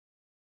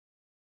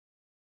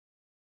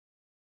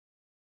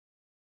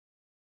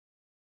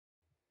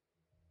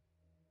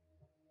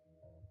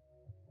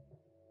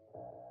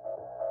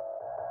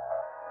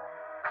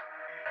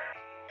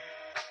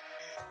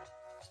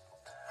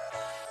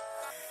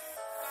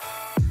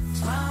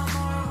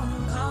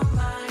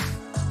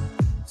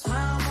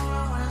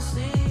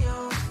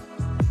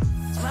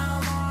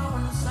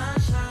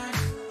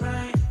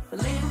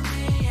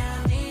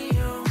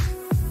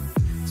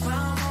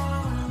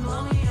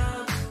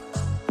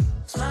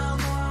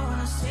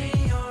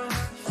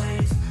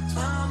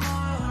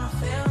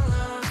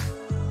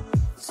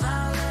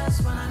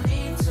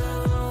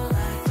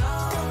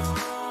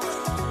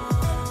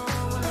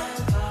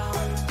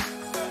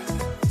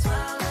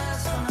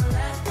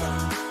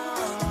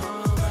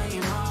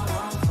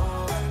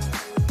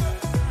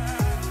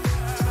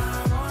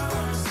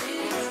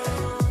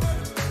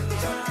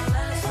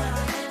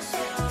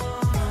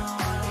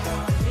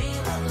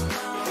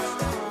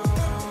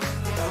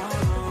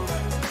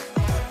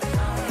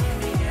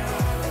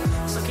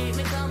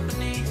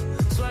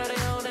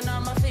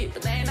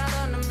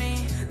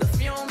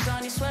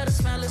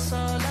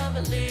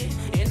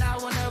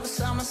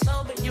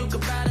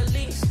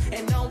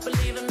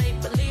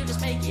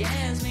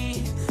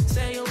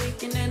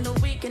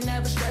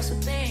that's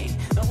the thing.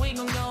 And we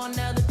gon' go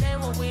another day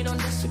when we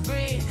don't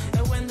disagree.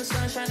 And when the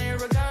sun's shining,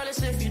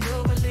 regardless if you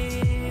do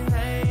believe.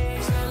 Hey,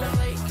 still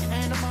awake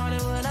in the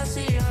morning when I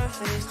see your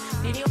face.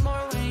 Need you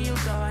more when you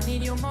go, I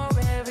need you more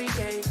every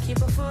day. Keep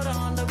a foot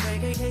on the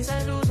brake in case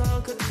I lose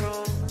all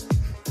control.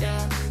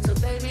 Yeah, so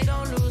baby,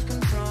 don't lose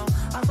control.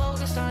 I'm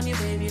focused on you,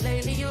 baby.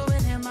 Lately you've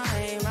been in my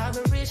aim. I've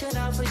been reaching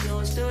out for you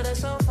and still they're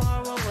so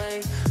far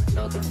away.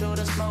 Looking through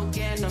the smoke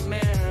in the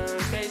mirror.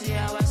 Crazy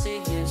how I see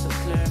you so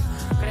clear.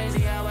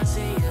 Crazy how I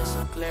see you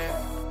so clear.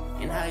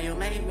 And how you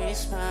make me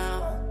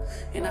smile.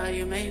 And how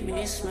you make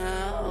me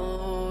smile.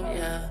 Oh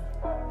yeah.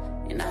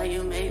 And how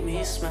you make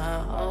me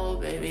smile. Oh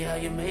baby, how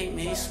you make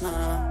me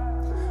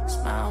smile.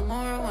 Smile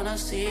more when I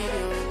see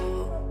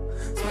you.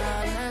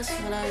 Smile less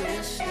when I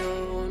miss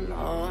you.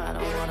 No, I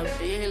don't wanna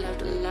be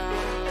left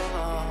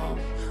alone.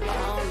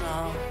 Oh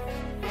no.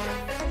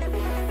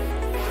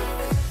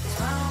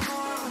 Smile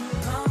more when you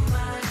come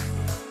back.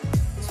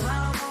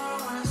 Smile more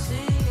when I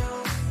see you.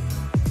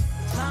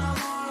 Smile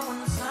more when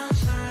the sun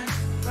shines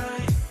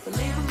bright.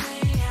 Believe in me,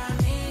 I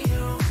need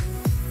you.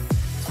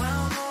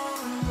 Smile more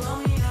when you blow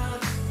me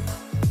up.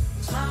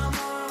 Smile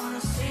more when I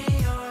see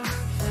your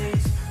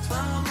face.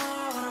 Smile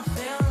more when I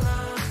feel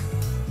love.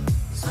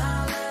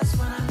 Smile less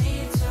when I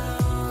need to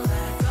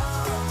let go.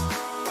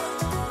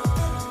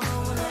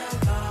 Let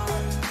go.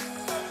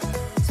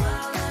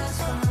 Smile less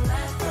when I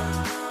let go.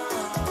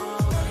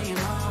 You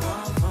know I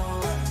won't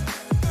fall.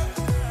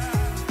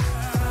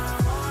 Smile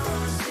more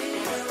when I see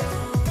you.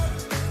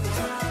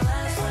 Smile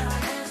less when I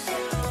miss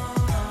you.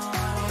 No,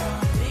 I don't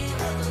wanna be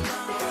left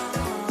alone.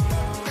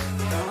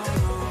 No,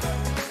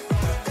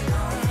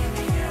 leave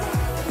me here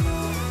alone.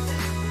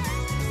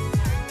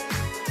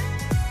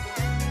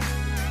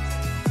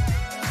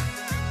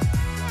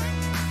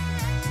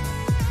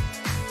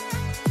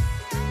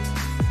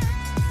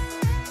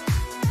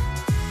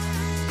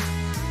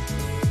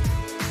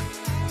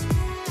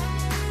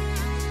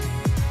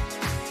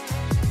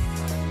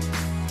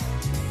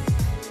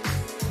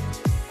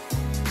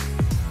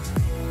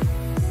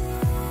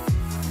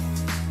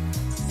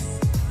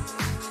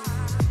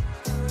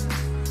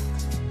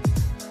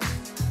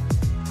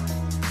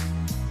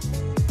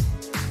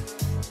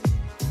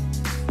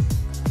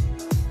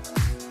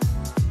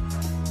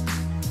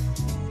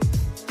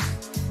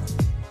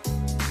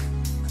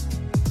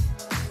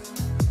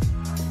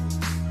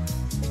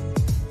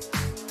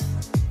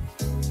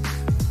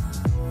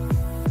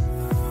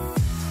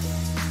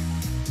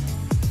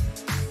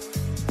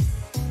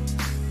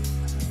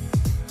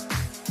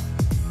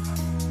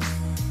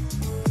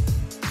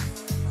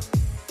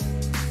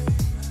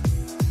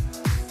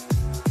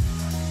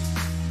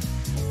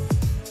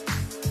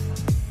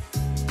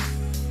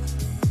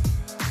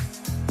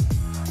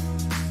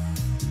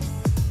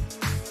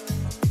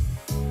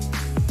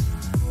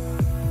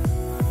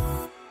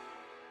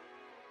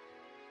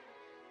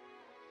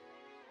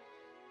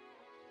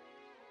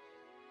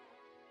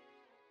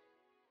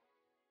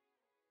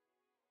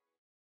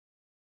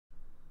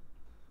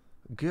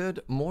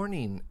 Good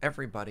morning,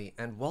 everybody,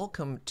 and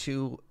welcome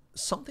to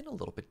something a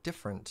little bit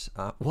different.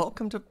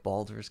 Welcome to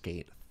Baldur's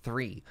Gate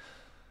 3.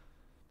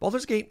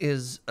 Baldur's Gate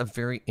is a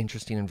very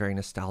interesting and very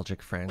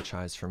nostalgic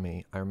franchise for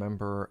me. I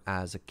remember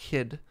as a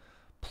kid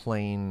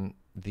playing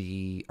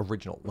the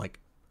original, like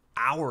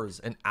hours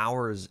and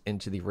hours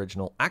into the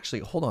original. Actually,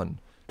 hold on.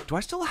 Do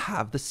I still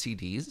have the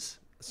CDs?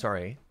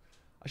 Sorry,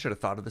 I should have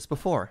thought of this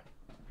before.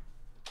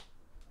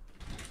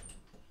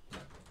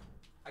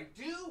 I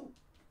do!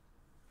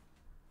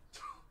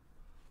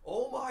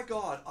 Oh my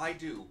god, I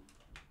do.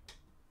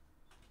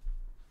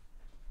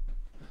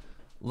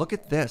 Look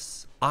at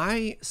this.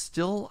 I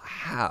still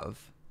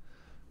have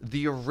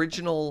the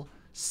original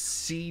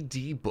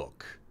CD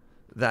book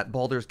that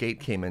Baldur's Gate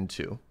came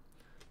into.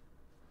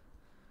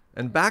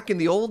 And back in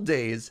the old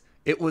days,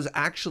 it was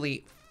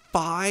actually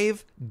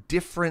 5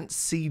 different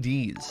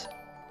CDs.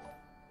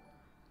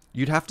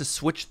 You'd have to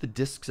switch the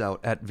discs out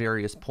at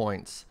various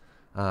points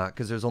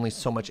because there's only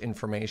so much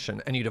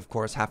information. And you'd, of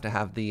course, have to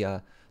have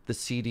the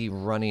CD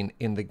running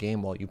in the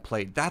game while you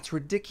played. That's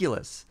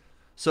ridiculous.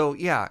 So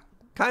yeah,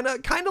 kind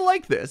of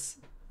like this.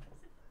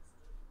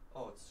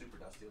 Oh, it's super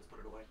dusty. Let's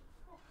put it away.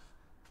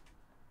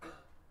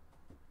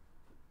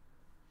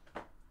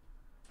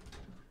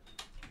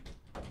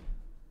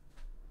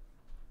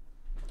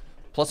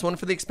 +1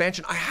 for the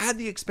expansion. I had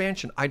the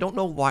expansion. I don't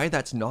know why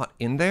that's not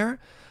in there.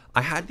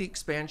 I had the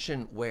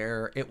expansion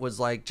where it was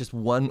like just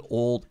one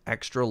old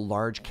extra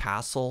large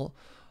castle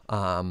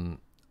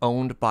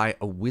owned by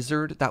a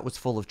wizard that was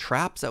full of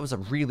traps. That was a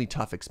really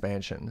tough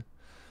expansion.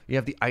 You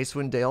have the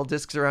Icewind Dale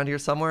discs around here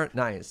somewhere.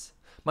 Nice.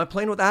 Am I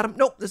playing with Adam?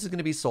 Nope, this is going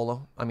to be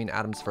solo. I mean,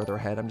 Adam's further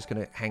ahead. I'm just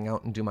going to hang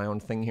out and do my own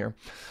thing here.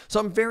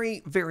 So I'm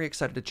very, very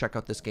excited to check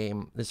out this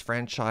game. This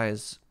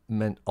franchise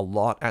meant a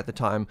lot at the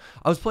time.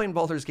 I was playing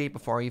Baldur's Gate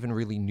before I even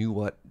really knew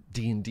what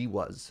D&D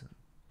was.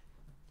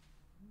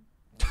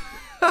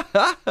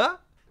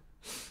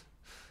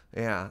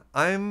 Yeah,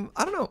 I don't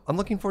know. I'm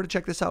looking forward to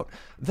check this out.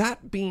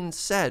 That being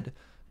said,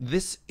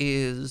 this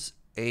is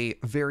a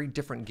very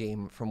different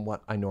game from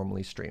what I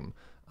normally stream.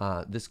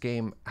 This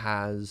game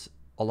has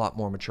a lot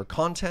more mature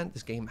content.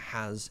 This game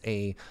has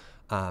a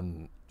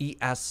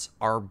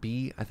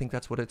ESRB, I think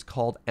that's what it's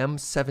called,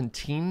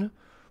 M17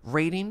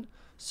 rating.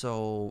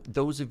 So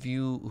those of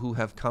you who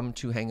have come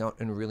to hang out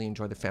and really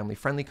enjoy the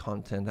family-friendly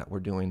content that we're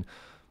doing,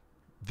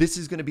 this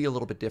is going to be a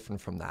little bit different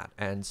from that.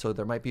 And so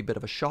there might be a bit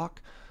of a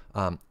shock.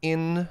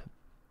 In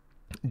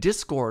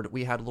Discord,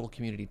 we had a little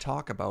community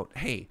talk about,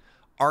 hey,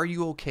 are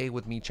you okay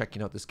with me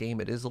checking out this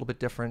game? It is a little bit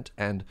different.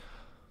 And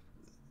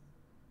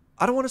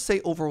I don't want to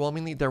say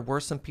overwhelmingly, there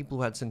were some people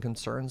who had some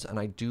concerns, and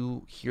I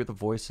do hear the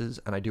voices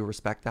and I do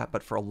respect that.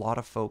 But for a lot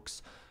of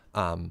folks,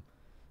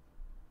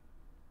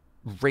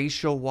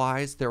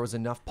 ratio-wise, there was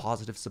enough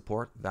positive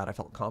support that I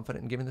felt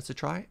confident in giving this a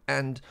try.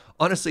 And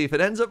honestly, if it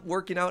ends up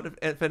working out,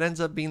 if it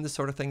ends up being the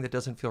sort of thing that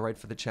doesn't feel right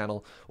for the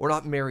channel, we're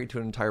not married to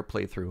an entire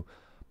playthrough.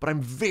 But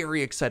I'm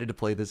very excited to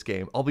play this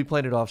game. I'll be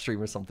playing it off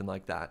stream or something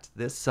like that.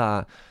 This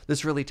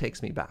really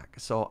takes me back.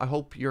 So I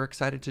hope you're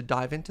excited to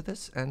dive into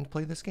this and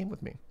play this game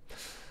with me.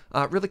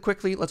 Really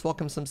quickly, let's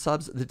welcome some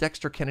subs. The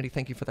Dexter Kennedy,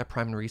 thank you for that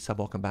Prime and resub.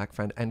 Welcome back,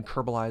 friend. And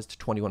Kerbalized,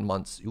 21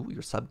 months. Ooh,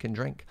 your sub can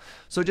drink.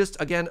 So just,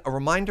 again, a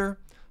reminder,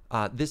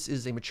 this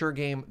is a mature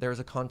game. There is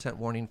a content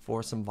warning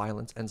for some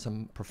violence and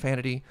some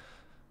profanity.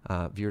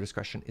 Viewer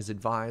discretion is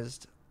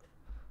advised.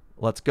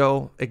 Let's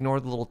go. Ignore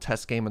the little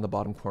test game in the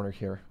bottom corner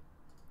here.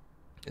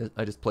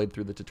 I just played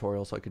through the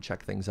tutorial so I could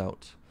check things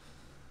out.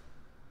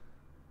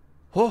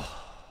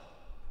 Oh.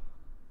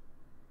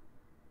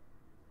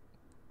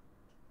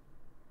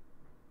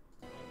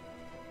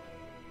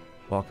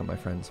 Welcome, my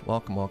friends.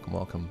 Welcome, welcome,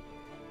 welcome.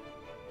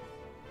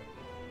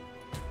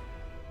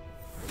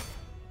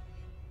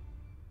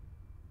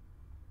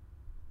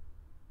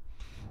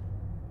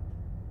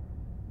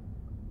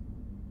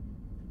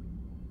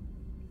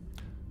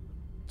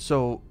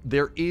 So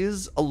there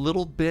is a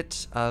little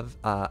bit of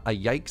a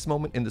yikes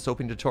moment in this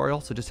opening tutorial,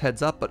 so just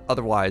heads up, but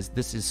otherwise,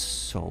 this is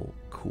so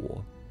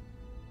cool.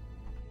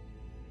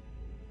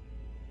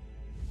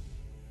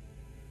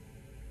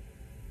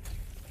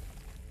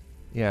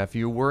 Yeah, if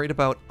you're worried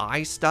about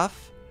eye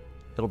stuff,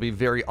 it'll be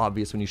very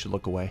obvious when you should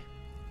look away.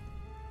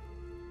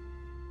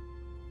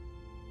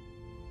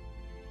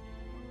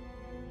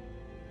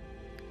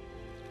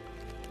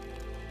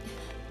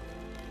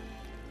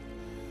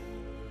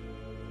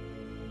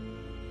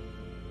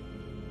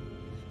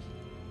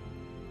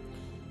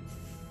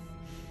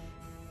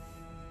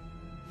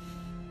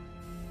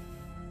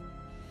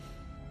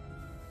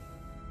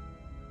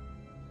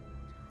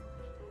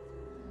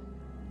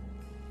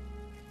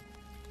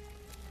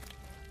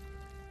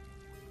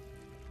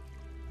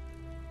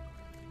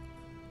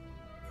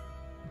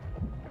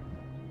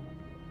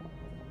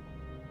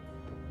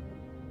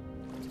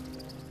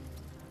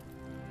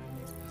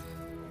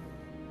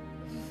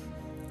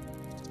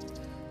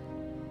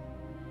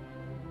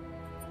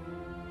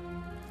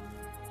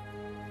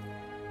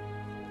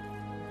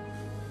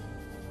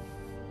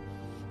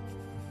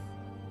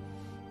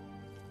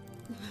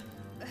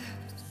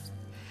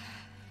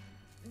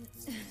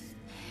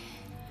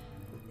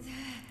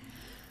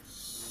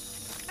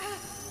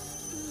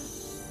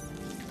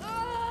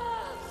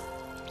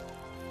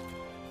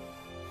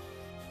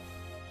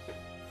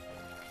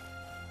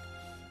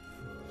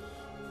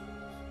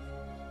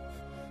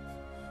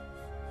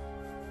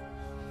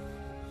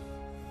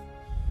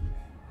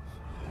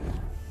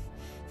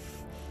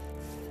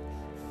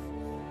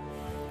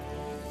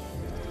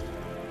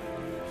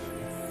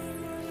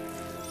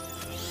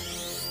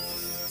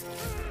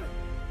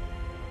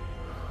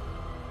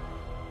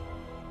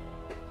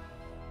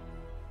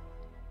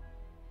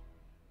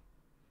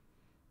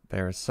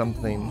 There's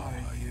something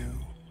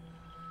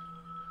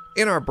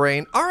in our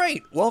brain. All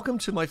right, welcome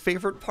to my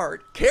favorite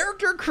part,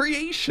 character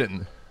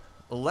creation.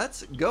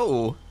 Let's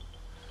go.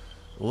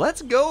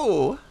 Let's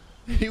go.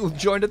 You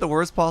joined at the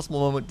worst possible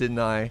moment, didn't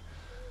I?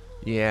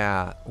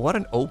 Yeah, what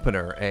an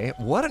opener, eh?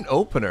 What an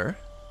opener.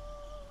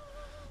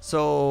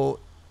 So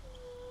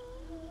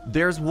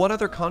there's one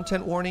other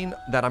content warning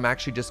that I'm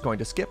actually just going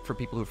to skip for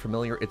people who are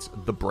familiar. It's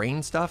the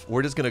brain stuff.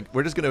 We're just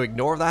gonna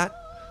ignore that.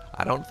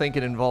 I don't think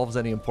it involves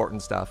any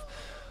important stuff.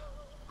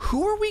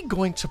 Who are we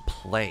going to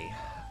play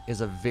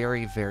is a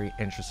very, very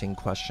interesting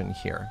question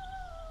here.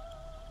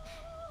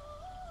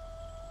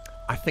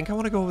 I think I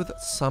want to go with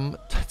some...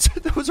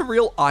 That was a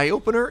real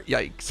eye-opener?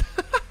 Yikes.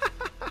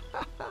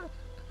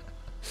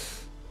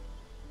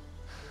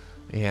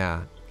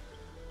 Yeah.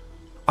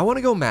 I want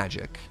to go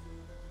magic.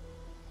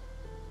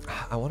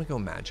 I want to go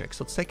magic.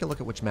 So let's take a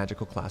look at which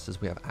magical classes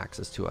we have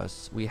access to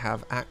us. We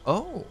have...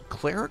 Oh!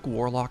 Cleric,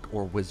 Warlock,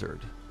 or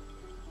Wizard.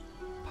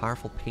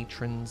 Powerful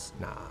patrons?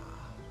 Nah.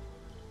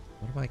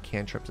 What are my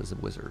cantrips as a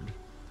wizard?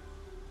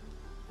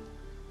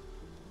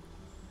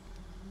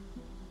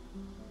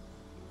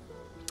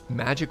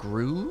 Magic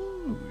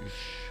Rouge.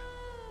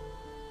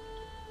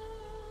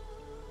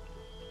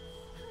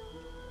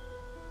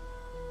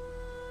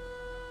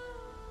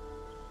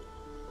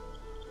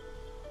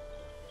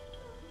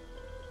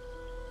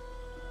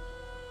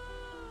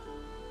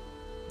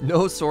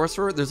 No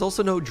sorcerer. There's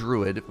also no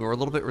druid. We're a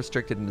little bit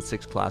restricted into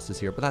 6 classes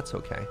here, but that's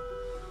okay.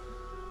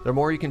 There are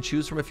more you can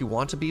choose from if you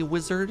want to be a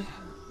wizard.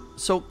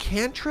 So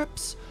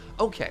cantrips,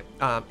 okay,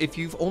 if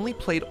you've only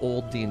played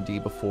old D&D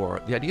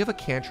before, the idea of a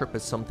cantrip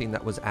is something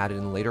that was added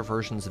in later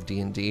versions of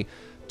D&D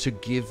to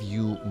give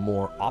you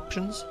more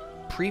options.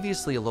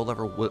 Previously, a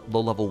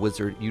low-level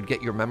wizard, you'd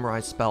get your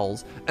memorized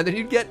spells, and then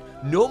you'd get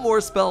no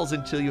more spells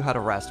until you had a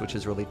rest, which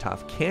is really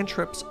tough.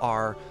 Cantrips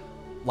are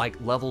like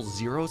level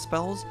 0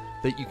 spells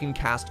that you can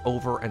cast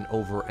over and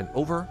over and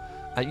over.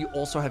 You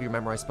also have your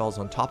memorized spells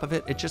on top of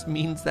it. It just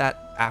means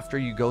that after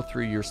you go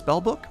through your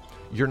spell book,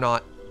 you're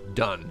not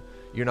done.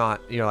 You're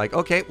like,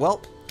 okay,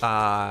 well,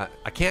 I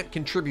can't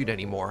contribute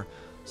anymore.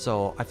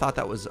 So I thought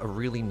that was a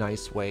really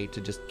nice way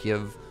to just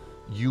give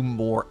you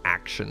more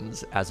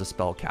actions as a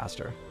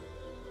spellcaster.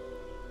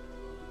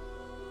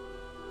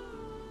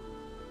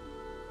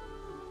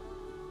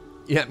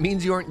 Yeah, it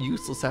means you aren't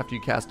useless after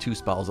you cast 2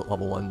 spells at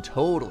level 1.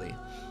 Totally.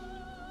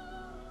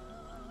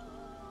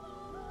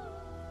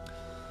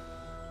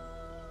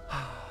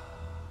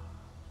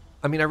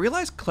 I mean, I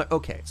realize...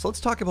 Okay, so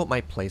let's talk about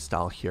my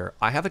playstyle here.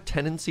 I have a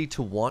tendency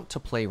to want to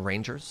play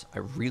Rangers. I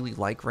really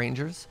like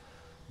Rangers,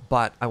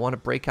 but I want to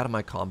break out of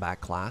my combat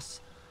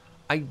class.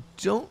 I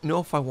don't know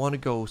if I want to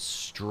go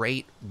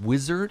straight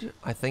Wizard.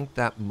 I think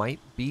that might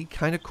be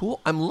kind of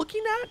cool. I'm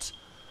looking at...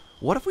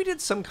 What if we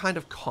did some kind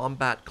of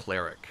combat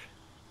cleric?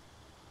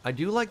 I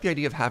do like the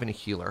idea of having a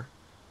healer.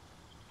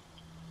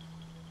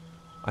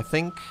 I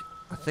think...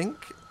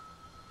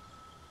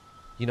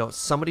 You know,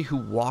 somebody who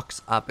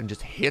walks up and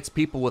just hits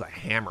people with a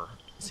hammer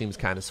seems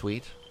kind of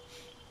sweet.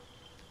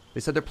 They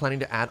said they're planning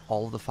to add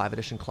all of the 5th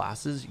edition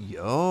classes.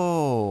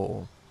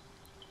 Yo!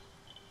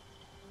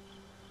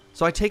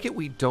 So I take it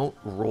we don't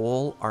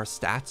roll our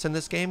stats in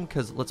this game,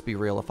 because let's be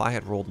real, if I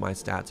had rolled my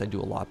stats, I'd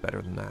do a lot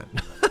better than that.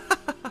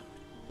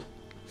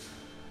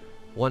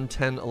 1,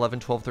 10, 11,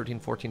 12, 13,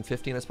 14,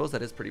 15. I suppose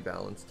that is pretty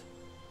balanced.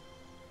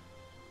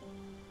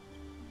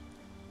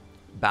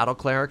 Battle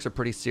clerics are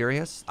pretty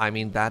serious. I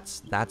mean,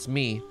 that's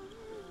me.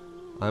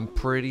 I'm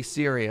pretty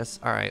serious.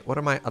 All right, what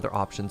are my other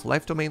options?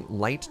 Life domain,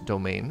 light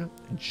domain,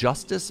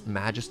 justice,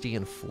 majesty,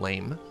 and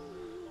flame.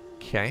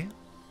 Okay.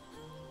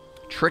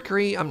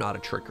 Trickery. I'm not a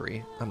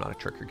trickery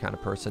kind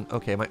of person.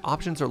 Okay, my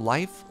options are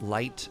life,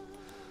 light,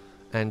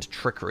 and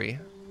trickery.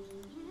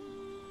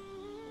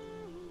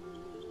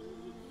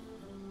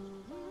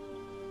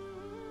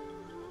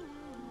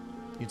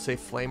 You'd say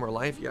flame or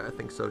life? Yeah, I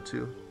think so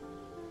too.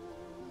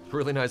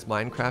 Really nice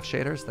Minecraft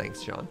shaders.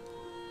 Thanks, John.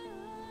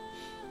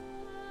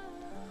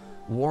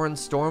 War and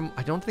Storm.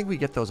 I don't think we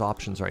get those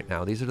options right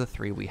now. These are the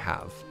 3 we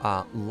have.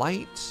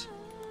 Light,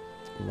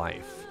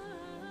 life.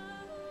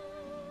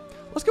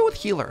 Let's go with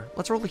healer.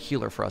 Let's roll the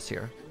healer for us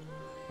here.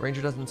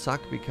 Ranger doesn't suck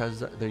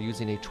because they're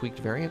using a tweaked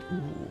variant.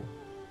 Ooh.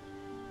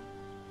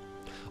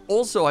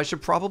 Also, I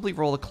should probably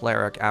roll a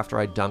cleric after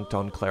I dunked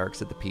on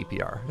clerics at the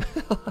PPR.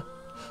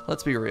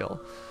 Let's be real.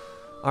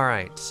 All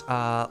right.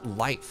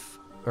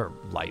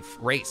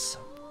 Race.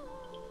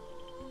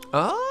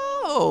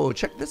 Oh,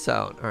 check this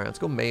out. All right, let's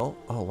go male.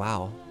 Oh,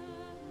 wow.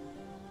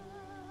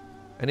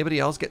 Anybody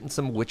else getting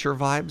some Witcher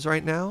vibes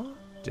right now?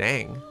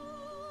 Dang.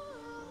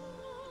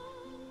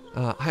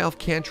 High Elf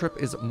cantrip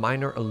is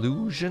Minor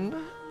Illusion.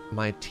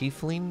 My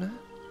Tiefling.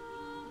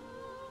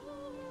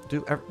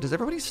 Does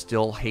everybody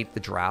still hate the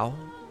Drow?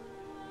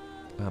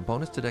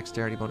 Bonus to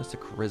Dexterity, bonus to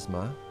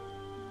Charisma.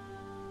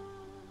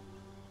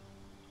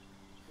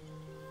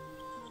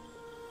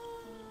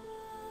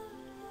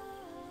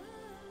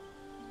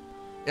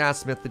 Yeah,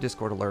 Smith, the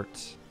Discord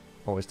alert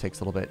always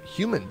takes a little bit.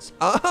 Humans.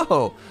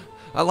 Oh,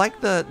 I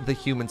like the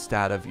human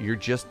stat of you're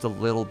just a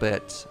little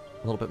bit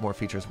more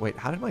features. Wait,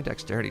 how did my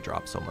dexterity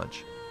drop so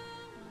much?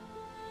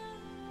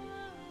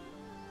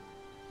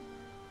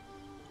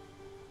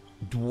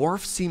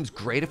 Dwarf seems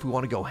great if we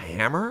want to go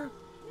hammer.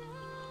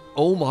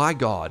 Oh my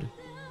god.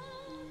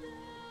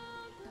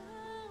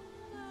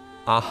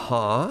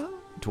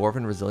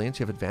 Dwarven resilience.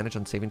 You have advantage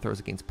on saving throws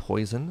against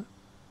poison.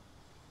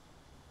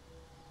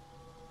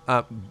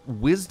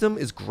 Wisdom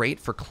is great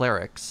for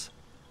clerics.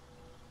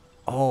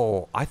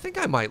 Oh, I think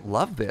I might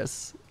love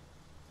this.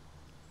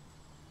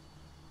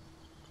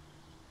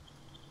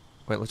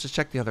 Wait, let's just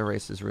check the other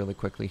races really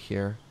quickly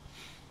here.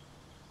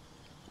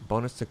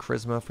 Bonus to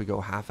charisma if we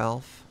go half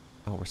elf.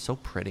 Oh, we're so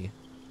pretty.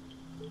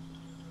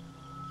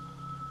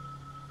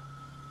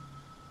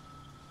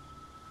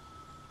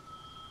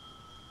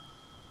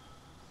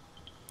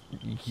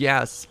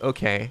 Yes,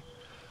 okay.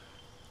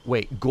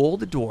 Wait,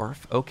 gold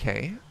dwarf,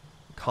 okay.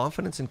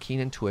 Confidence and keen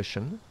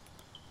intuition.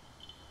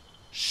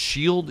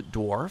 Shield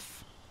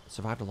dwarf.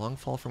 Survived a long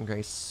fall from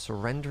grace,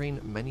 surrendering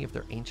many of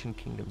their ancient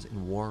kingdoms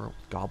in war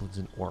with goblins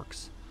and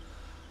orcs.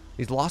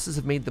 These losses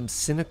have made them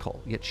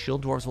cynical, yet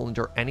shield dwarves will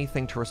endure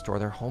anything to restore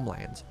their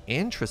homelands.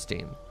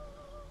 Interesting.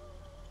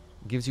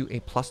 Gives you a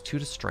 +2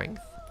 to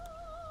strength.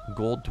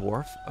 Gold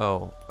dwarf.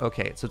 Oh,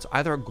 okay. So it's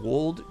either a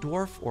gold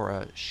dwarf or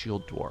a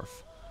shield dwarf.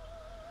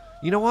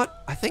 You know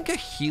what? I think a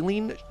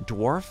healing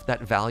dwarf that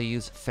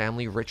values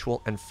family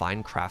ritual and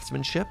fine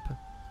craftsmanship.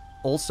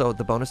 Also,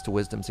 the bonus to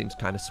wisdom seems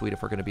kind of sweet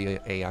if we're going to be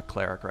a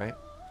cleric, right?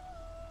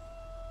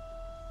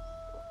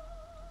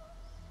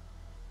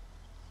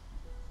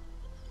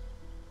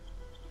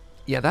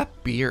 Yeah,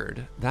 that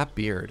beard. That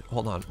beard.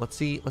 Hold on. Let's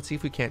see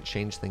if we can't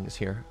change things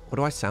here. What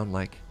do I sound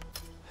like?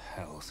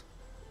 Hells.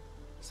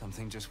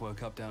 Something just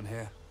woke up down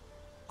here.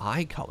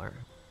 Eye color.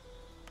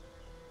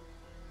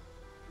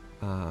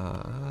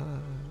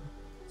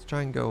 Let's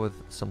try and go with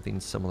something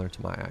similar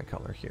to my eye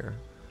color here.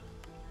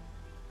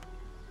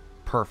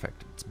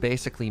 Perfect. It's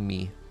basically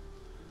me.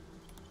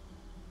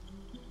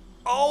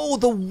 Oh,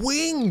 the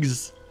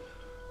wings!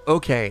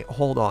 Okay,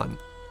 hold on.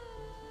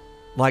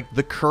 Like,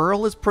 the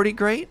curl is pretty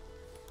great.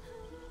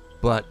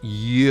 But,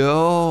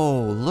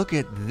 yo, look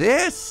at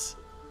this!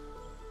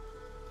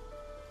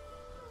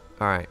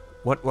 Alright,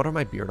 what are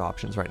my beard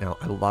options right now?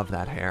 I love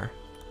that hair.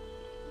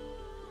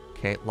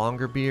 Okay,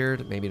 longer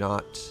beard, maybe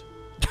not.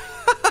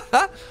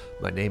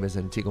 My name is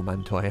Antigo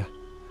Montoya.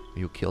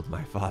 You killed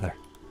my father.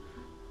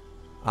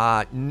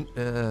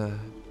 No.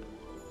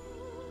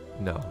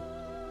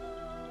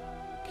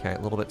 Okay, a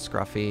little bit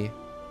scruffy.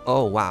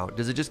 Oh, wow.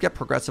 Does it just get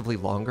progressively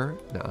longer?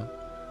 No.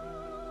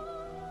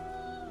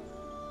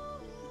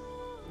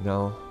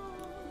 No.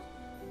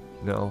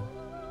 No.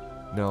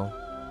 No.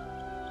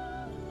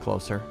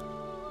 Closer.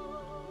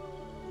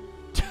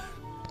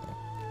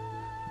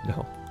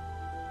 No.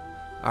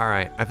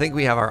 Alright, I think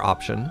we have our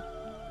option.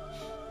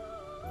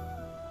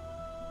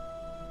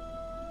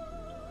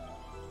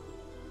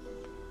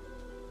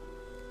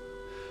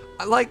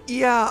 Like,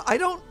 yeah, I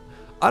don't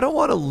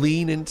want to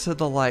lean into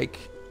the, like,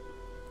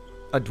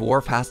 a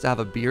dwarf has to have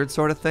a beard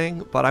sort of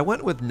thing, but I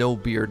went with no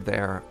beard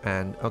there,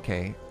 and,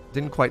 okay,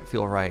 didn't quite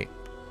feel right.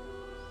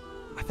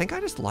 I think I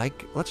just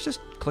like, let's just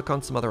click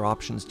on some other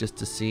options just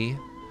to see.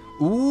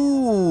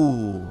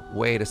 Ooh,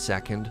 wait a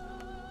second.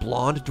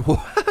 Blonde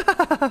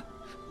dwarf.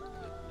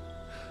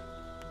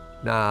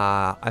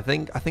 Nah, I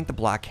think the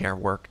black hair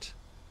worked.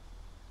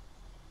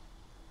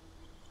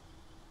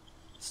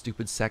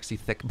 Stupid, sexy,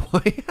 thick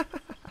boy.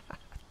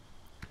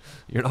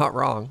 You're not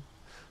wrong.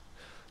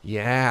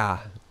 Yeah.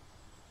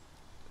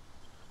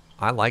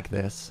 I like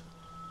this.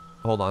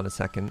 Hold on a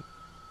second.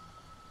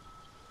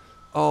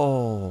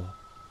 Oh.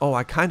 Oh,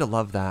 I kind of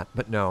love that,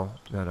 but no.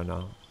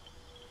 No.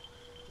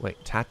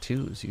 Wait,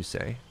 tattoos, you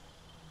say?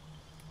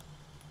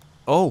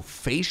 Oh,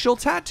 facial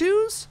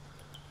tattoos?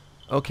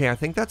 Okay, I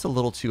think that's a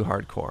little too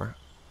hardcore.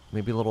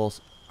 Maybe a little...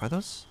 Are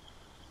those...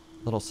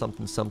 Little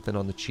something something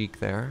on the cheek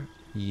there?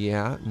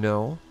 Yeah,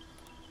 no.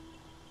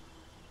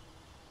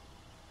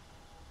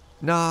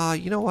 Nah,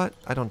 you know what?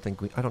 I don't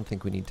think we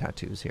need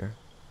tattoos here.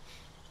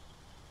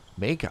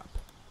 Makeup.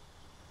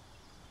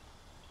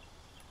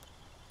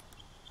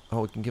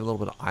 Oh, we can give a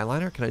little bit of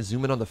eyeliner. Can I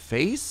zoom in on the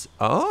face?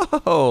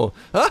 Oh!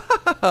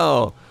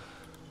 Oh!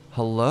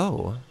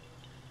 Hello.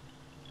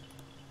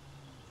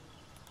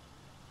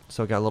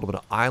 So we got a little bit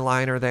of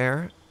eyeliner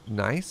there.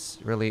 Nice.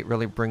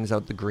 Really brings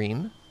out the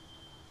green.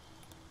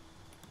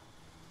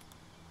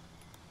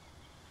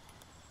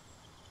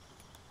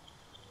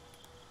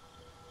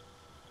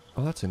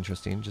 Oh, that's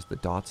interesting. Just the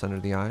dots under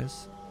the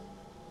eyes.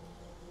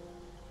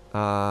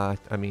 I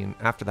mean,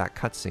 after that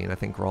cutscene, I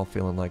think we're all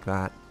feeling like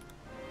that.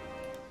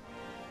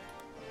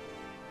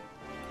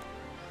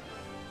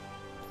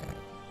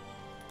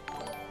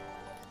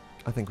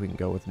 I think we can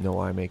go with no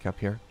eye makeup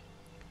here.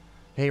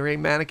 Hey, Ray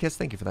Manicus,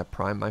 thank you for that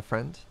prime, my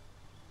friend.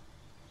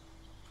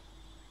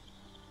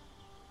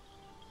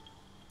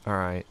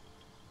 Alright.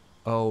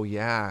 Oh,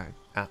 yeah.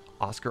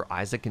 Oscar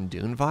Isaac and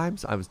Dune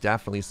vibes? I was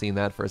definitely seeing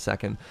that for a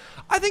second.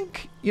 I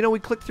think, you know, we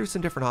clicked through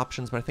some different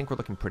options, but I think we're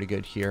looking pretty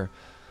good here.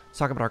 Let's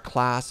talk about our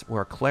class.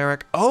 We're a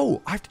cleric.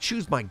 Oh, I have to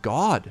choose my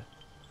god.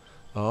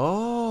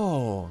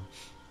 Oh.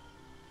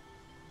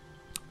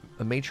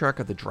 A matriarch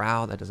of the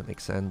Drow. That doesn't make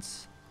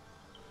sense.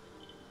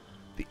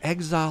 The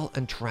exile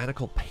and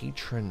tyrannical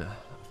patron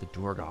of the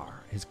Durgar.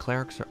 His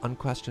clerics are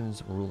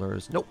unquestioned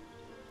rulers. Nope.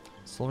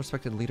 Still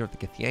respected leader of the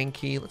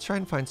Githyanki. Let's try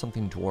and find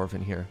something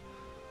dwarven here.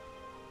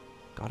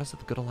 Goddess of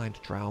the good aligned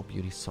Drow,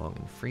 beauty, song,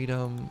 and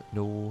freedom.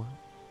 No.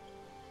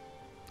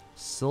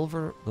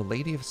 Silver, the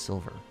Lady of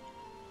Silver.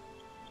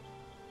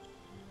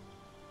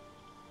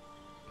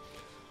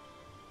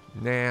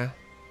 Nah.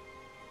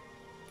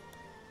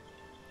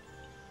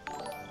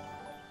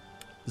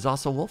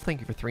 Zasso Wolf, thank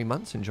you for 3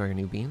 months. Enjoy your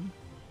new bean.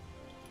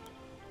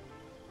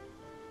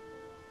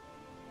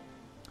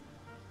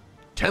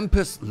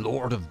 Tempest,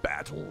 Lord of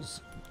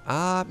Battles.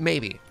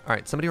 Maybe.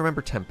 Alright, somebody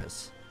remember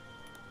Tempest.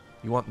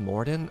 You want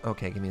Morden?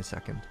 Okay, give me a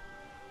second.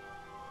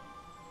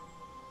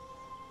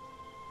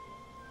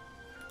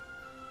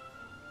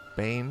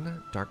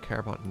 Bane, Dark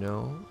Carabot,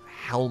 no.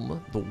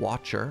 Helm, the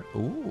Watcher.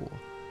 Ooh.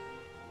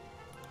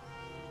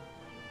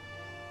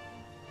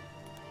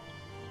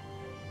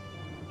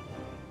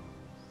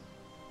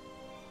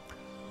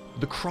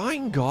 The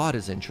Crying God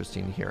is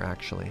interesting here,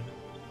 actually.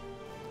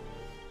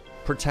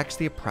 Protects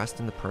the oppressed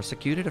and the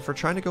persecuted. If we're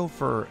trying to go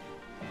for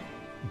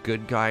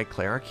good guy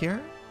cleric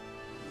here.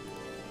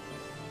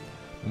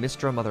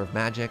 Mistra, Mother of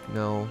Magic,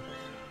 no.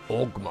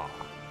 Ogma.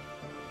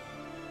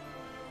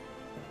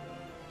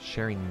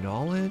 Sharing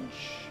knowledge.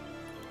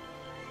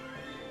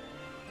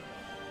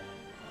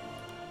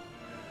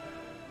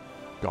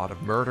 God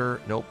of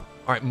Murder, nope.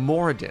 Alright,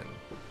 Moradin.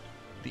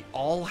 The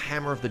All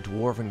Hammer of the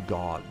Dwarven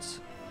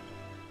Gods.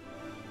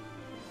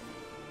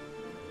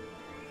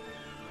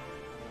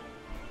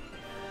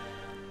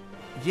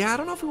 Yeah, I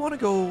don't know if we want to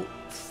go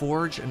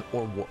Forge and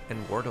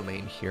War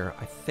Domain here.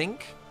 I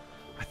think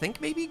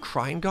maybe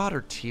Crying God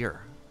or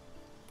Tyr.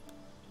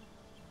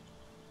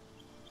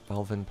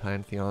 Elven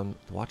Pantheon,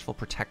 the Watchful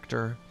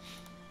Protector.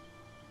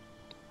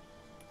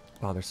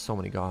 Wow, there's so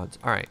many gods.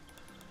 All right.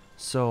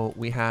 So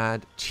we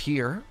had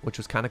Tyr, which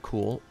was kind of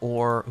cool.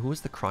 Or who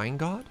was the Crying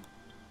God?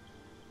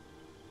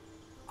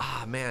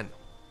 Ah, man.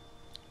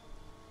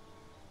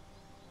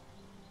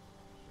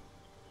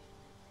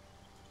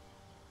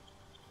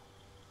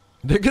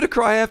 They're gonna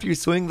cry after you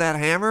swing that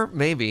hammer?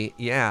 Maybe,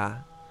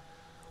 yeah.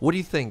 What do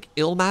you think?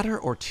 Ilmater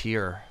or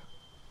Tyr?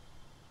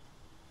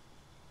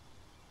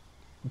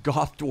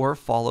 Goth Dwarf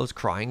follows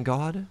Crying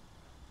God?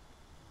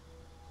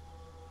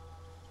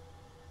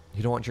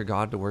 You don't want your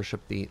god to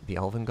worship the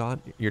elven god?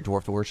 Your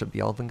dwarf to worship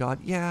the elven god?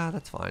 Yeah,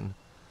 that's fine.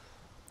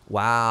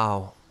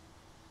 Wow.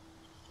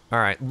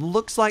 Alright,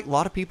 looks like a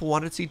lot of people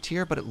wanted to see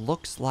Tyr, but it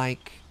looks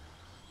like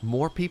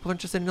more people are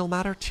interested in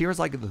Ilmater. Tyr's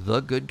like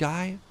the good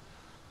guy.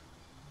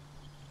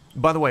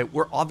 By the way,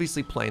 we're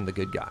obviously playing the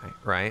good guy,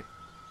 right?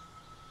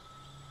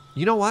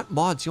 You know what?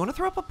 Mods, you want to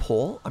throw up a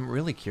poll? I'm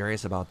really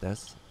curious about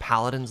this.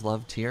 Paladins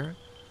love Tyr.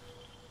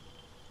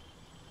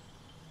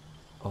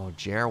 Oh,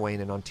 Jer weighing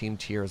in on Team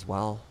Tyr as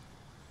well.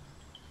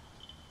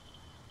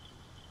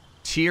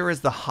 Tyr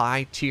is the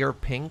high tier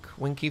pink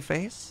winky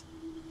face?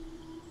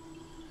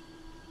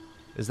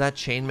 Is that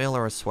chainmail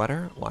or a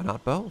sweater? Why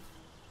not both?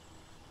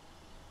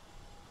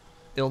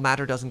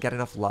 Ilmater doesn't get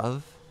enough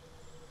love.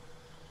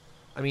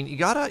 I mean, you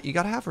gotta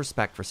have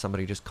respect for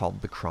somebody just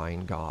called the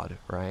Crying God,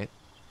 right?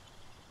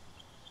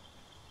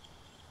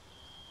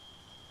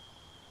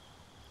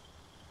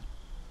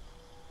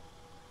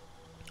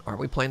 Aren't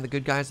we playing the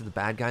good guys or the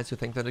bad guys who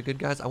think they're the good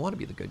guys? I want to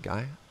be the good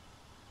guy.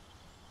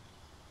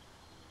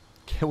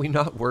 Can we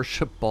not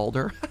worship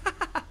Baldur?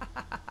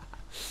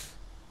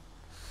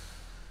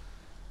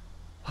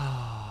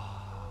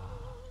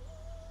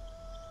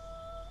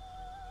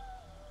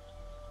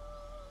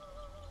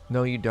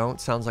 No, you don't.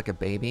 Sounds like a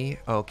baby.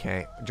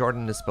 Okay,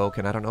 Jordan has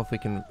spoken. I don't know if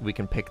we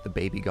can pick the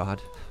baby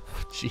god.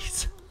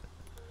 Jeez.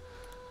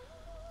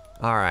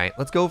 All right,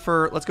 let's go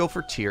for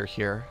Tyr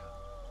here.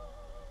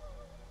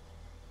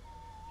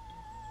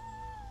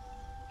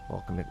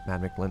 Welcome to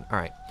Mad McLin. All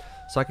right,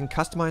 so I can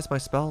customize my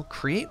spell.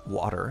 Create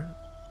water.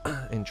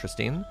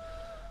 Interesting.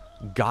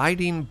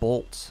 Guiding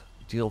bolt.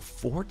 Deal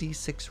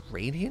 4d6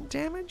 radiant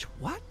damage.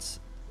 What?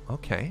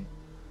 Okay.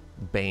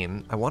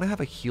 Bane. I want to have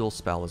a heal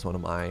spell as one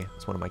of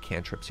my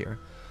cantrips here.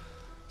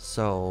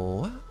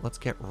 So let's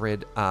get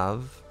rid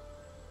of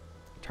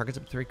targets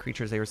up to 3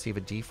 creatures. They receive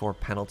a d4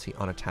 penalty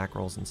on attack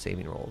rolls and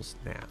saving rolls.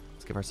 Nah,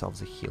 let's give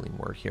ourselves a healing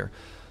word here.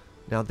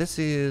 Now this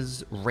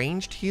is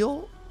ranged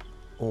heal,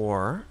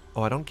 or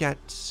I don't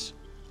get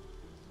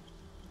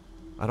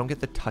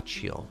the touch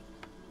heal,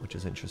 which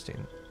is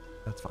interesting.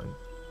 That's fine.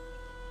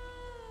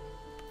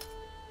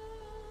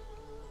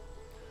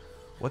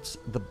 What's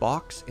the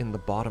box in the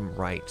bottom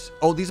right?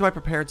 Oh, these are my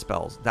prepared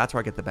spells. That's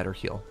where I get the better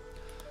heal.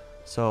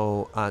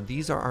 So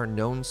these are our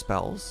known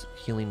spells.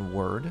 Healing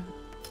word.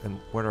 And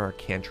what are our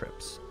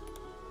cantrips?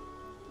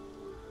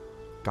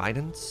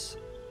 Guidance.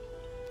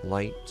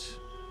 Light.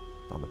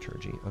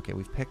 Thaumaturgy. Okay,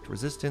 we've picked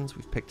resistance.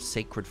 We've picked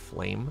sacred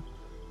flame.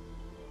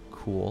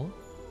 Cool.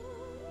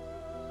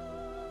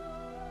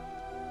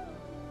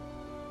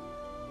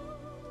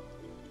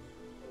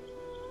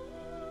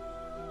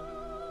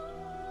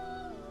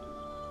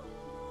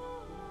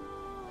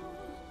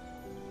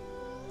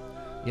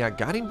 Yeah,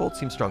 Guiding Bolt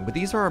seems strong, but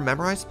these are our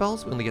memorized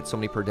spells. We only get so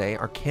many per day.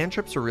 Our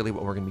cantrips are really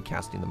what we're going to be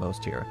casting the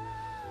most here.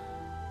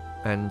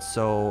 And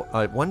so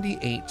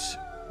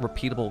 1d8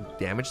 repeatable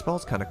damage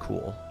spells, kind of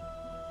cool.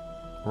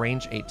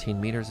 Range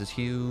 18 meters is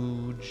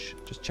huge.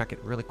 Just check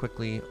it really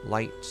quickly.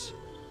 Light.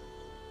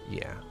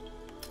 Yeah.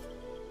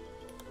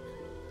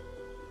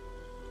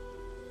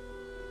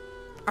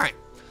 All right.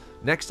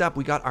 Next up,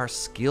 we got our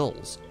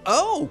skills.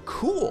 Oh,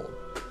 cool.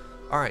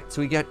 All right,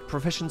 so we get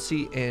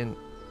proficiency in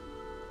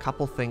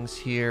couple things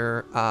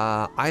here.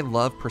 I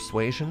love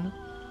persuasion.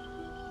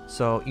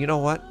 So, you know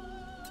what?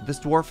 This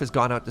dwarf has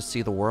gone out to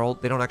see the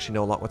world. They don't actually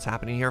know a lot what's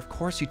happening here. Of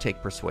course you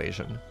take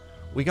persuasion.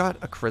 We got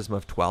a charisma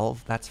of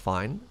 12. That's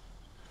fine.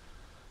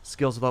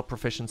 Skills without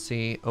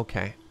proficiency.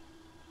 Okay.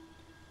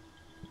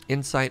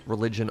 Insight,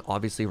 religion.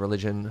 Obviously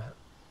religion.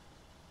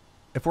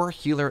 If we're a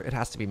healer, it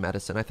has to be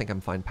medicine. I think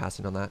I'm fine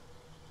passing on that.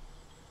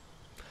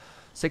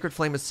 Sacred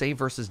Flame is save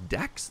versus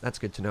dex. That's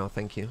good to know.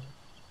 Thank you.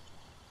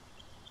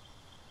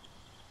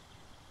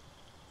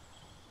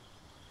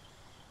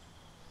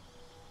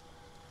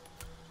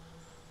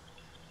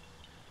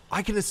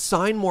 I can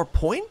assign more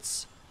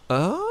points?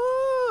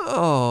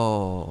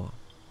 Oh.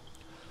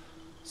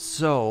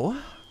 So,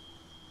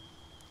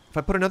 if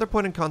I put another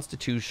point in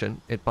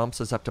Constitution, it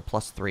bumps us up to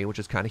 +3, which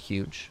is kind of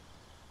huge.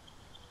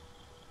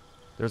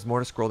 There's more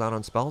to scroll down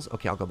on spells?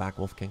 Okay, I'll go back,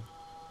 Wolf King.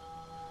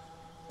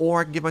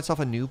 Or I can give myself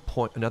a new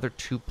point, another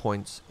 2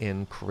 points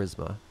in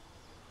Charisma.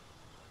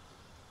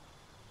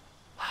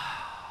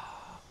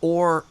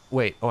 Or,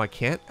 wait, oh, I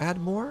can't add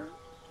more?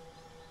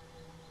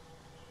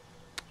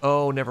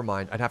 Oh, never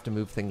mind. I'd have to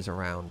move things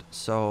around.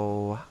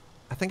 So,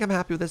 I think I'm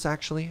happy with this,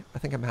 actually. I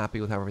think I'm happy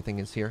with how everything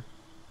is here.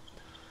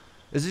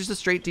 Is this just a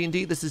straight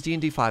D&D? This is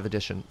D&D 5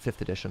 edition,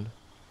 5th edition.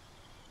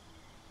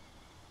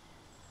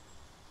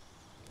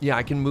 Yeah,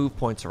 I can move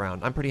points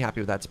around. I'm pretty happy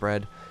with that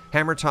spread.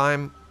 Hammer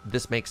time,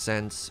 this makes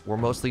sense. We're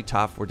mostly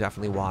tough. We're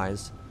definitely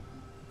wise.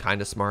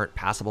 Kind of smart.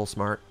 Passable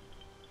smart.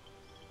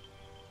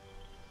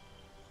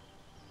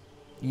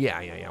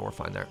 Yeah, we're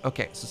fine there.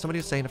 Okay, so somebody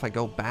was saying if I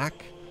go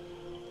back...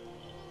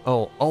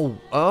 Oh.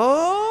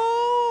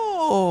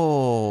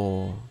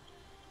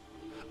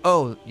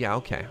 Oh, yeah,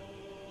 okay.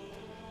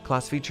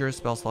 Class features,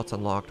 spell slots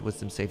unlocked,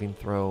 wisdom saving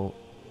throw.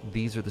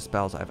 These are the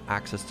spells I have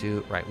access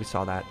to. Right, we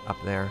saw that up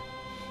there.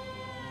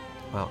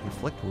 Wow,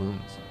 inflict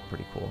wounds.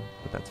 Pretty cool,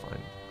 but that's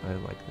fine. I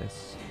like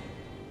this.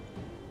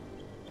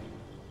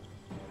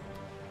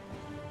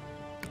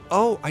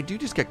 Oh, I do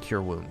just get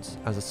cure wounds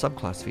as a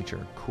subclass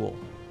feature. Cool.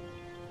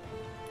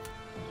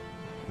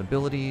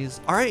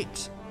 Abilities. All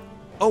right.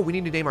 Oh, we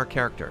need to name our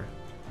character.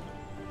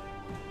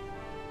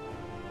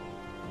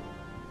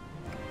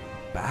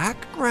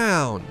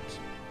 Background.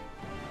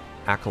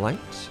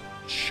 Acolyte.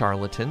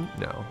 Charlatan.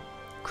 No.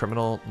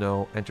 Criminal.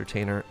 No.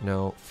 Entertainer.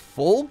 No.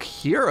 Folk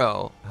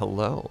hero.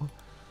 Hello.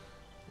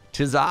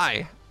 'Tis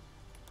I.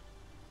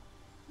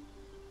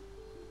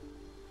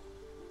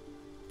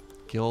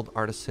 Guild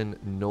artisan.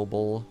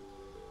 Noble.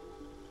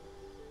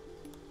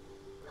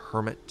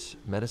 Hermit.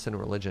 Medicine.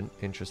 Religion.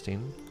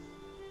 Interesting.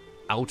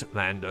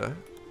 Outlander.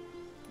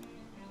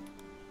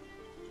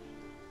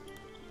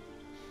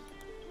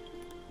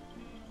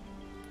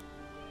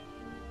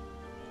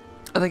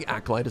 I think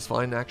Acolyte is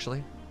fine,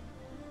 actually.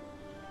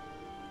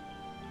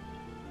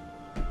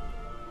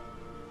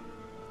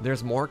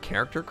 There's more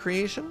character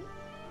creation?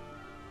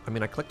 I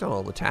mean, I clicked on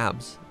all the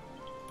tabs.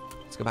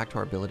 Let's go back to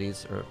our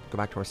abilities, or go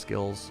back to our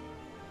skills.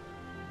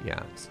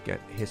 Yeah, let's get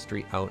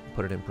history out,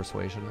 put it in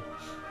persuasion.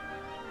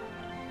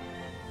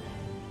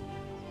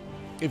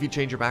 If you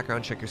change your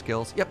background, check your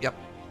skills. Yep.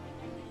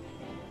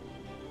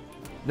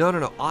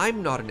 No.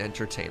 I'm not an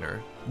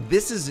entertainer.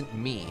 This isn't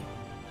me.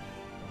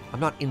 I'm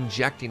not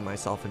injecting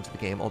myself into the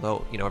game,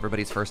 although, you know,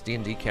 everybody's first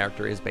D&D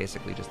character is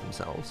basically just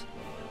themselves.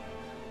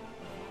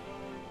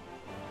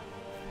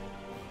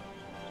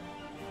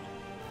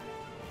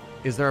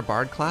 Is there a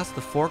bard class?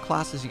 The 4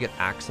 classes you get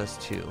access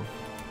to,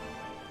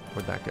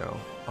 where'd that go,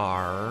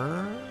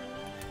 are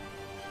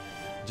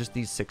just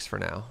these 6 for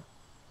now.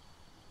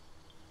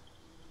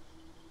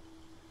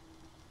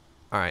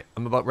 All right,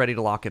 I'm about ready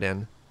to lock it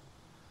in.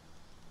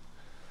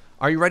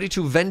 Are you ready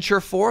to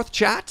venture forth,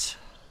 chat?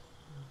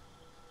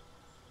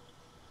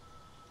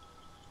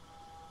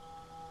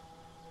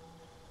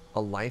 A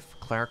life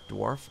cleric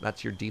dwarf?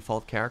 That's your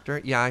default character?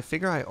 Yeah, I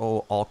figure I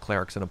owe all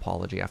clerics an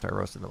apology after I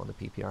roasted them on the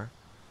PPR.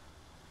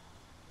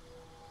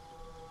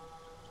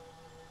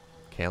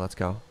 Okay, let's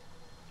go.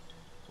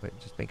 Wait,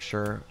 just make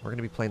sure. We're going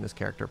to be playing this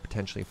character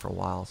potentially for a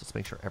while, so let's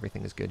make sure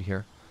everything is good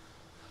here.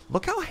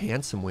 Look how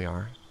handsome we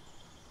are.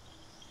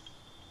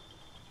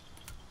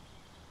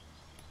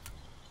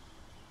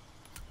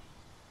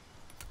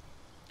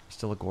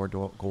 Still a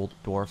gold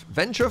dwarf.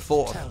 Venture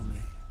forth! Tell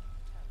me,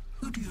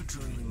 who do you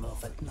dream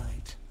of at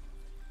night?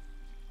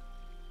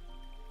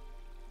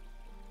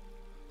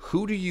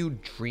 Who do you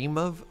dream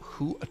of?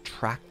 Who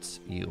attracts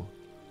you?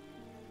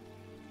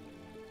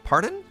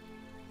 Pardon?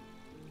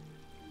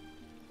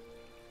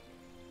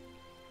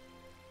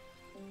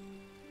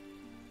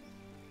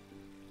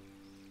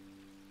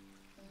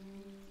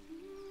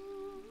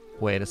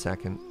 Wait a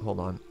second. Hold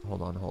on.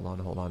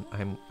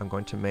 I'm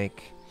going to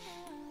make...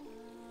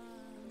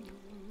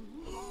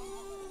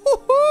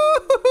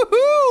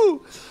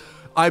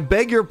 I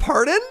beg your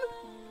pardon?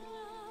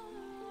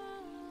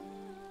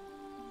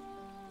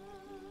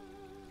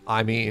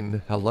 I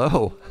mean,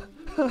 hello.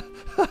 Let's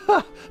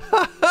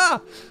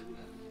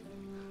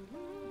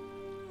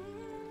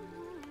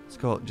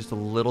go just a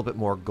little bit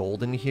more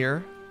golden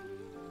here.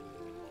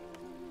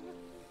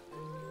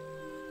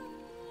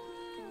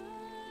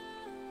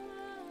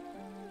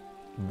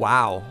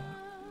 Wow.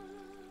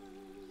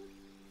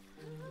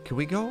 Can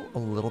we go a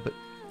little bit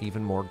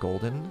even more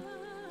golden?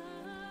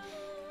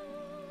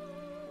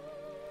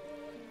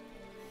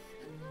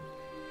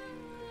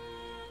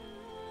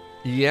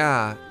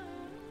 Yeah.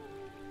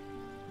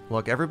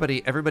 Look,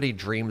 everybody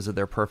dreams of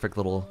their perfect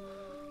little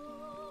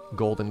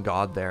golden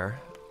god there.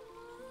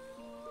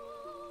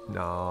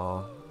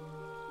 No.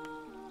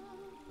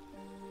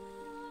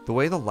 The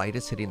way the light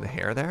is hitting the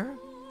hair there?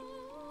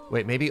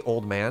 Wait, maybe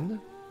old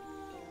man?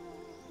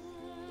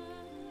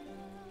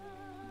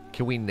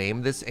 Can we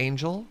name this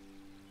angel?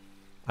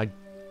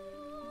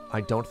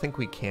 I don't think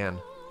we can.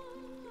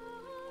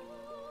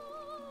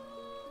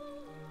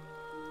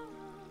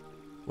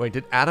 Wait,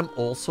 did Adam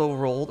also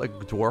roll a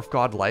dwarf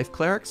god life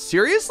cleric?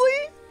 Seriously?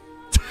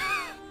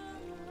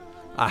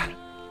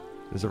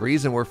 There's a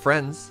reason we're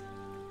friends.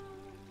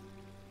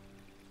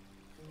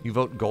 You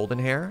vote golden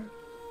hair?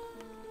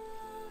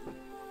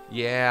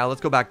 Yeah,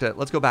 let's go back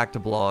to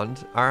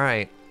blonde. All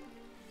right.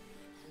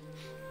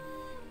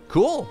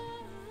 Cool.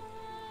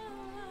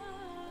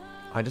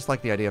 I just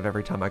like the idea of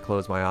every time I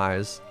close my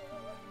eyes.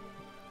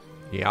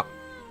 Yep.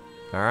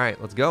 All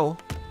right, let's go.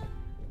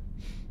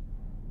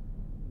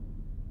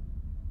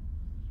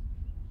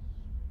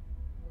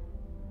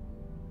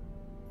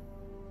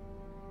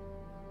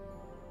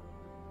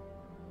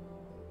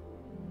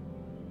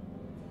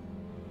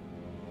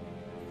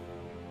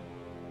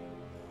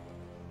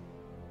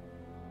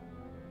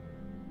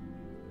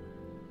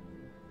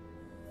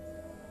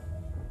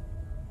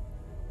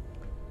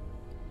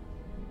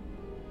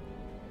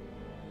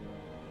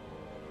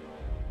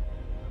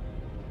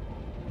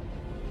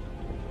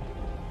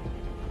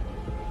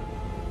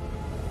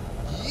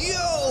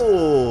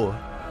 Yo!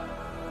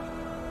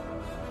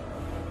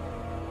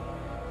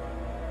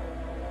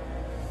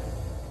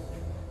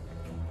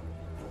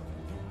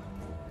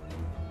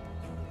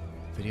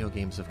 Video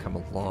games have come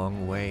a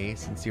long way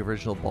since the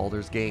original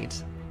Baldur's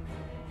Gate.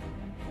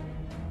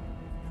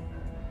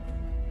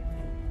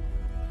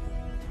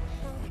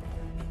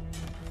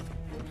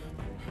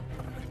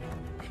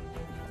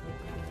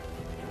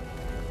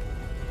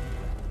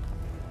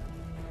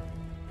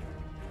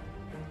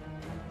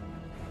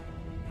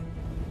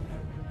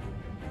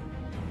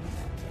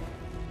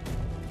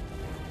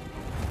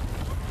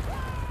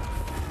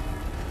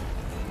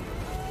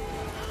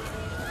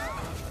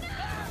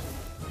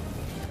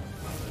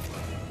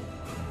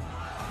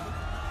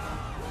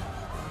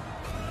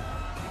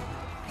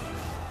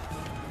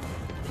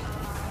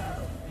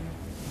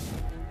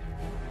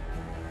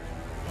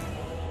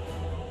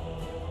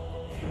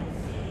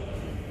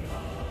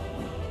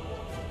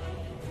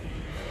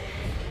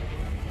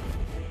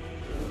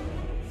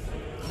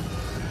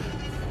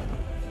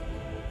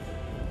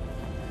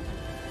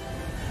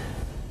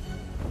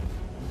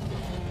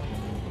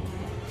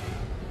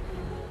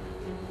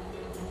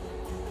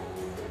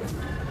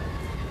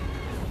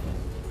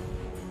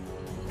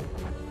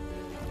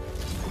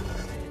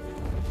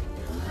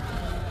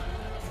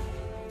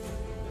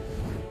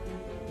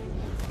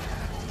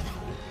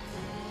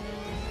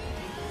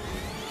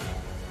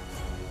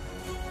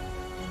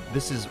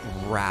 This is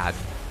rad.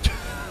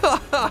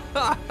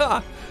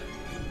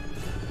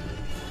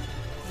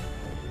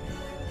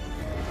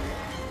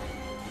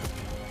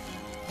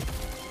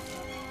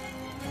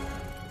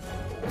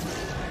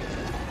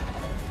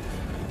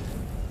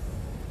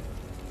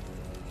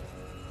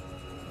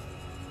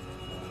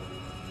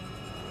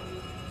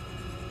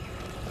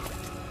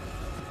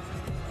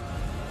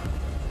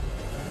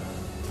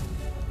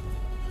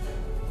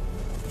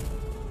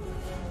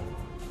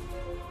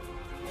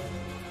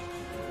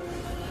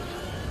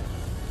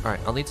 Alright,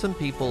 I'll need some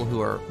people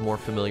who are more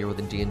familiar with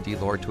the D&D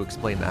lore to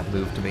explain that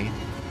move to me.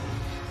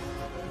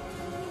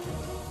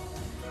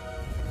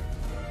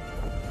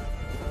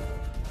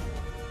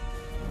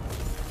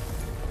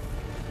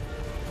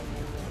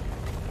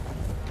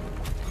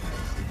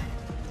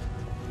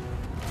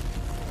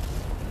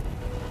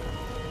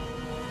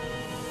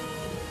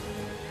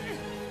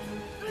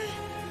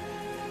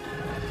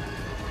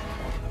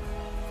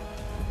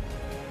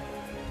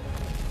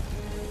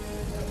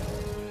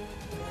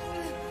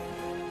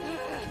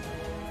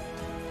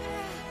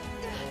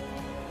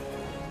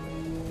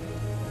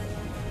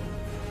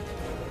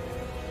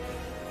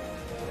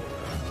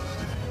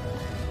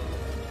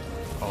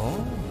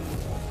 Oh.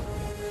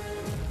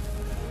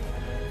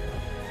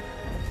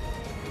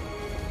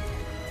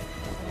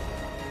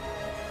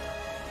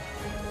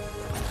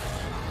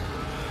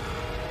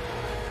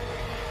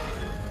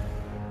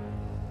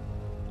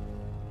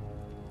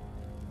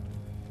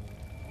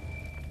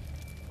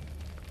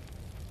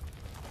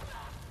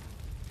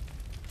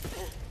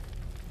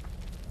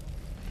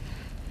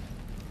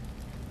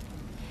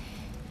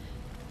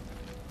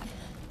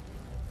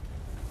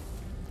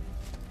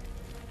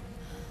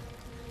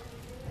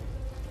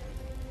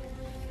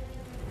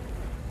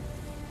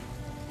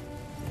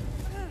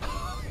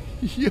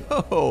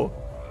 Yo!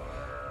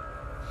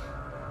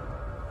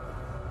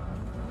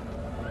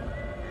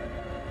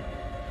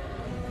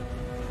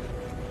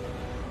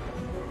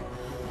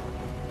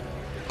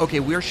 Okay,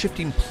 we're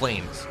shifting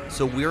planes.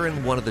 So we're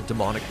in one of the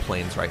demonic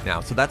planes right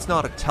now. So that's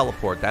not a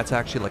teleport, that's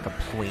actually like a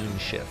plane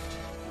shift.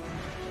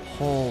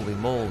 Holy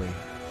moly.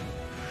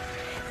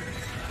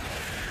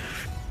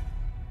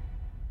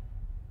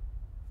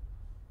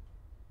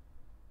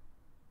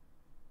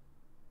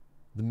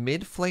 The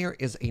Mid-Flayer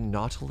is a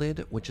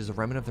Nautilid, which is a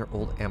remnant of their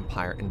old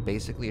empire, and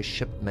basically a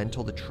ship meant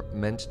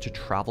to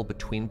travel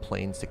between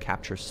planes to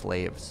capture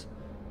slaves.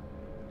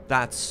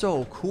 That's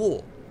so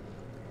cool.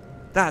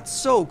 That's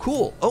so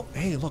cool. Oh,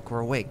 hey, look, we're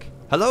awake.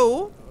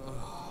 Hello?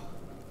 Oh,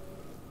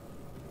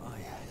 my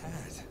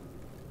head.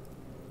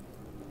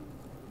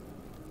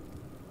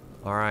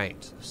 All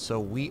right, so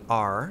we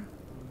are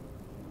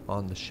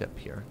on the ship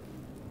here.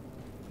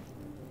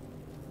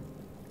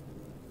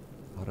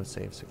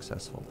 Autosave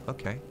successful.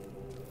 Okay.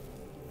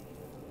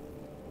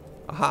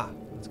 Aha!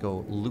 Let's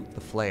go loot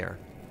the flare.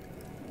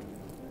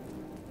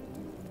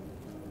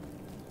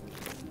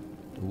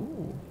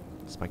 Ooh,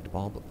 spiked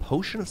ball, but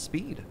potion of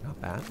speed. Not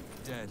bad.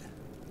 Dead.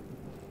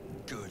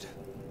 Good.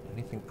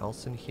 Anything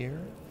else in here?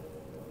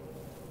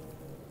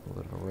 A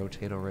little bit of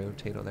a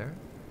rotato there.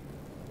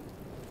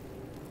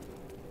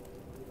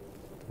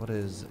 What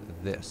is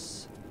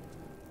this?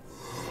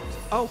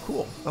 Oh,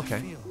 cool. Okay.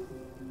 I feel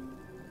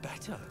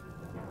better.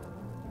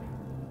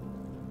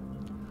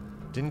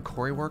 Didn't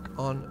Corey work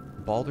on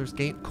Baldur's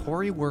Gate?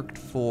 Corey worked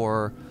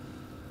for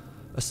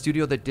a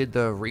studio that did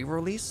the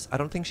re-release. I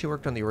don't think she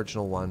worked on the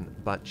original one,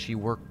 but she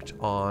worked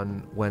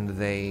on when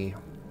they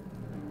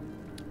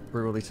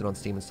re-released it on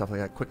Steam and stuff like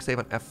that. Quick save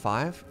on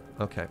F5?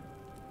 Okay.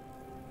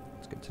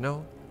 It's good to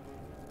know.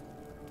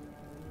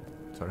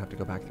 So I don't have to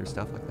go back through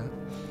stuff like that.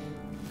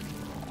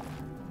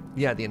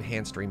 Yeah, the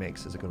enhanced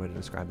remakes is a good way to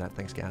describe that.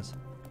 Thanks, Gaz.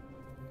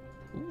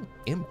 Ooh,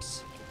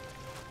 imps.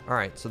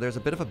 Alright, so there's a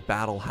bit of a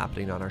battle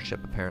happening on our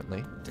ship,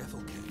 apparently.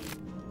 Devilkin.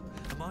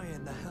 Am I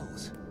in the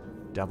hells?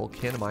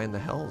 Devilkin, am I in the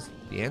hells?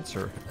 The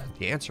answer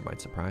might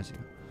surprise you.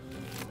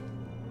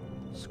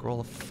 Scroll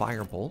of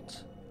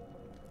Firebolt.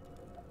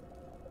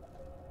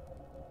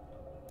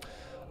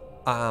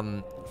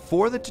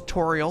 For the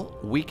tutorial,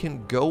 we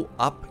can go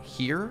up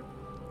here,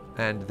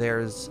 and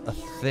there's a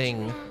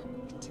thing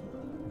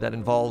that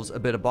involves a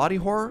bit of body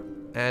horror,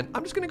 and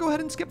I'm just going to go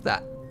ahead and skip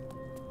that.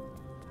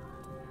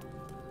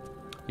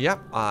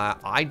 Yep,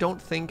 I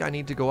don't think I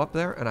need to go up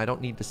there, and I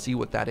don't need to see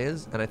what that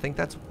is, and I think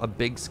that's a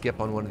big skip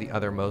on one of the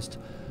other most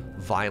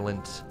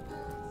violent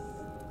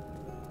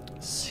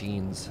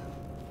scenes.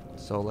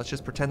 So let's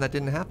just pretend that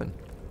didn't happen.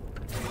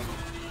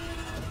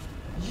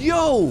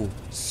 Yo!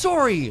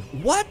 Sorry,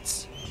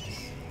 what?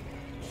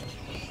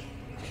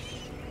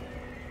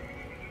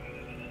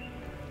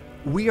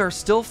 We are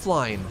still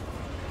flying.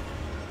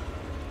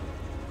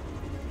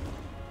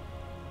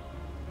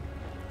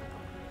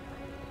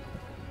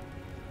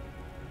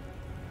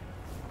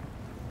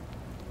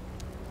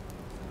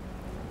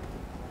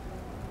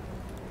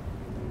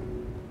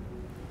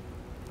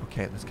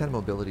 Okay, this kind of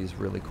mobility is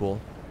really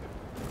cool.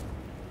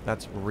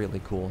 That's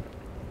really cool.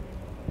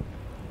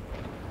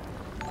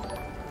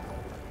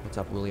 What's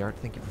up, Williart?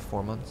 Thank you for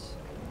 4 months.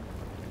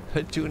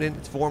 Tune in,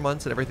 it's 4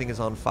 months and everything is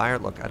on fire.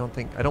 Look, I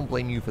don't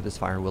blame you for this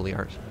fire,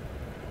 Williart.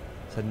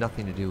 It's had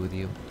nothing to do with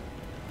you.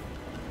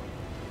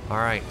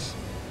 Alright.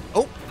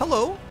 Oh,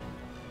 hello!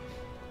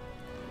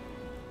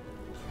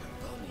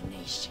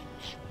 Abomination.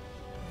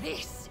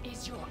 This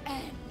is your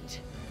end.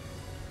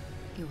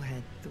 Your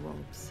head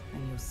throbs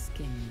and your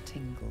skin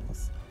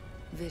tingles.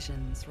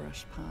 Visions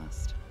rush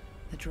past.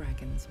 A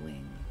dragon's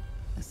wing,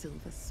 a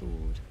silver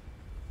sword,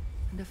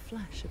 and a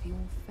flash of your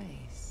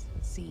face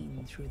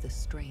seen through the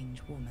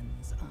strange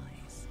woman's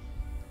eyes.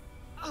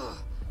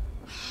 Oh,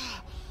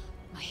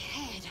 my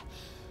head.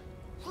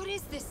 What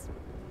is this?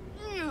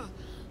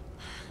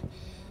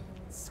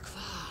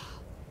 Skvar,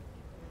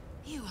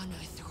 you are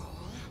no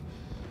thrall.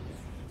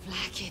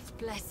 Vlaakith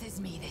blesses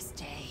me this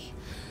day.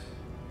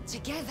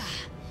 Together,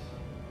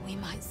 we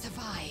might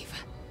survive.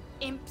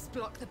 Imps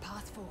block the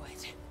path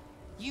forward.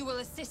 You will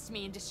assist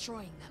me in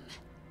destroying them.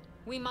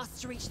 We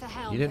must reach the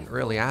helm. You didn't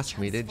really ask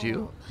me, did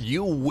you?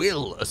 You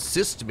will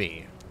assist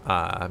me.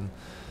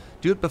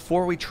 Do it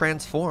before we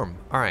transform.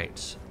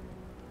 Alright.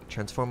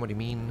 Transform, what do you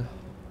mean?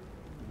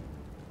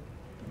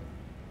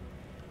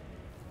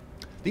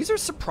 These are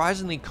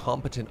surprisingly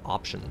competent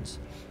options.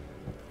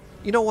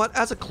 You know what?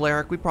 As a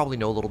cleric, we probably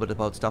know a little bit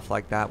about stuff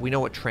like that. We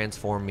know what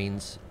transform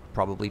means.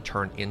 Probably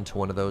turn into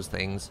one of those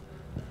things.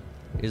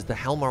 Is the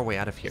helm our way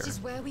out of here? This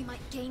is where we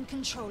might gain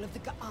control of the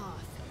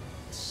Ga'arth,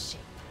 the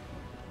ship.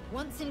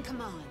 Once in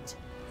command,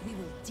 we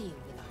will deal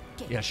with our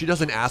gate. Yeah, she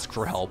doesn't ask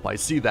for help. I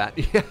see that.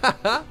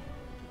 Yeah.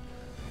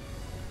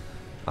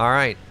 All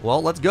right.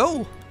 Well, let's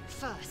go.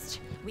 First,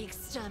 we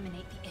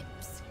exterminate the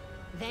imps.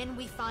 Then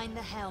we find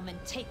the helm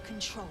and take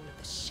control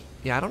of the ship.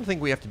 Yeah, I don't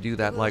think we have to do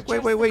that. Like,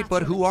 wait,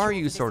 but who are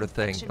you sort of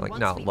thing. Like,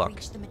 no,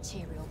 look.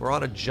 We're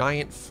on a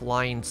giant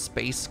flying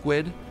space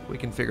squid. We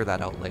can figure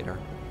that out later.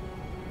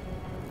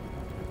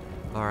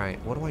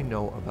 Alright, what do I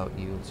know about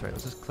you? Sorry,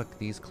 let's just click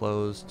these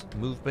closed.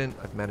 Movement,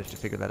 I've managed to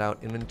figure that out.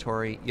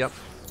 Inventory, yep.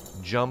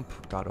 Jump,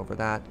 got over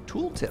that.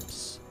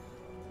 Tooltips.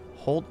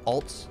 Hold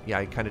Alt. Yeah,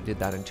 I kind of did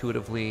that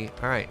intuitively.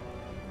 Alright.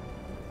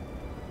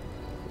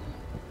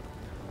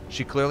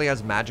 She clearly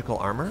has magical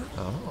armor.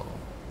 Oh.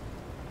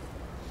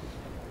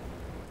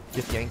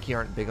 If Yankee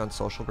aren't big on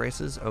social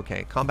graces.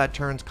 Okay, combat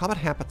turns. Combat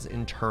happens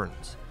in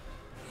turns.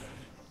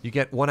 You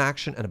get one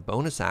action and a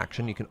bonus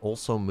action. You can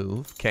also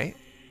move. Okay.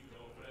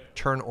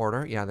 Turn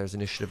order. Yeah, there's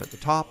initiative at the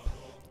top.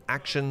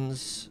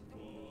 Actions.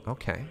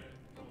 Okay.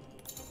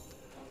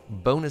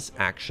 Bonus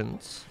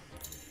actions.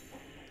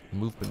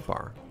 Movement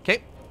bar.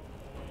 Okay.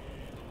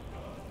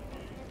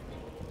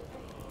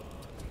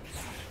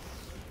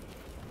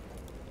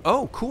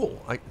 Oh,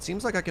 cool. It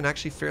seems like I can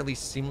actually fairly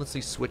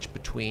seamlessly switch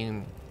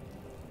between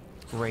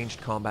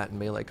ranged combat and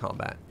melee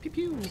combat. Pew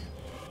pew.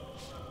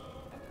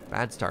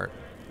 Bad start.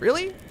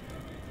 Really?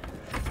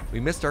 We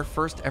missed our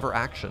first ever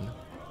action.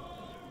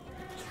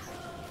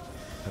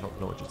 I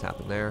don't know what just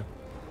happened there.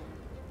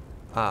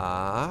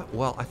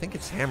 Well, I think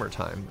it's hammer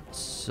time.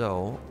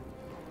 So,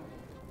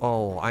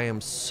 oh, I am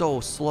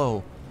so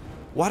slow.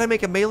 Why'd I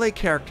make a melee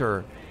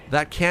character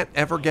that can't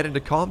ever get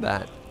into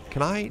combat?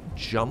 Can I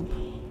jump?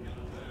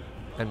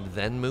 And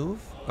then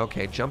move?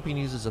 Okay, jumping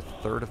uses a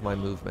third of my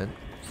movement.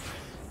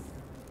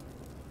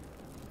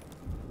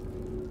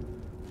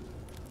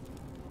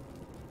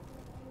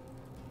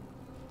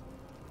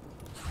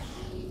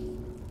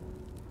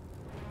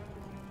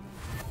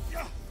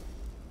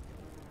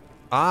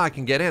 Ah, I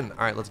can get in.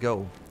 Alright, let's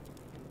go.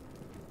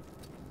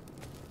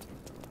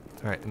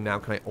 Alright, and now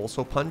can I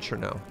also punch or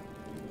no?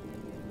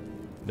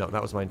 No,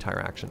 that was my entire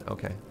action.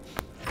 Okay.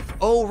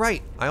 Oh,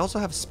 right. I also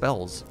have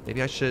spells.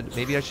 Maybe I should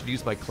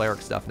use my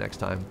cleric stuff next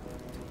time.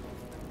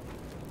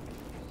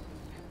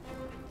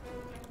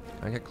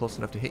 Can I get close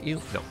enough to hit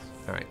you? No.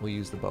 Alright, we'll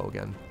use the bow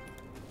again.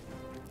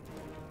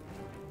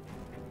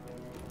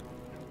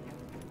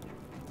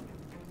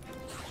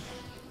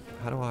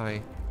 How do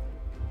I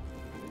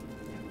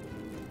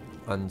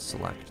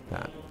unselect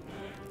that?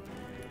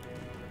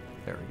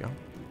 There we go.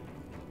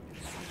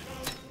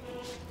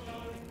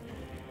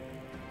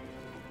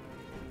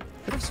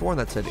 I could have sworn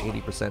that said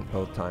 80%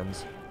 both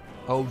times.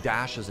 Oh,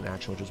 dash is an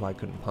action, which is why I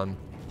couldn't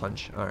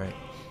punch. Alright.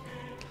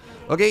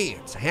 Okay,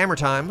 it's hammer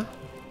time.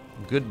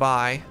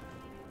 Goodbye.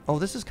 Oh,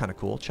 this is kind of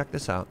cool. Check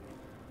this out.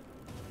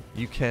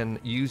 You can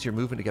use your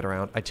movement to get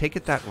around. I take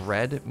it that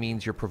red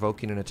means you're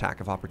provoking an attack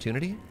of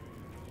opportunity.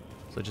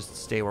 So just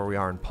stay where we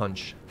are and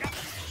punch.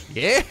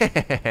 Yeah!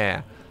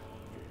 Can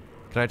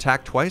I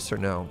attack twice or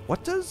no?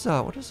 What does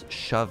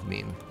shove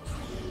mean?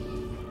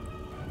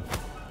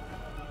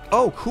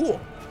 Oh, cool.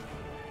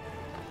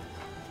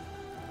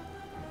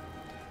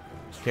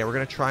 Okay, we're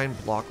gonna try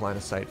and block line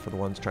of sight for the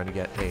ones trying to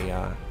get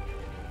a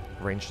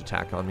ranged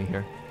attack on me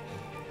here.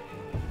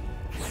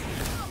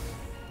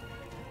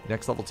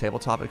 Next level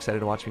tabletop, excited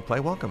to watch me play.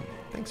 Welcome.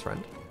 Thanks,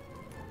 friend.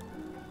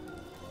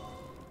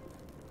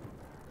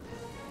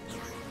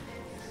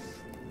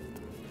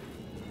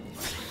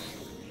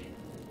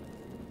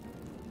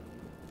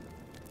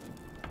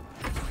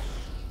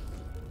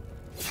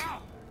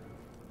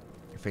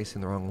 You're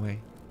facing the wrong way.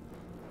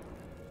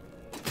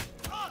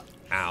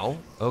 Ow.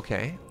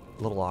 Okay.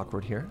 A little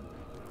awkward here.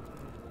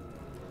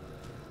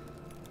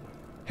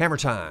 Hammer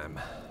time.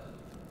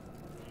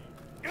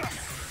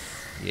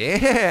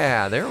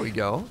 Yeah, there we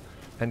go.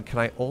 And can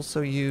I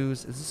also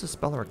use... Is this a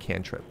spell or a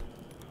cantrip?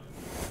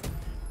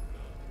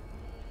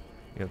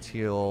 Let's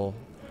heal...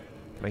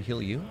 Can I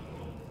heal you?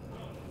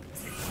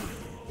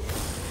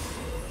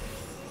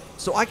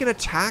 So I can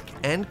attack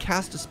and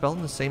cast a spell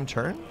in the same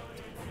turn?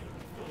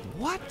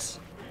 What?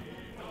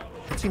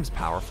 That seems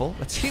powerful.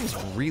 That seems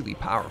really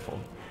powerful.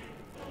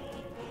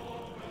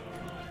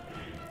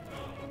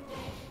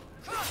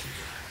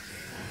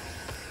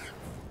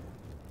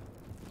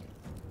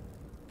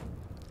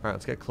 Alright,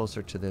 let's get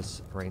closer to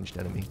this ranged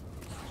enemy.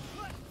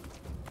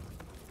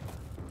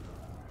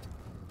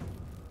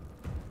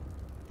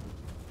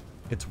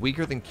 It's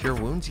weaker than Cure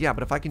Wounds? Yeah,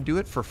 but if I can do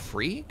it for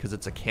free, because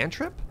it's a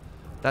cantrip,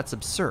 that's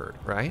absurd,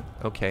 right?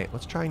 Okay,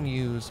 let's try and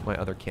use my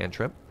other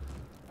cantrip.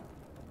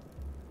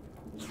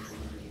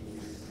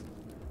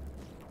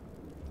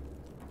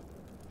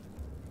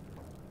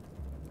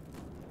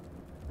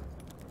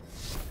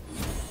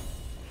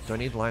 Do I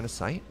need line of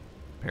sight?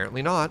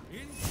 Apparently not.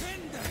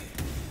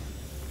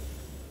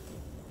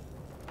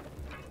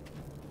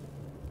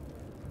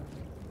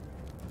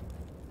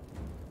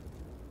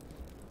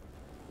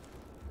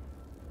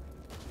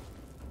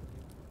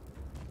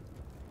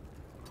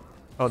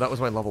 Oh, that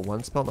was my level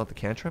 1 spell, not the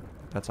cantrip?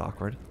 That's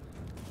awkward.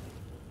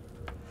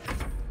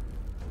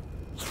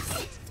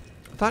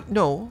 I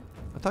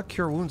thought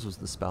Cure Wounds was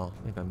the spell.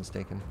 Maybe I'm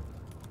mistaken.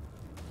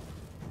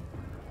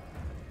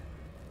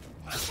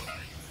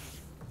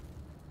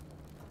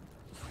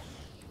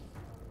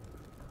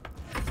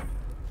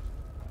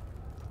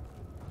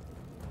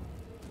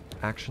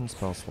 Action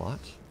spell slot.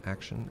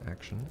 Action,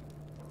 action.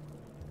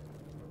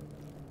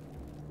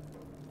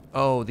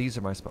 Oh, these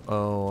are my spell.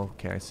 Oh,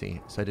 okay, I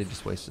see. So I did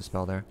just waste a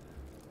spell there.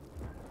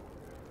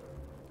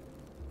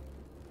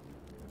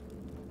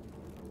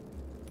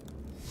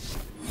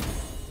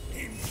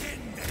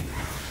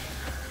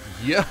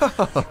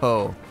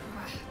 Yo!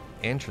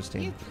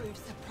 Interesting. You proved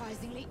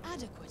surprisingly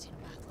adequate in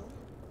battle.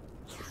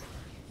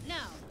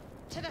 Now,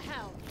 to the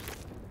hell.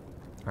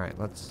 Alright,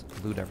 let's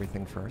loot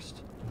everything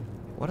first.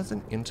 What is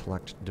an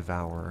intellect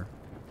devourer?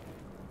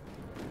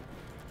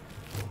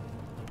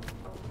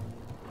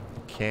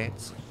 Okay,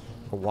 it's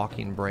a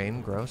walking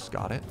brain. Gross,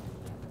 got it.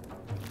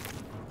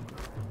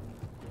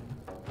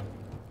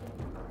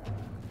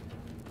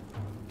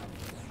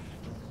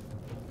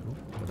 Ooh,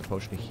 another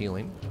potion of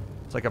healing.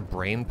 It's like a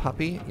brain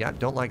puppy. Yeah,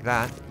 don't like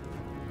that.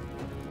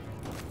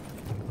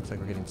 Looks like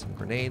we're getting some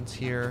grenades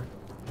here.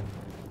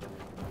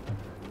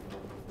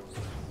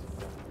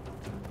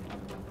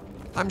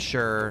 I'm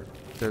sure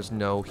there's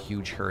no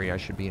huge hurry I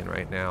should be in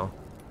right now.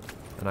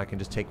 And I can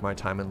just take my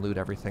time and loot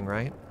everything,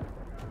 right?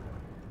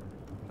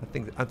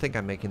 I think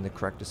I'm making the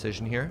correct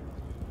decision here.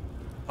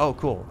 Oh,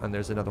 cool. And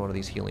there's another one of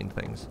these healing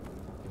things.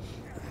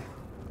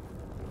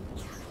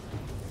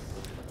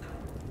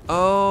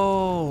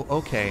 Oh,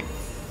 okay.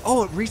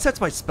 Oh, it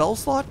resets my spell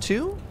slot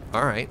too?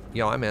 Alright.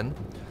 Yo, I'm in.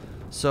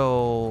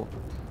 So,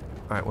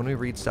 Alright, when we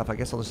read stuff, I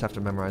guess I'll just have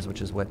to memorize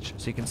which is which.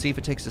 So you can see if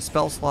it takes a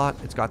spell slot,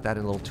 it's got that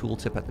in a little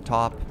tooltip at the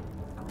top.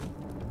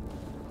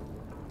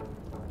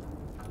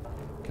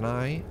 Can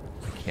I?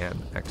 I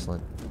can.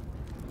 Excellent.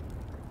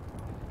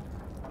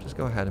 Just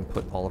go ahead and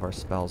put all of our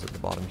spells at the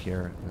bottom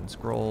here. And then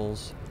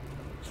scrolls.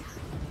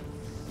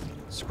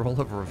 Scroll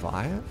of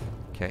Revive?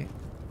 Okay.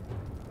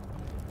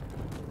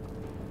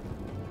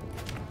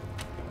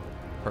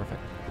 Perfect.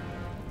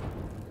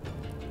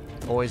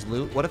 Always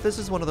loot. What if this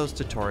is one of those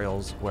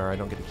tutorials where I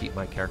don't get to keep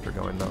my character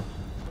going, though?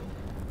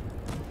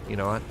 You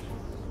know what?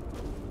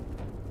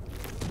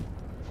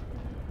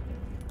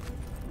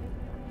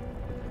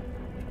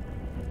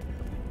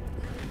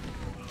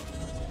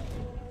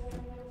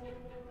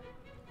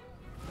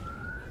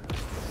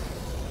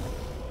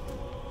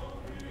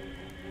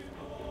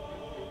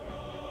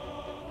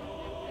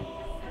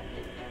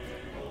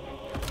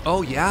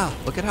 Oh yeah,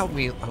 look at how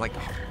we like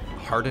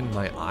hardened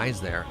my eyes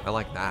there. I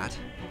like that.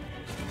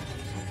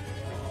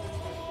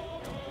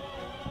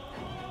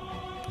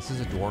 This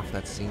is a dwarf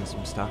that's seen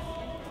some stuff.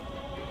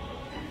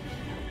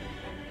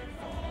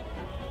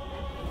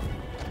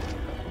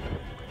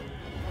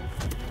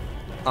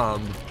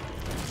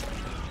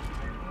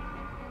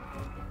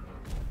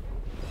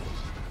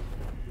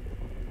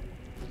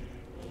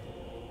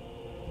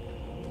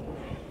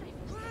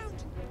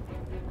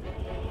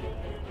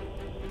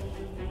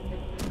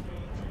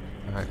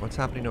 Alright, what's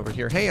happening over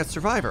here? Hey, a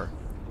survivor!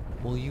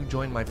 Will you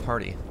join my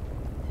party?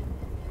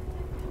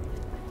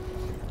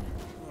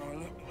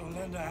 I'll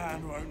lend a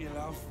hand, won't you,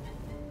 love?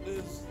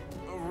 There's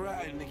a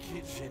rat in the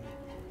kitchen.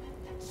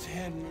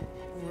 10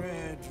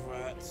 red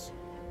rats.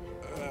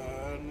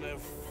 And they're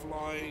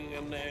flying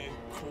and they're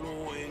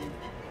clawing.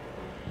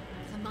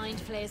 The Mind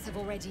Flayers have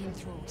already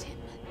enthralled him.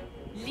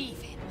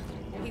 Leave him,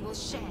 or we will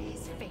share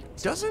his fate.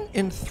 Doesn't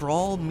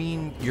enthrall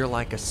mean you're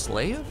like a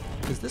slave?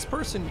 Because this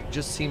person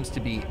just seems to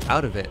be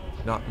out of it.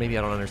 Not, maybe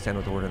I don't understand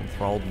what the word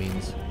enthralled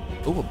means.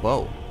 Ooh, a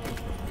bow.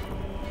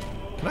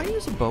 Can I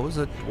use a bow as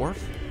a dwarf?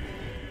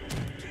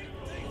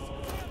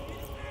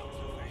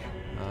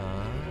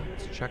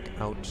 Let's check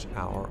out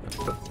our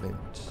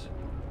equipment.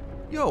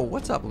 Yo,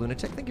 what's up,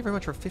 Lunatic? Thank you very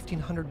much for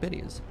 1,500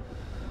 biddies.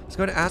 I was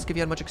going to ask if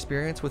you had much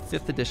experience with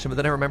 5th edition, but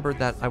then I remembered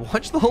that I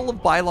watched the whole of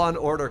Bylaw and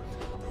Order.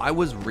 I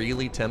was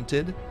really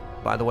tempted,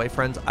 by the way,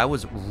 friends, I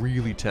was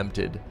really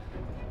tempted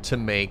to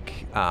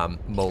make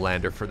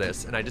Molander for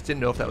this, and I just didn't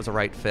know if that was a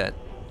right fit.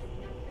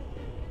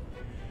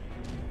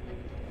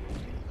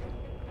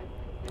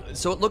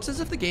 So it looks as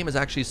if the game is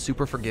actually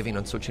super forgiving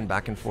on switching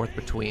back and forth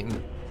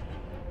between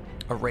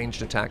a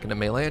ranged attack and a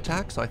melee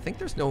attack, so I think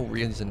there's no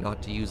reason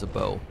not to use a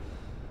bow.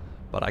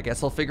 But I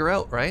guess I'll figure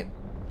out, right?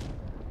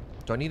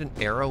 Do I need an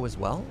arrow as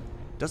well?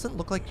 Doesn't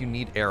look like you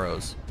need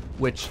arrows,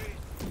 which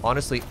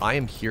honestly I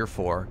am here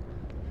for.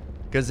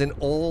 Because in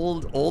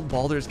old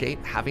Baldur's Gate,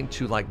 having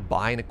to like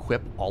buy and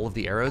equip all of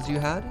the arrows you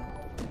had.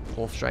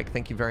 Wolf Strike,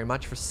 thank you very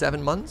much for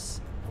 7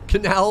 months.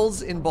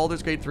 Canals in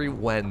Baldur's Gate 3,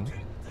 when?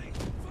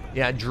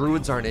 Yeah,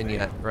 druids aren't in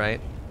yet,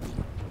 right?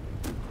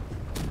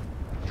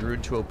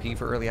 Druid to OP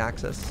for early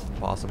access,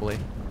 possibly.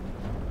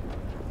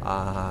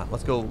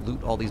 Let's go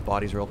loot all these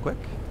bodies real quick.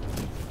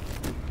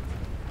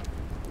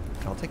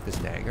 I'll take this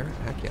dagger.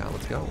 Heck yeah,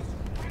 let's go.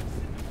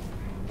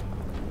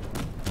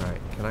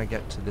 Alright, can I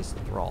get to this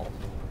thrall?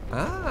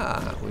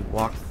 Ah, we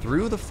walked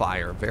through the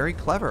fire. Very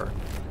clever.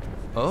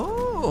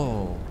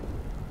 Oh.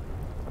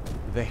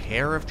 The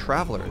hair of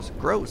travelers.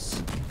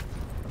 Gross.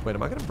 Wait,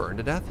 am I going to burn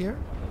to death here?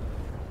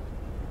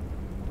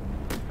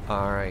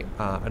 Alright,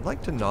 I'd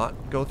like to not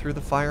go through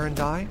the fire and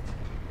die.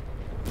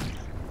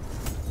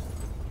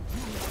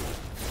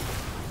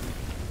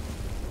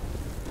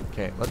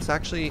 Okay, let's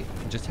actually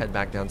just head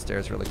back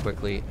downstairs really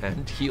quickly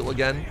and heal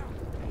again.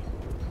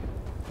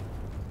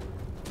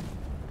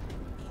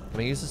 Can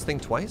I use this thing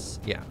twice?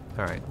 Yeah.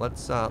 All right.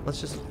 Let's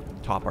just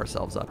top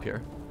ourselves up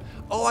here.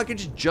 Oh, I could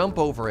just jump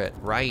over it.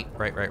 Right.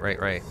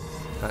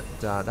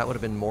 That would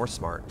have been more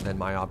smart than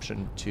my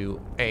option to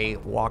A,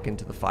 walk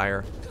into the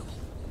fire,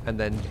 and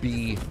then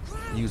B,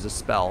 use a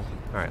spell.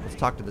 All right. Let's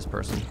talk to this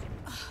person.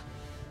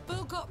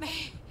 Boo got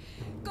me.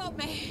 Got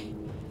me.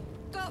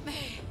 Got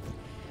me.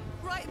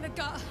 Right in the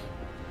gut.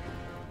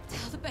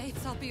 Tell the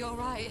babes I'll be all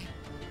right.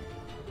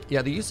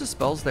 Yeah, the use of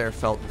spells there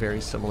felt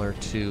very similar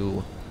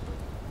to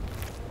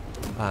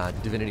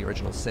Divinity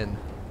Original Sin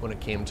when it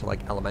came to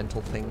like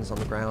elemental things on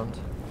the ground.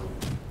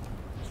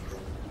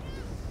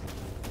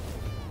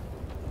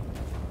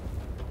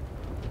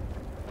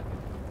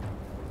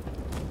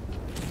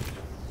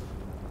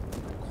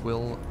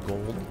 Quill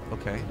gold,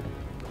 okay.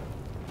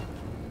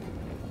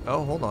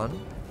 Oh, hold on.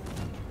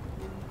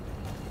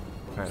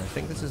 Alright, I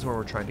think this is where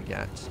we're trying to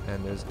get,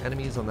 and there's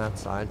enemies on that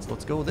side, so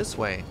let's go this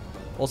way.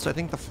 Also, I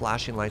think the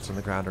flashing lights on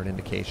the ground are an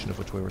indication of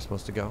which way we're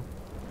supposed to go.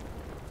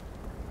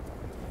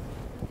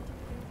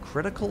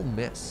 Critical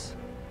miss.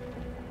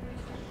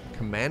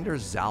 Commander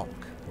Zalk,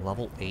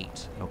 level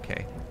 8.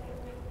 Okay.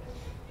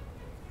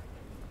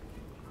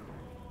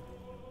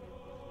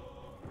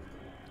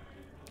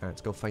 Alright,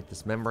 let's go fight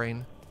this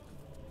membrane.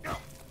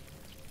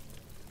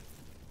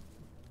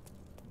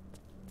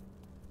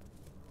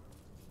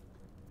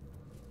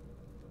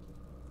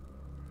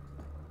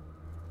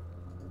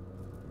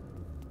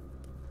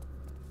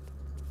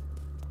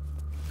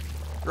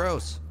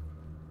 Gross.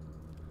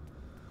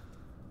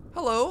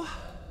 Hello.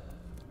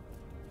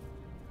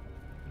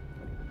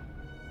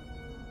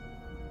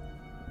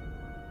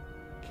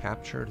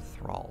 Captured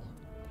thrall.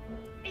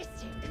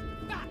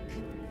 Istik, back!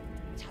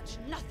 Touch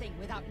nothing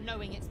without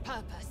knowing its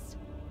purpose.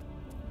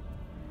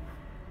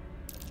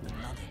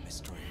 Another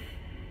mystery.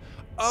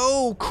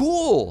 Oh,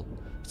 cool!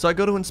 So I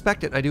go to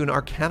inspect it and I do an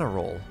Arcana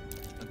roll.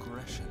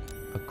 Aggression.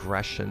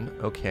 Aggression,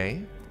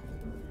 okay.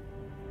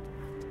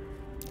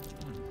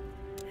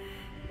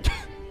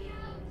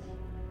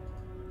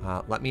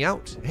 Let me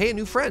out. Hey, a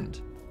new friend.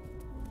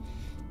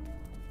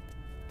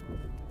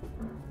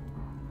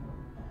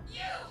 You!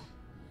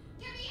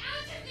 Get me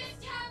out of this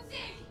damn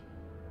thing!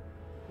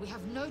 We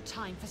have no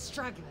time for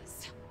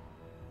stragglers.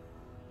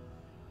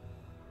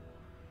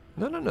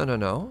 No, no, no, no,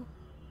 no.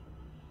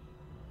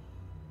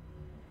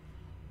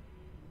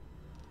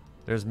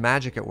 There's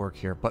magic at work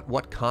here, but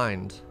what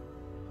kind?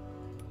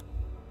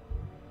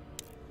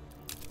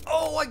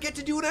 Oh, I get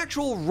to do an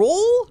actual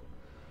roll?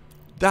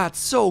 That's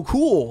so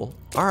cool.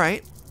 All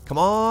right, come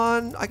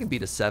on. I can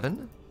beat a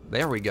 7.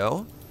 There we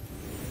go.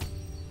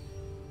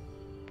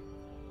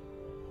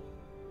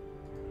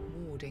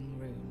 Warding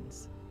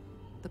runes.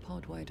 The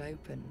pod won't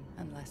open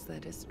unless they're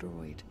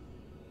destroyed.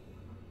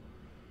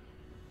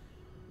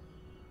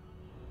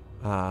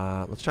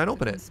 Let's try and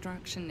open The it.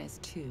 construction is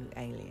too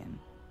alien.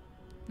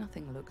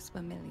 Nothing looks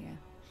familiar.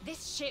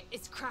 This ship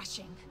is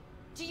crashing.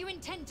 Do you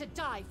intend to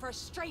die for a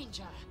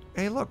stranger?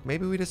 Hey, look,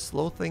 maybe we just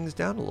slow things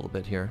down a little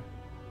bit here.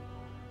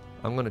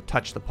 I'm gonna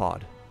touch the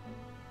pod.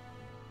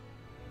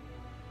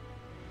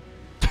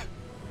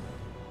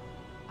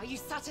 Are you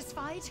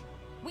satisfied?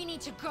 We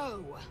need to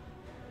go.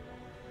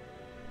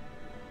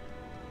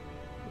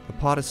 The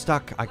pod is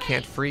stuck. I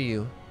can't free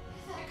you.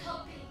 That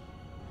can't be.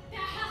 There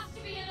has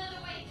to be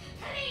another way.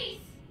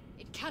 Please!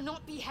 It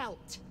cannot be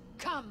helped.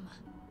 Come.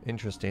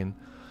 Interesting.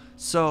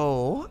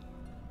 So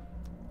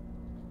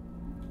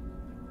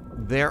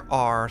there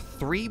are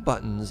 3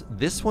 buttons.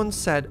 This one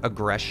said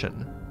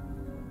aggression.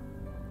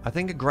 I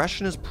think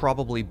aggression is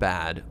probably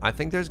bad. I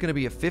think there's going to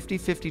be a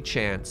 50-50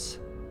 chance.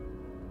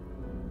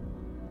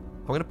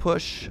 I'm going to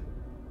push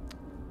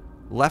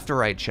left or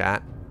right,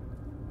 chat.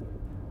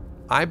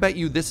 I bet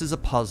you this is a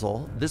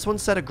puzzle. This one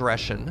said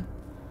aggression.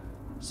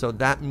 So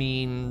that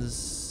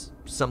means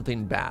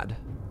something bad.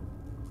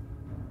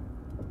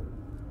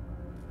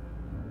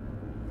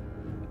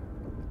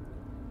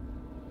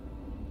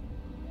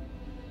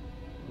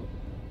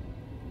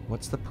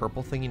 What's the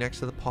purple thingy next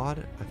to the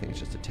pod? I think it's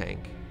just a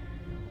tank.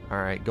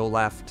 Alright, go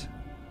left.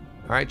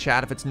 Alright,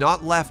 chat, if it's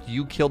not left,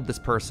 you killed this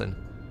person.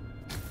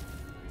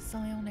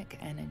 Psionic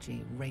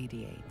energy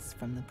radiates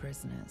from the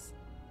prisoners,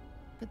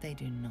 but they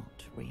do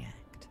not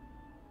react.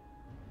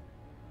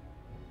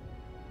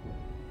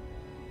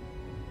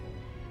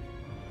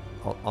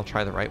 I'll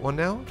try the right one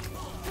now.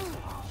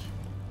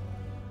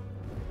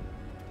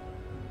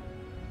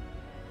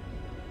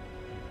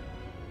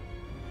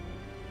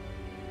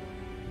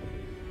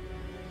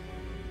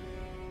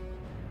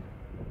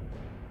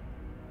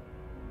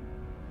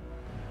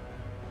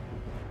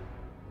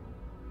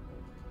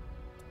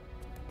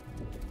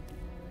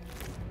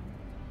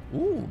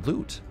 Ooh,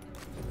 loot.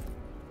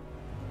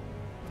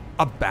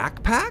 A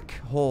backpack?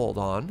 Hold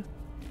on.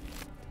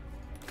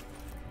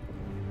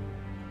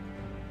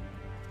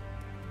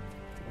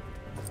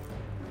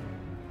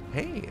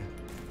 Hey.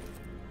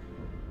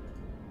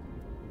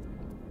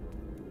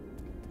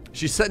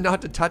 She said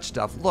not to touch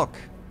stuff. Look.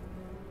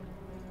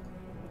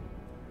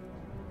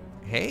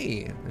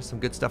 Hey, there's some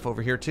good stuff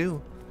over here too.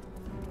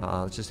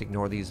 Let's just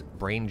ignore these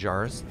brain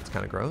jars. It's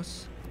kind of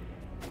gross.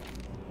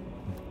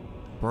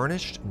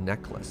 Burnished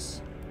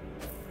necklace.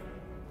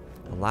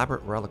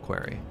 Elaborate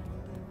reliquary.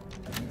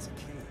 It's a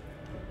key.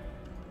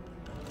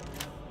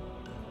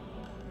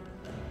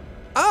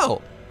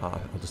 Oh! I'll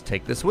just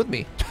take this with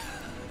me.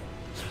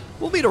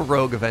 We'll meet a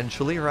rogue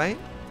eventually, right?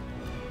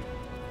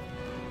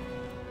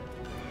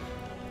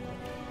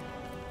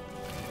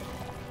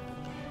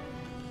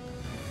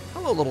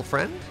 Hello, little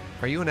friend.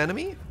 Are you an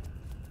enemy?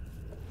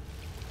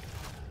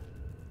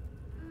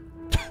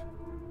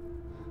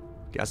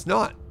 Guess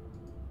not.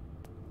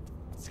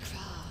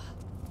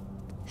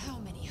 How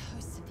many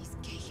hosts of these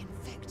gay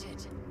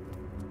infected?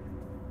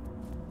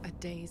 A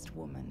dazed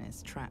woman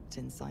is trapped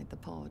inside the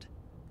pod.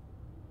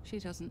 She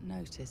doesn't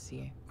notice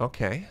you.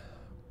 Okay.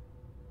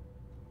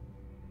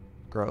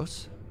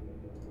 Gross.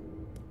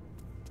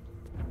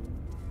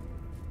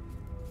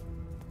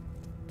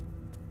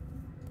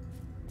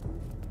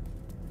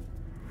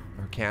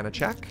 Arcana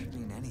check. Could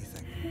mean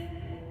anything.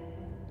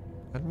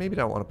 I maybe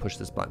don't want to push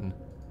this button.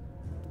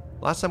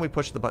 Last time we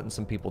pushed the button,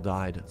 some people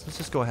died. So let's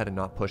just go ahead and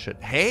not push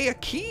it. Hey, a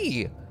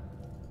key!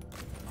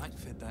 Might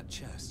fit that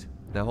chest.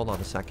 Now hold on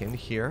a second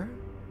here.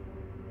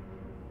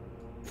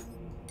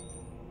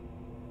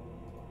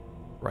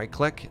 Right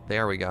click.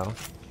 There we go.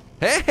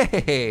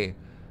 Hey!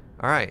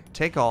 Alright,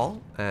 take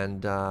all.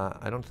 And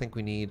I don't think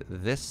we need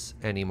this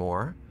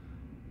anymore.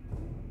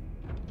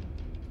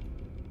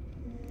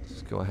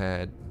 Let's go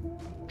ahead.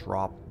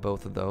 Drop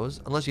both of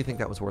those. Unless you think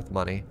that was worth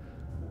money.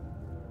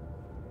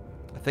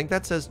 I think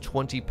that says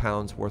 20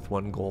 pounds worth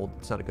 1 gold.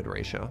 It's not a good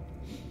ratio.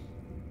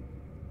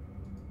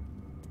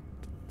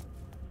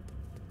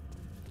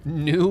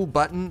 New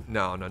button?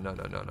 No.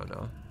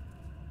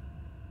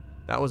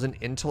 That was an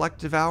intellect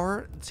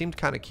devourer. It seemed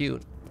kind of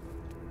cute.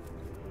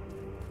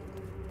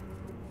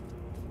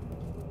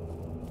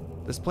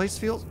 This place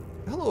feels...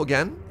 Hello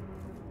again.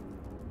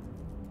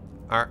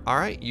 All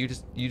right, you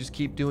just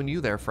keep doing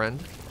you there,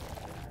 friend.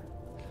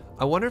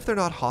 I wonder if they're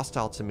not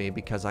hostile to me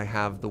because I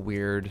have the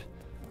weird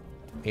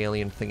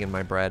alien thing in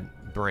my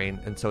brain,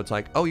 and so it's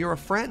like, oh, you're a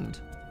friend.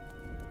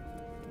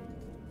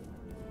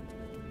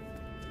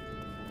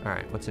 All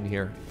right, what's in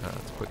here?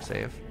 Let's quick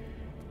save.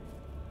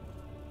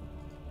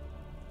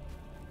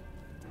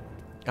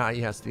 Ah,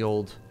 yes, the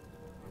old.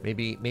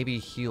 Maybe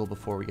heal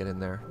before we get in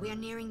there. We are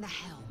nearing the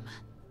helm.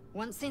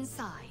 Once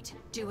inside,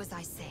 do as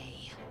I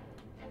say.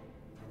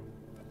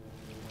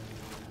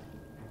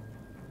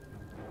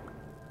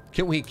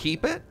 Can we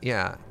keep it?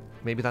 Yeah,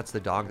 maybe that's the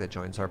dog that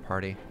joins our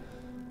party.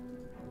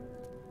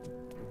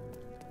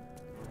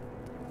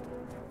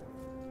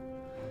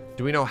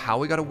 Do we know how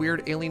we got a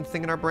weird alien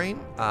thing in our brain?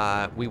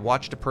 We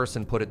watched a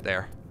person put it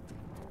there.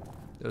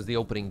 It was the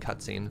opening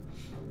cutscene.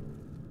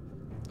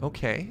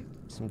 Okay,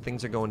 some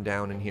things are going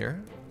down in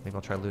here. Maybe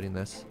I'll try looting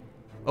this.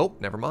 Oh,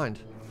 never mind.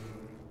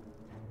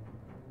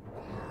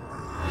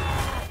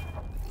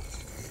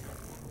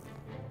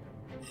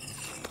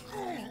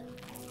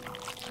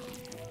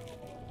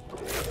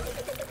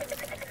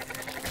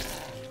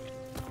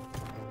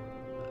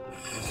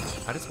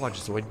 I just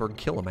watched Zoidberg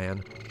kill a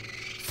man.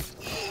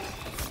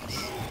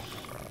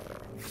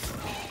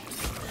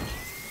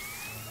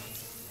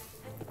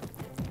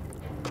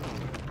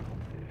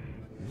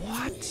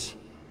 What?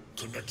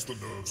 Connect the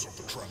nerves of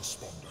the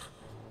transponder.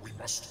 We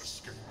must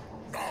escape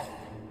now.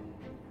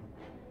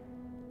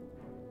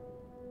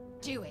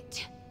 Do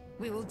it.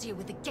 We will deal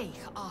with the Geich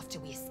after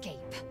we escape.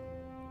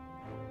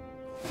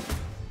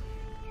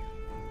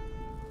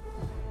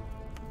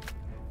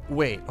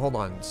 Wait, hold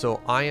on.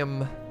 So I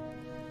am...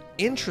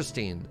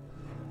 Interesting.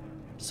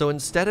 So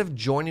instead of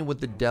joining with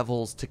the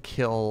devils to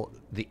kill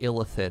the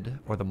Illithid,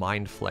 or the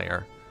Mind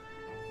Flayer,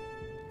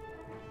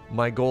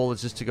 my goal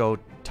is just to go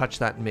touch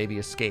that and maybe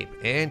escape.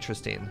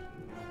 Interesting.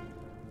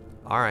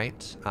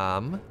 Alright,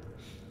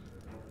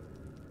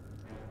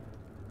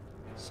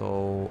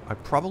 so I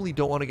probably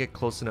don't want to get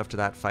close enough to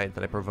that fight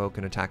that I provoke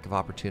an attack of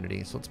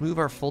opportunity. So let's move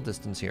our full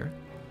distance here.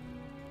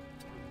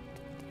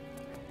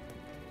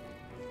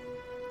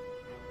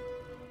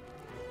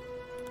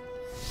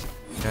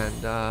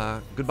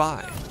 And,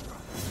 goodbye.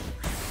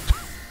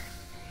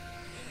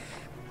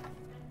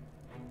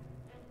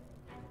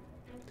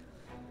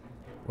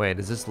 Wait,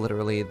 is this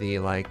literally the,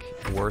 like,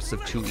 worst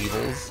of two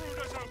evils?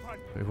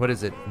 Wait, what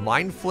is it?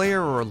 Mind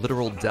Flayer or a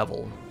literal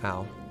devil?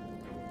 Ow.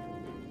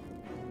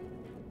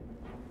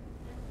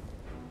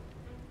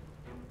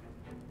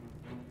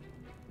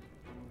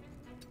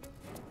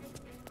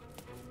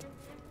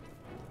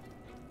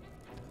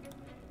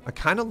 I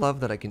kind of love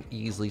that I can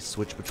easily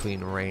switch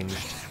between ranged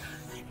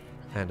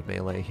and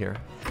melee here.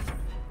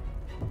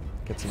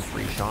 Get some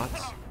free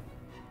shots.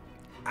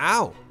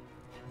 Ow!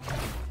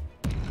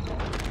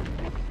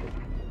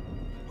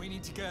 We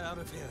need to get out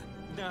of here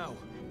now.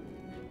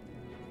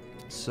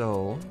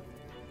 So,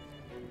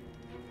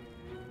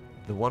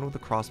 the one with the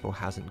crossbow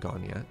hasn't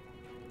gone yet.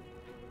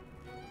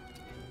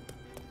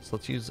 So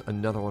let's use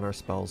another one of our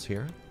spells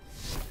here.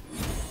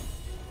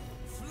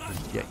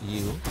 Get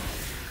you.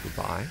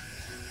 Goodbye.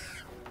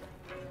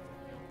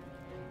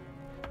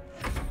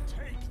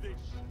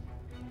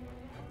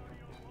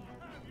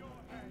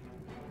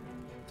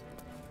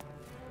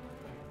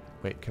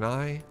 Wait, can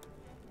I?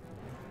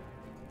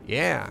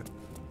 Yeah.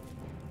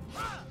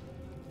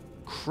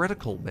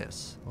 Critical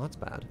miss. Well, that's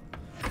bad.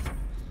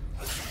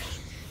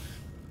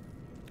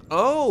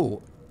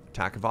 Oh!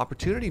 Attack of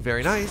opportunity.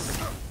 Very nice.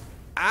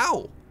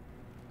 Ow!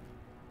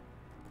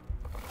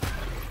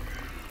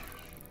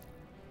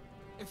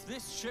 If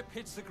this ship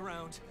hits the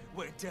ground,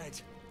 we're dead.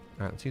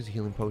 Alright, let's use a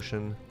healing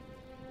potion.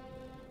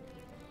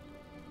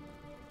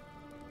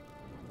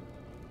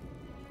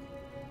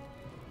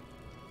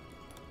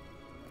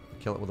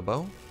 Kill it with a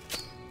bow.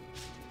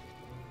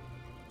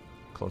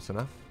 Close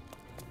enough.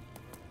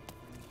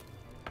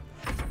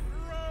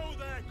 Throw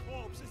their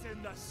corpses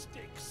in the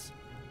sticks.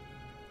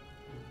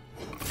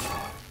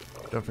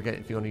 Don't forget,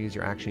 if you want to use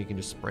your action, you can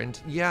just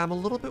sprint. Yeah, I'm a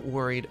little bit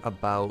worried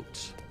about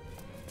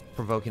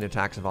provoking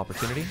attacks of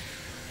opportunity.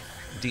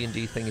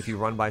 D&D thing, if you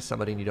run by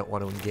somebody and you don't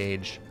want to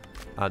engage,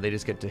 they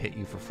just get to hit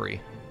you for free.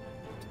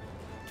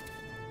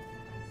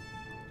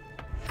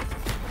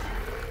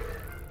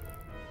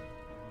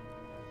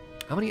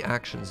 How many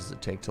actions does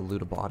it take to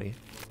loot a body?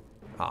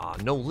 Ah,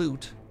 no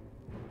loot.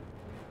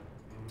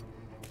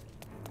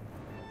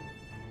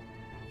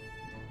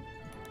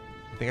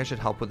 I think I should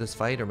help with this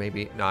fight, or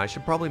maybe... No, I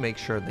should probably make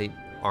sure they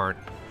aren't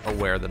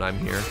aware that I'm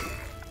here.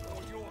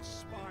 Your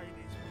spine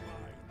is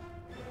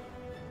mine.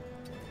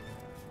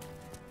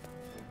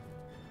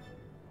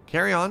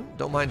 Carry on,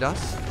 don't mind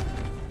us.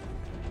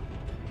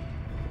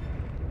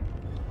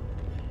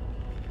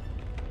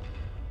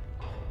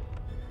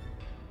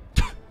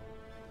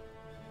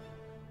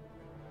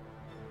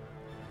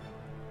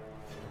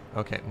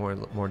 Okay,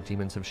 more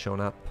demons have shown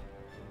up.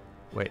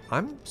 Wait,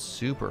 I'm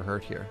super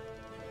hurt here.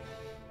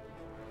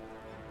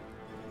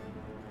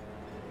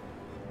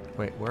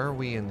 Wait, where are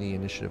we in the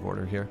initiative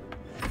order here?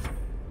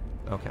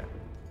 Okay.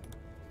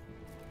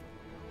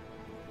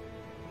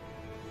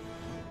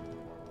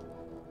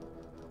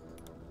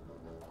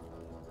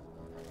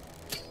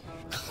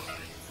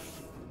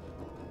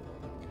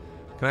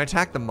 Can I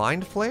attack the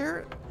Mind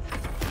Flayer?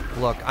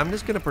 Look, I'm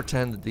just gonna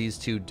pretend that these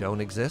two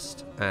don't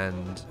exist,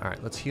 and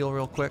alright, let's heal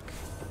real quick.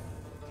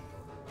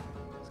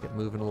 Let's get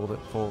moving a little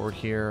bit forward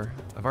here.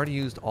 I've already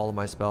used all of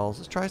my spells.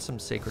 Let's try some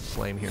Sacred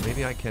Flame here.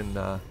 Maybe I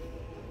can,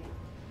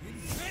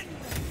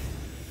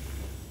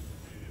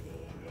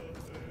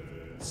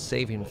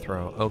 saving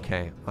throw.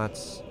 Okay,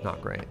 that's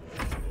not great.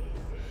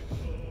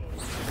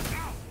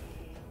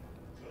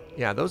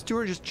 Yeah, those two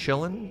are just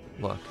chilling.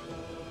 Look.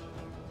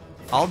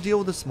 I'll deal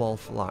with the small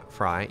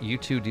fry. You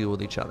two deal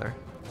with each other.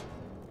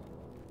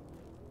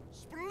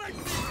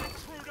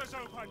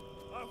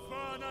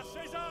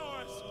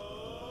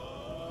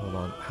 Hold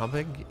on. How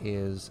big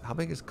is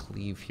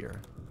Cleave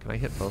here? Can I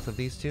hit both of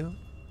these two?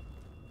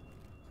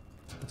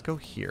 Let's go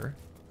here.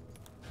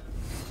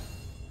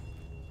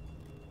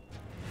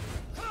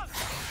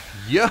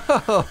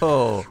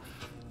 Yo!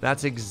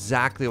 That's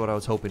exactly what I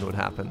was hoping would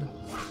happen.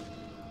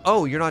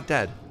 Oh, you're not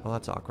dead. Oh,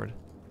 that's awkward.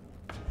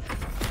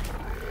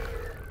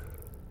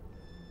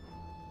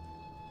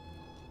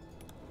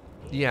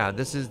 Yeah,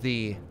 this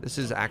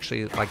is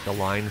actually like the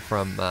line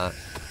from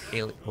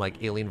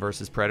Alien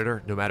versus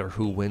Predator. No matter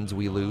who wins,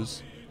 we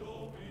lose.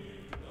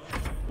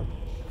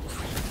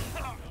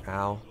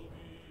 Ow.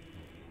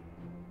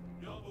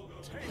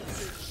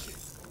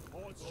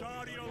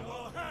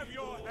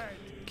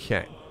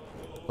 Okay.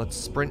 Let's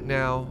sprint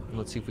now, and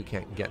let's see if we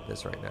can't get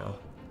this right now.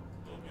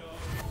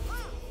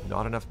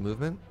 Not enough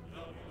movement?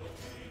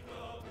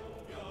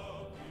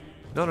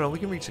 No, we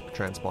can reach the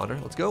transponder.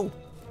 Let's go.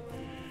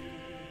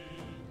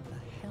 The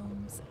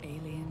Helm's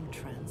alien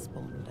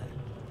transponder.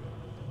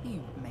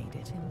 You made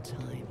it in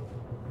time.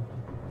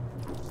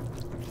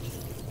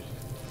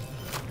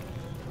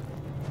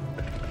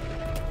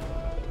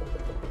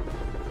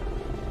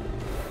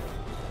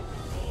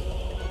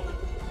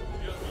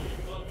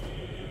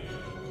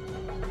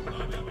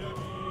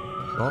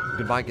 Well,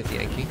 goodbye, Get the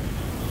Yankee.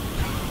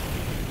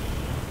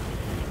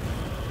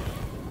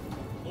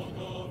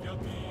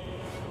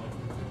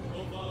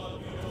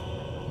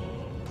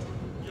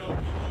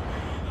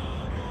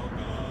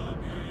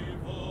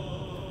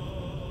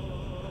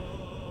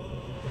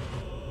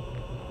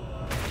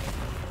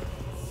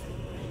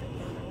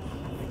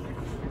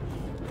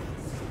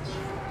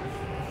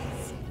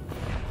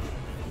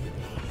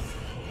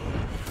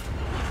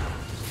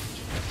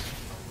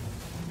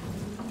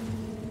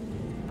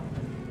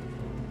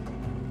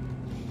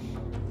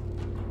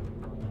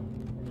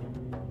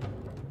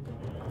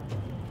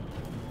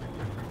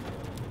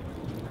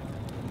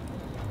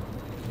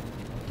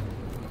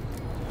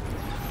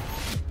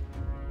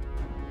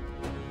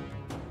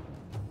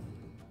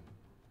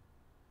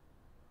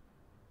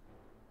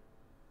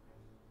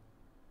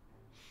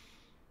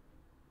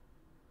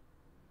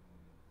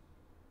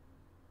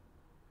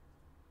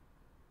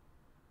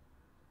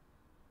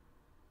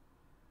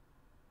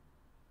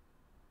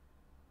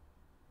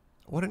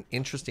 What an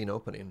interesting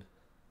opening.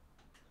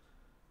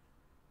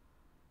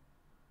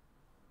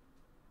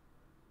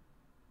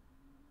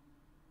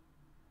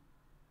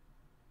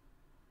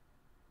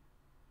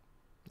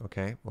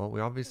 Okay, well, we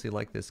obviously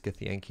like this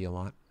Githyanki a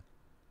lot.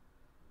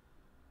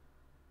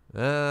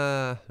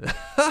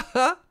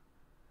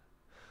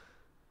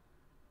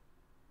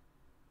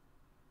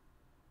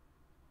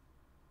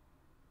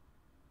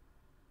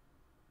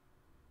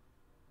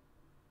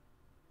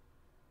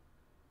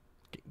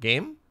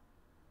 Game?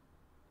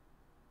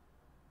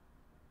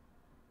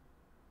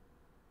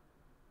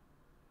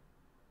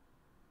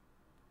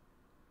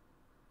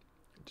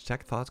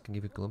 Detect thoughts can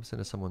give you a glimpse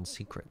into someone's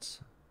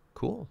secrets.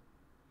 Cool.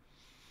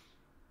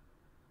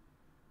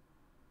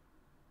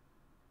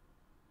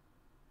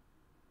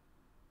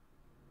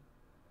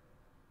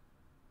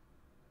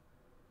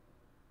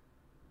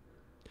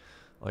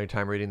 All your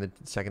time reading the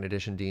 2nd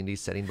edition D&D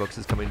setting books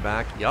is coming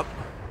back. Yup.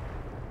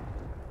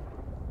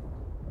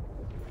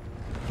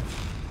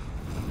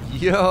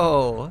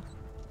 Yo!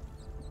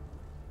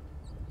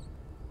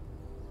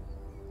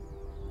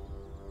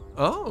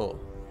 Oh!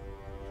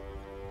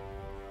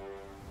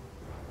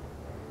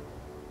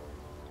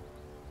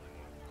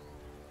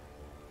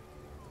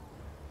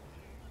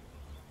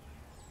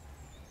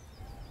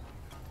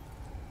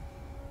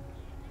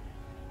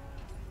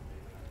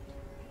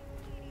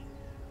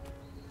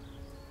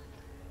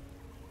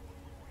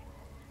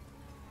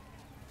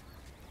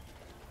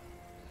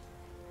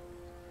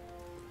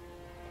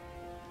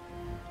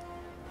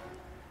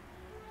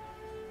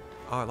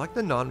 Oh, I like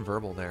the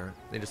non-verbal there.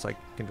 They just like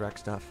can direct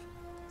stuff.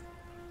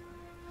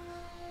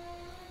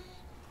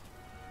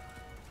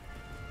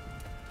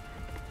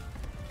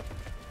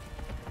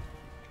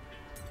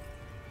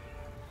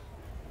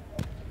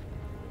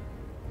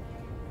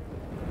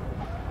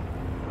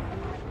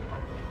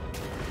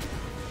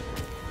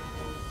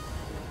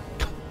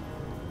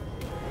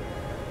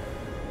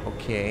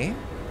 Okay.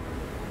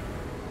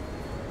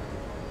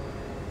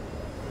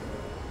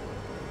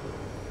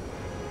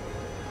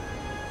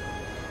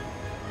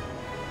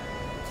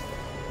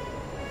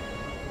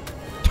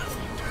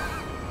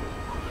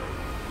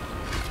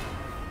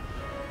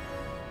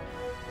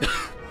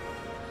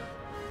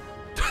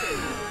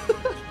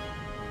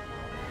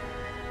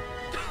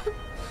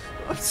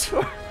 I'm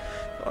sorry.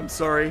 I'm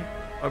sorry.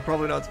 I'm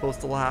probably not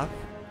supposed to laugh.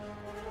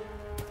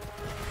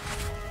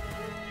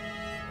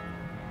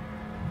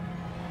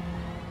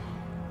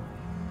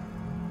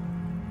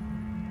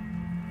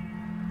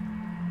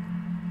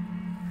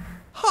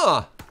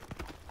 Huh.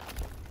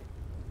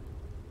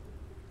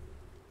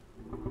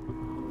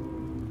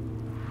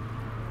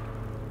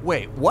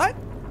 Wait, what?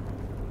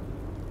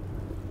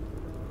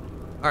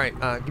 Alright,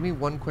 give me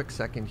one quick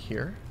second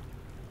here.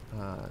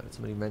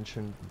 Somebody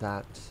mentioned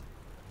that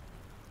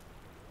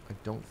I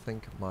don't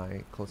think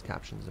my closed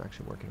captions are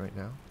actually working right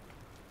now.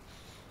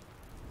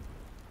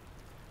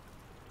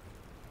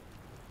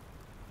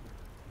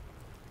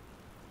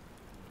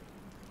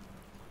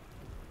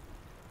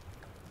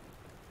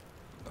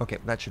 Okay,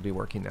 that should be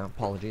working now.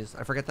 Apologies.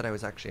 I forget that I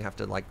was actually have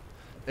to, like,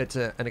 it's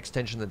an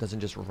extension that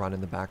doesn't just run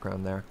in the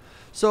background there.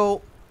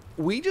 So,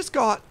 we just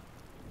got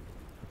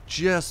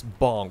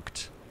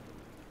bonked.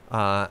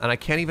 And I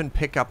can't even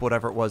pick up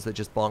whatever it was that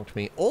just bonked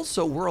me.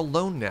 Also, we're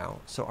alone now.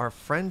 So our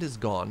friend is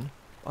gone.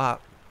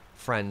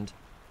 Friend.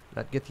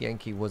 That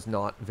Githyanki was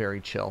not very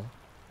chill.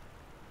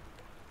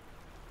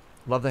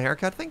 Love the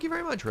haircut. Thank you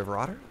very much, River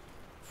Otter.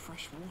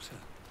 Fresh water.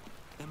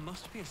 There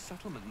must be a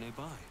settlement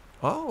nearby.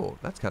 Oh,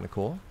 that's kind of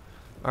cool.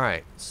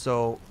 Alright,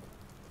 so...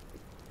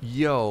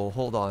 Yo,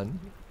 hold on.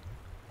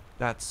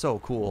 That's so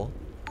cool.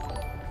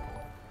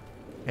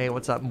 Hey,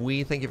 what's up,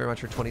 Mui? Thank you very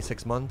much for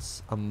 26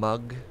 months. A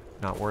mug.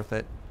 Not worth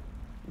it.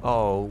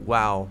 Oh,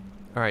 wow.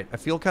 Alright, I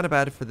feel kind of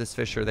bad for this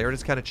fisher. They were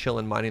just kind of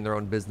chilling, minding their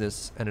own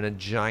business, and then a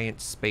giant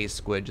space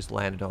squid just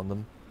landed on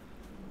them.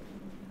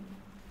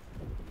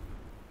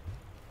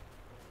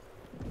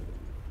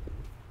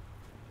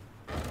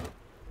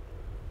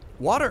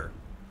 Water!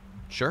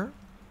 Sure.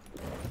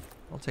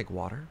 I'll take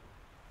water.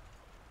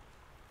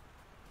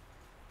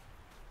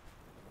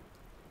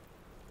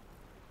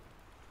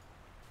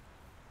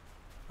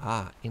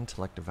 Ah,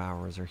 intellect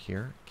devourers are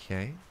here.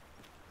 Okay.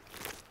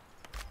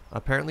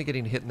 Apparently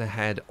getting hit in the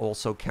head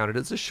also counted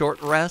as a short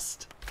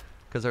rest,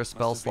 because our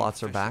spell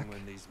slots are back.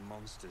 When these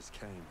monsters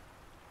came.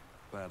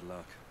 Bad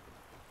luck.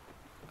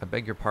 I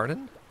beg your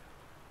pardon?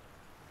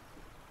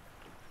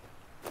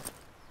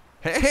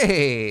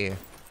 Hey!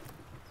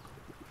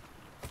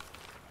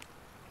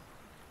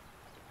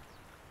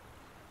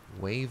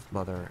 Wave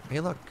Mother. Hey,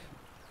 look.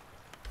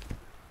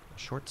 A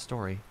short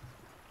story.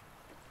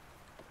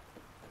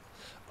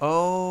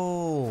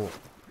 Oh!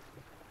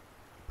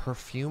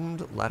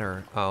 Perfumed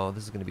letter. Oh,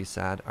 this is going to be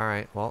sad.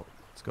 Alright, well,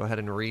 let's go ahead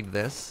and read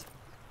this.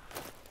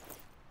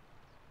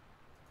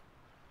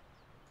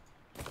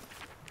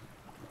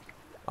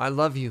 I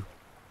love you.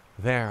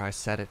 There, I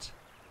said it.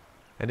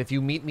 And if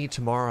you meet me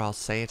tomorrow, I'll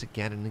say it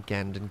again and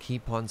again and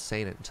keep on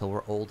saying it until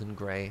we're old and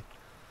gray.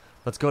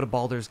 Let's go to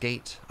Baldur's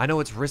Gate. I know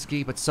it's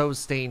risky, but so's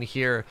staying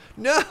here.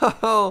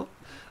 No!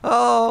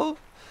 Oh!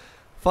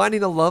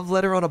 Finding a love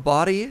letter on a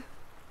body?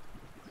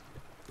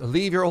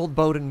 Leave your old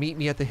boat and meet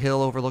me at the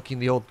hill overlooking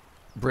the old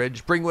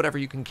bridge. Bring whatever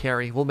you can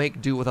carry. We'll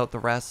make do without the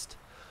rest.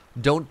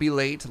 Don't be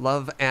late.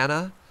 Love,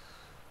 Anna.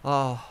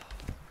 Oh.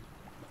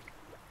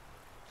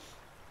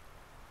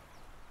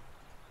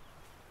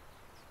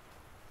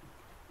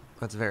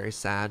 That's very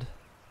sad.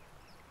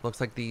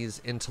 Looks like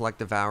these intellect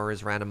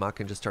devourers ran amok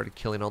and just started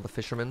killing all the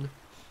fishermen.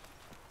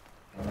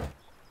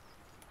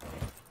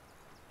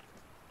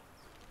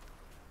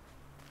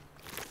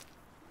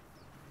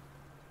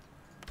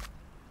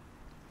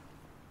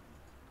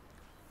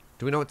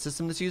 Do we know what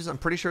system this uses? I'm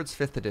pretty sure it's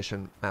 5th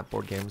edition map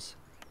board games.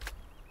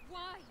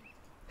 Why?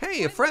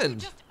 Hey, a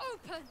friend! Just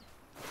open.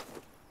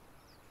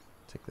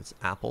 Take this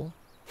apple.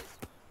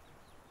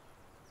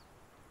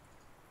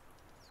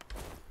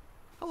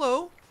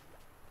 Hello.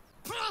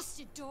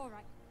 Blasted door,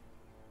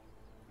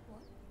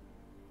 What?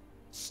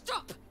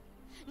 Stop!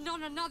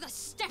 Not another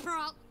step or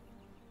I'll...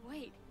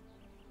 Wait.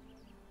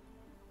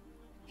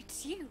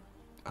 It's you.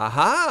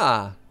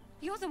 Aha!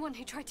 You're the one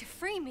who tried to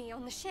free me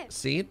on the ship.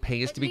 See, it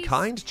pays At to be least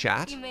kind,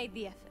 chat. You made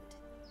the effort.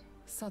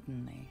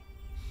 Suddenly,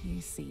 you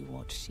see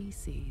what she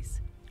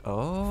sees.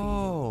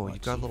 Oh, Feel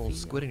you got a what little she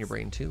squid in your feels.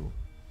 brain too.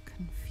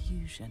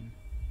 Confusion,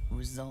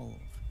 resolve,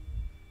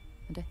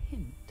 and a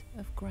hint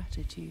of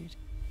gratitude.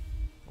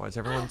 Why is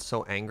everyone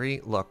so angry?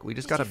 Look, we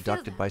just Did got you feel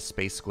abducted that? by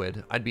space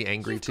squid. I'd be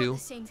angry You've too. got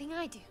the same thing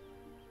I do.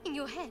 In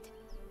your head.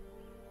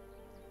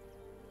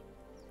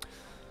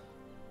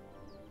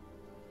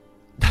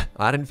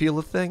 I didn't feel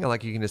a thing. I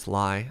like you can just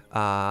lie.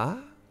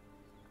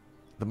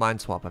 The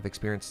mind swap. I've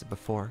experienced it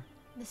before.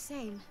 The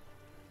same.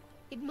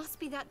 It must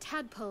be that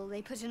tadpole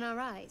they put in our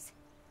eyes.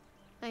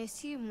 I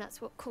assume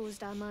that's what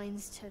caused our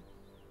minds to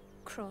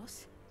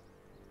cross.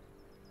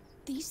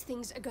 These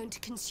things are going to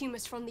consume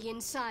us from the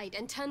inside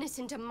and turn us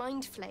into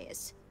mind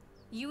flayers.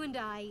 You and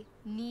I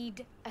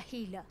need a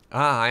healer.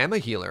 Ah, I am a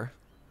healer.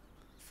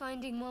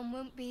 Finding one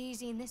won't be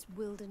easy in this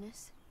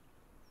wilderness.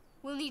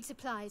 We'll need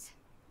supplies.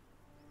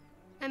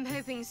 I'm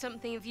hoping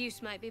something of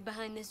use might be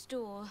behind this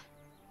door,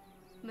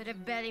 but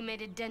I've barely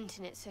made a dent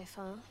in it so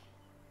far.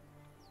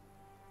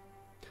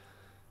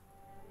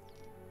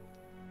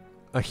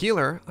 A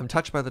healer? I'm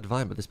touched by the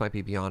divine, but this might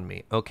be beyond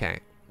me.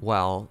 Okay,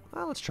 well,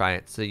 let's try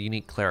it. It's a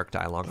unique cleric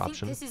dialogue I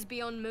option. think this is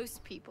beyond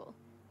most people.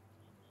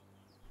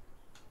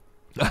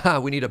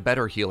 We need a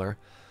better healer.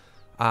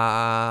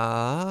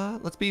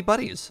 Let's be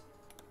buddies.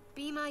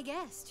 Be my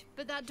guest,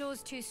 but that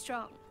door's too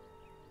strong.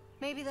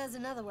 Maybe there's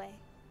another way,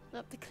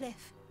 up the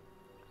cliff.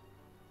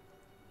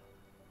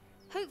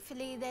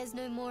 Hopefully there's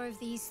no more of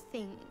these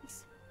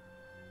things.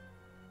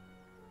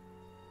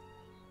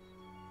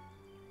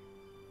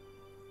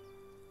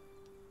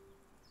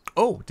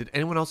 Oh, did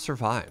anyone else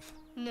survive?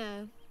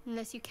 No,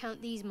 unless you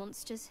count these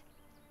monsters.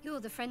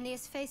 You're the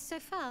friendliest face so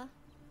far.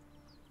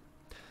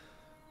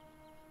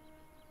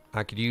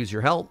 I could use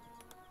your help.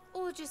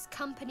 Or just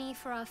company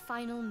for our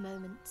final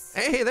moments.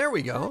 Hey, there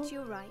we go. But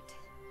you're right.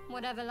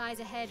 Whatever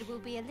lies ahead will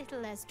be a little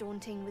less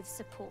daunting with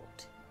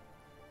support.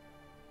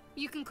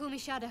 You can call me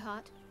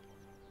Shadowheart.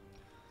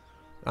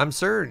 I'm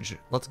Surge.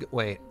 Let's go.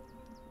 Wait.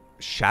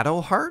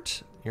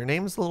 Shadowheart? Your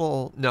name's a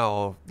little...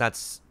 No,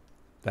 that's...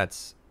 I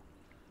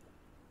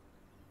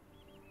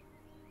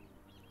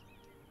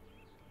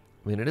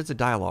mean, it is a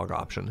dialogue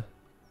option.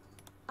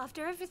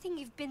 After everything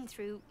you've been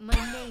through, my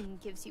name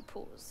gives you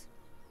pause.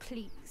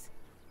 Please.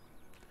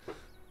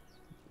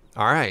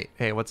 Alright.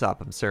 Hey, what's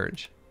up? I'm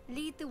Surge.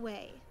 Lead the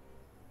way.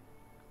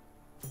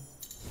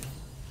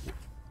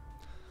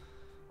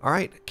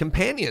 Alright,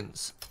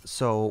 companions.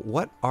 So,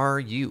 what are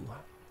you?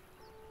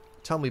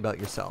 Tell me about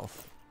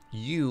yourself.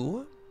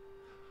 You...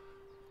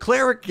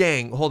 Cleric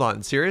gang. Hold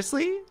on,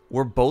 seriously?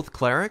 We're both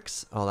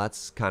clerics? Oh,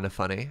 that's kind of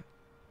funny.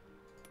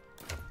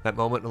 That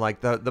moment,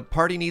 like, the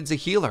party needs a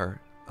healer.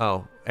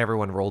 Oh,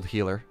 everyone rolled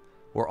healer.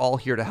 We're all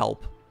here to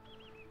help.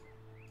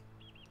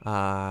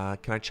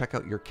 Can I check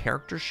out your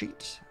character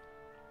sheet?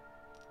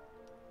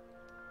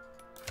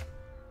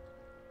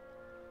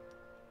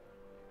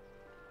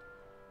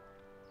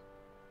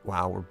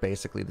 Wow, we're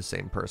basically the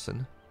same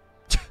person.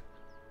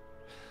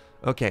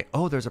 Okay,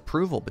 oh, there's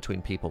approval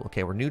between people.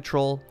 Okay, we're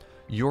neutral.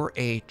 You're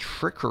a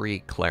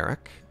trickery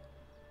cleric.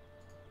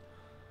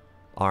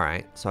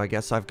 Alright, so I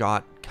guess I've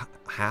got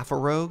half a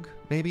rogue,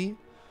 maybe?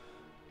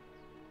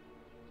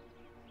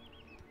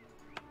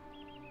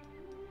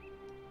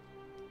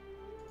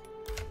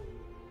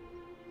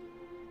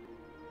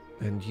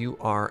 And you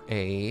are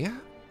a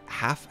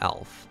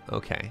half-elf.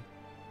 Okay.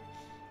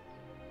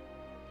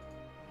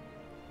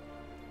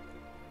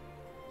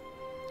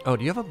 Oh,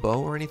 do you have a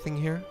bow or anything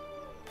here?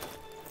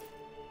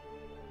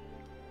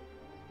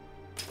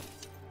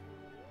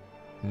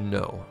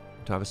 No.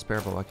 Do I have a spare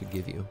bow I could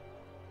give you?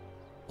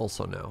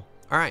 Also no.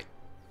 Alright.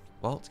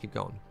 Well, let's keep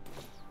going.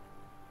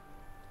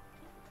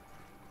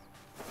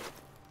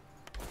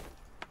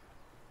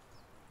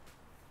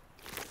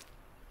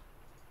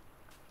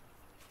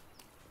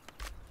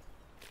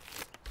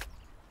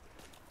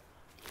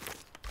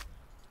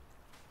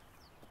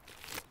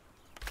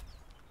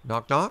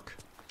 Knock knock?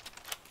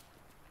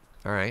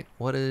 Alright,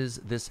 what is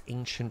this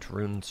ancient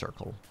rune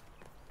circle?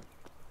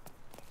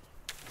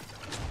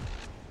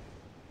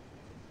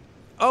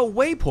 Oh,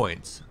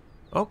 waypoints!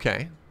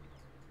 Okay.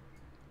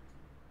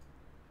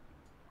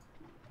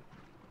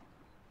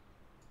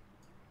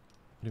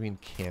 What do you mean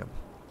camp?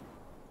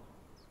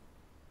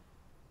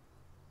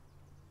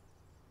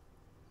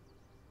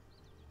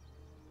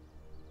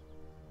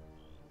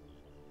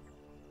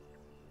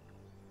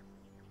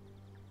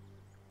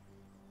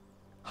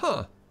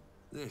 Huh.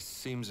 This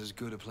seems as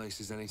good a place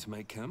as any to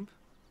make camp.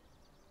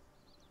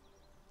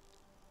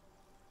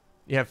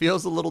 Yeah, it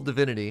feels a little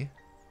divinity.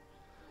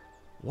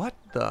 What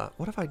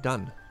have I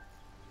done?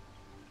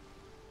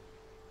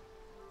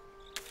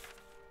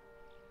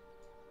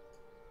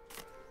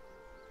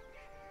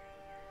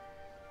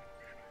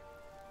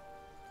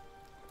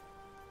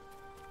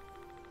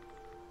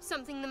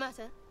 Something the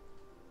matter?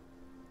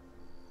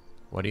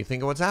 What do you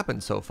think of what's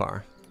happened so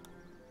far?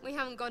 We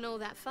haven't gone all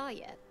that far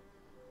yet.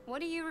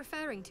 What are you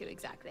referring to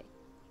exactly?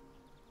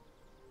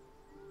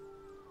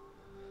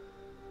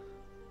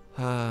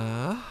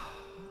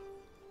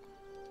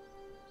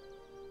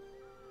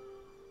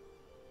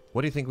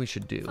 What do you think we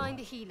should do? Find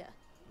a healer.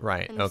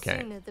 Right, And okay.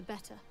 the sooner the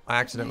better. I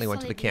accidentally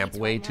went to the Solid camp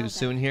leads way right too now,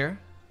 soon though. here.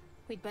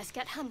 We'd best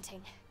get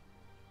hunting.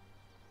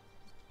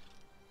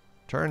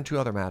 Turn to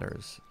other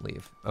matters.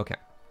 Leave. Okay.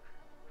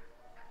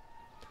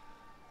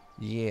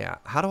 Yeah.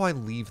 How do I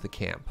leave the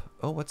camp?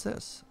 Oh, what's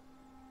this?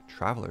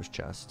 Traveler's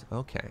chest.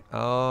 Okay.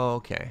 Oh,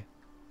 okay.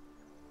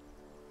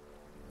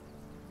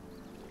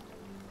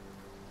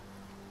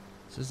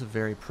 This is a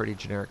very pretty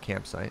generic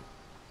campsite.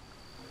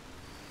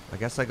 I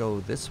guess I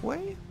go this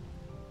way?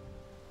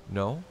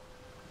 No?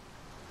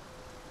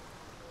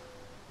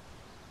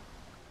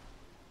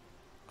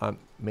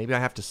 Maybe I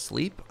have to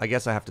sleep? I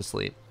guess I have to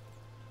sleep.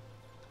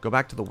 Go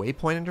back to the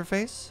waypoint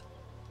interface?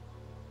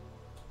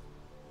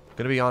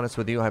 Gonna be honest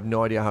with you, I have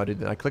no idea how to do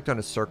that. I clicked on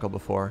a circle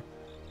before.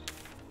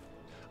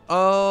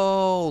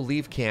 Oh,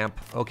 leave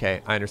camp.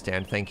 Okay, I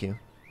understand. Thank you.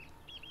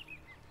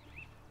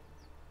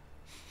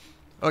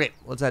 Okay,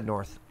 let's head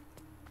north.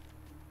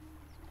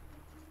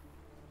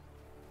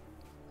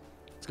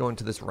 Let's go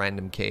into this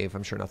random cave.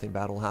 I'm sure nothing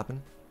bad will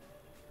happen.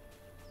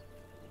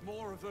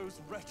 More of those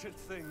wretched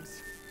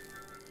things.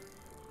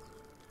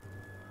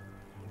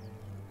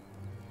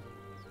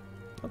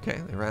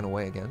 Okay, they ran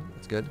away again.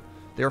 That's good.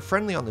 They were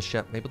friendly on the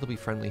ship. Maybe they'll be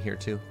friendly here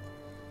too.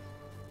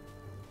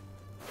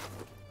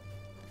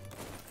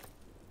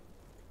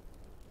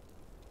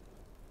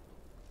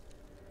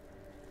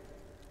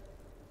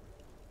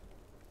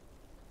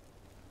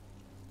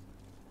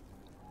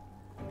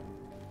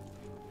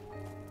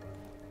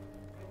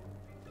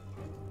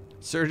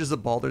 Serge is a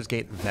Baldur's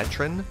Gate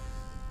veteran.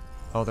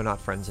 Oh, they're not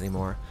friends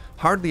anymore.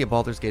 Hardly a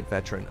Baldur's Gate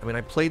veteran. I mean,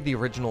 I played the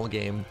original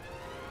game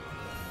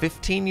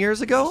 15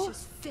 years ago? It's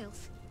just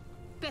filth.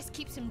 Best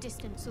keep some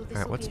distance or this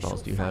Alright, will what be a spells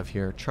short do you fight. have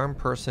here? Charm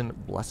Person,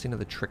 Blessing of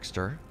the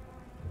Trickster.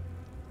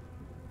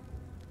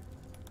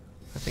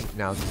 I think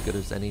now's as good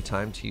as any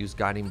time to use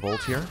Guiding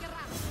Bolt here.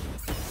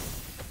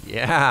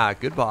 Yeah,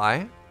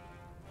 goodbye.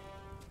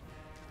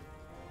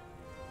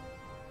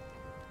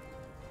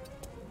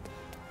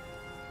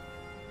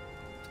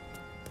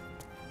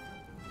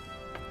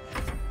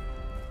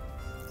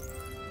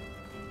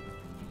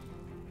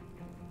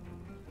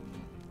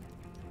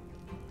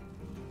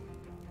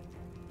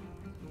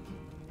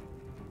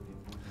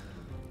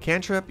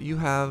 Cantrip, you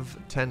have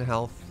 10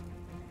 health.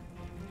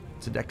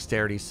 It's a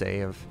dexterity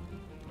save.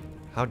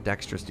 How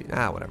dexterous do you...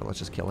 Ah, whatever. Let's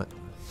just kill it.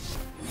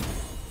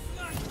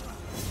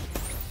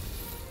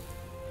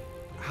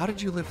 How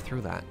did you live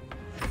through that?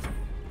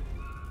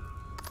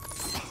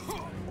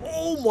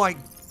 Oh my...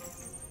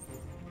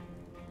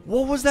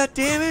 What was that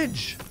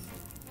damage?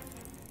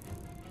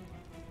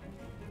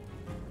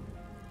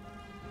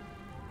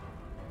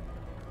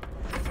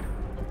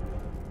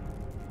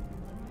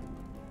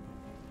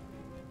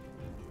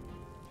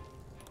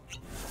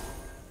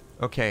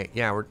 Okay,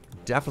 yeah, we're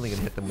definitely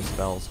gonna hit them with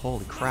spells.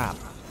 Holy crap.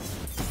 You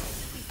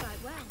fight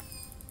well.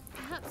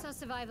 Perhaps our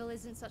survival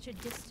isn't such a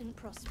distant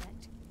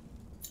prospect.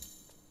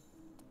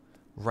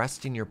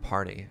 Resting your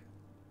party.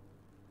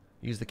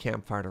 Use the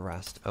campfire to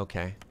rest.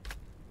 Okay.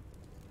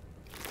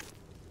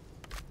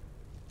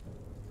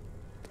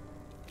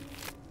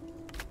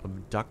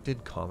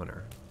 Abducted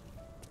commoner.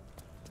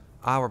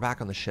 Ah, we're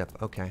back on the ship.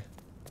 Okay.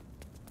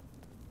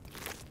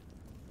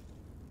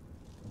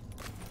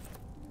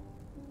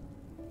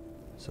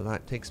 So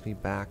that takes me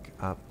back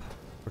up.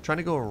 We're trying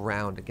to go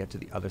around to get to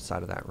the other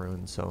side of that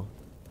ruin, so...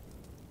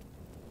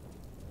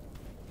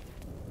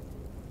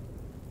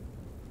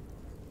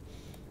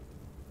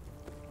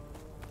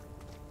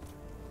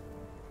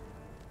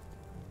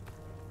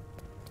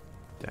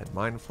 Dead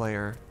Mind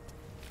Flayer.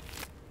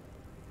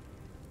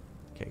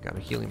 Okay, got a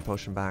healing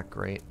potion back.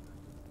 Great.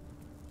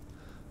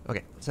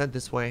 Okay, let's head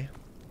this way.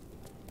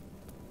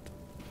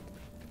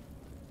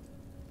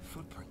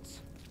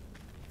 Footprints.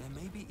 There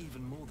may be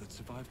even more that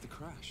survived the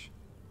crash.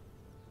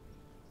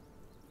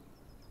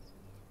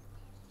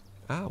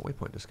 Ah,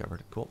 waypoint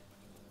discovered. Cool.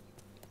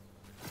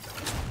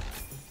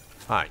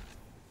 Hi.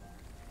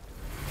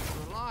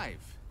 You're alive.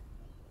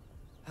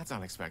 That's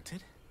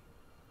unexpected.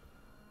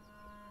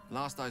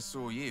 Last I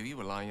saw you, you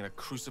were lying in a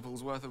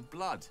crucible's worth of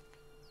blood.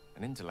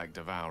 An intellect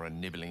devourer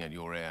nibbling at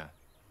your ear.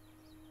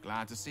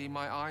 Glad to see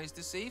my eyes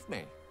deceive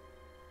me.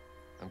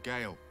 I'm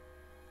Gale.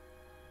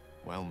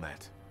 Well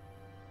met.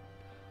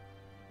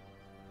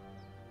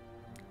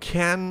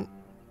 Can...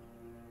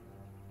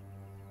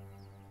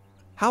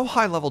 How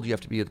high level do you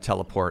have to be to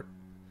teleport?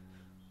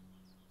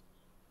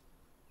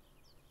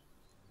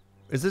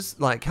 Is this,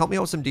 like, help me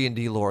out with some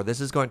D&D lore.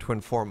 This is going to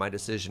inform my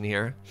decision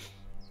here.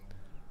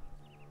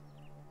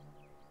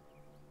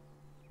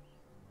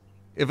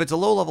 If it's a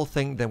low level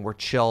thing, then we're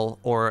chill.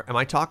 Or am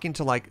I talking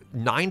to, like,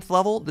 9th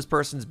level? This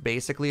person's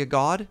basically a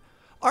god?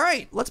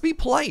 Alright, let's be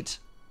polite.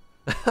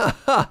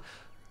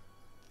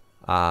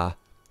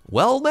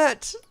 Well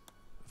met.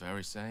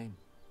 Very same.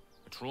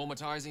 A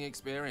traumatizing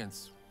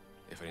experience,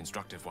 if an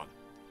instructive one.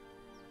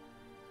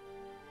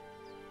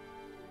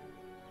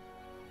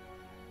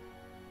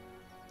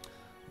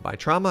 By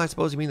trauma, I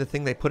suppose you mean the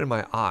thing they put in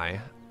my eye.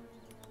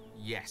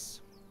 Yes.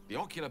 The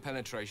ocular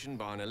penetration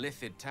by an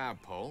illithid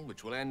tadpole,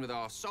 which will end with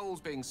our souls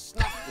being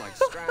snuffed like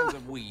strands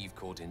of weave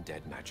caught in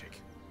dead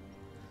magic.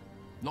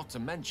 Not to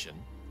mention,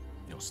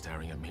 you're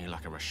staring at me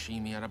like a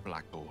Rashimi at a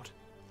blackboard.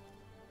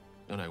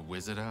 You're no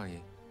wizard, are you?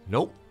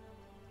 Nope.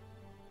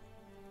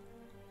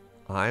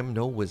 I'm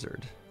no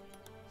wizard.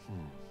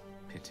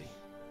 Pity.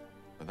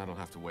 But that'll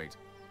have to wait.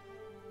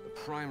 The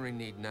primary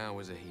need now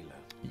is a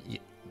healer.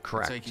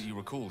 Correct. I take it you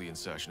recall the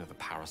insertion of the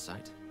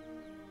parasite?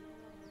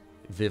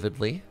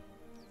 Vividly.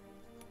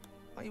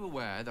 Are you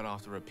aware that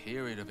after a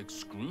period of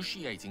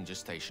excruciating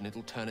gestation,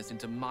 it'll turn us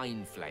into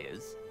mind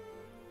flayers?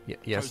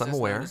 Yes, Process I'm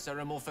aware. known as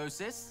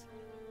ceramorphosis?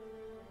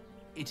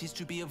 It is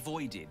to be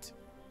avoided.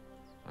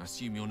 I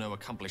assume you're no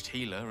accomplished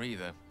healer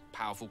either.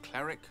 Powerful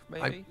cleric,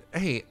 maybe?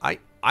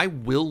 I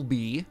will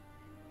be.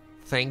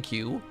 Thank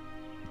you.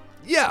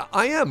 Yeah,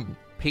 I am.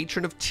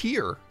 Patron of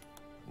Tyr.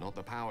 not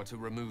the power to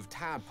remove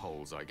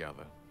tadpoles, I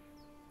gather.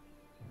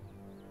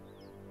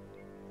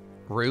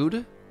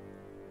 Rude.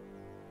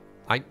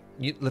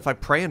 If I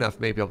pray enough,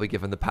 maybe I'll be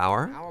given the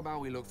power. How about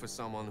we look for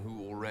someone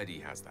who already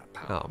has that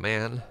power? Oh,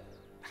 man.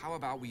 How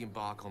about we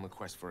embark on the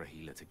quest for a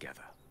healer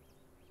together?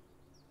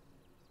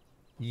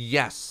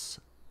 Yes.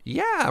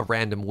 Yeah,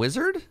 random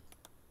wizard.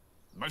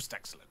 Most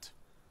excellent.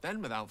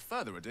 Then, without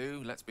further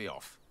ado, let's be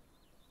off.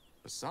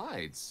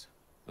 Besides,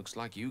 looks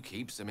like you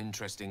keep some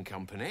interesting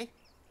company.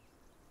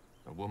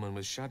 A woman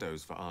with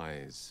shadows for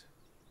eyes,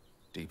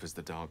 deep as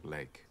the dark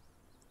lake.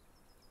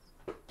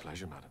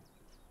 Pleasure, madam.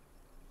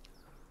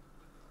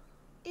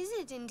 Is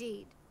it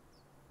indeed?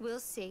 We'll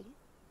see.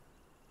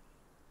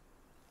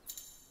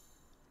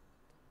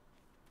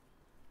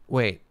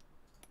 Wait.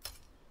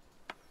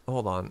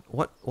 Hold on.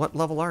 What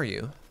level are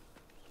you?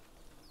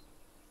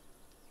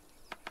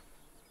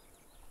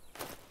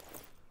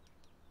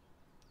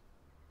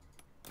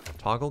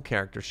 Toggle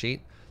character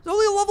sheet. There's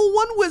only a level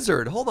 1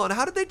 wizard. Hold on.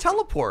 How did they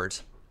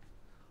teleport?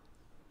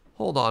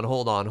 Hold on,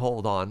 hold on,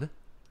 hold on.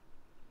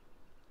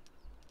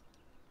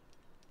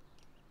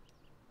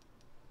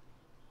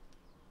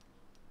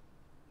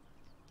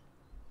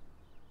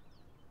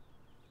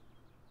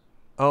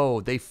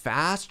 Oh, they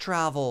fast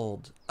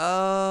traveled.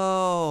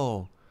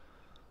 Oh.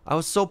 I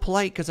was so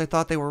polite because I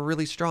thought they were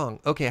really strong.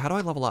 Okay, how do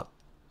I level up?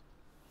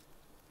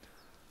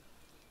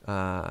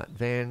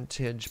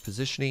 Advantage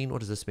positioning.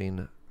 What does this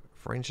mean?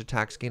 For ranged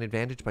attacks, gain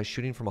advantage by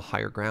shooting from a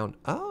higher ground.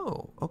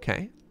 Oh,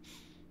 okay.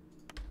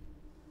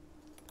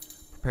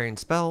 Preparing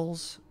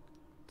spells.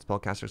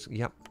 Spellcasters.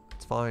 Yep,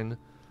 it's fine.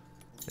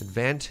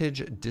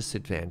 Advantage,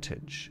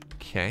 disadvantage.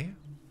 Okay.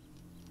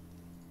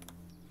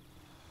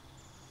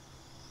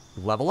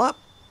 Level up.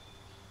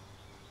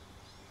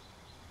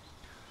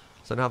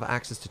 So now I have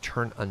access to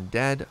turn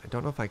undead. I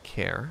don't know if I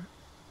care.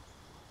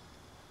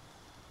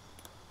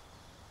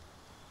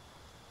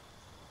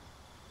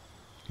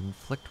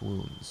 Inflict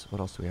wounds. What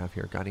else do we have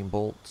here? Guiding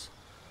bolt.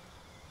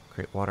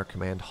 Create water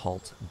command.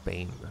 Halt.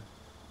 Bane.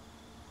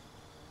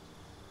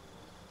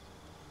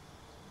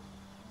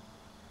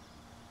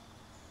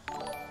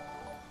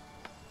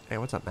 Hey,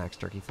 what's up, Max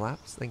Turkey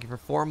Flaps? Thank you for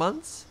 4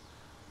 months.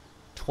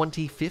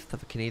 25th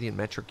of a Canadian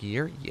metric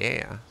year.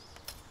 Yeah.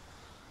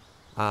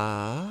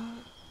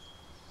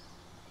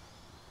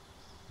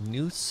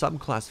 New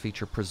subclass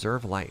feature,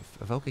 Preserve Life.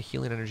 Evoke a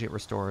healing energy. It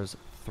restores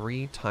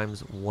 3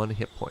 times 1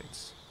 hit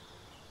points.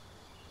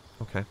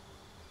 Okay.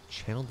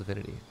 Channel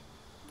Divinity.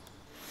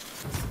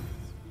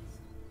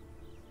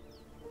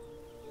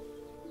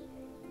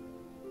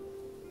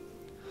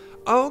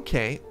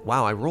 Okay.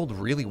 Wow, I rolled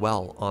really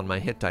well on my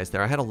hit dice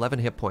there. I had 11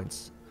 hit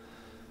points.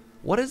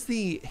 What is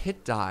the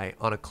hit die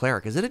on a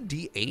cleric? Is it a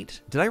D8?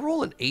 Did I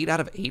roll an 8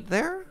 out of 8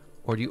 there?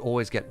 Or do you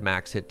always get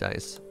max hit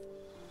dice?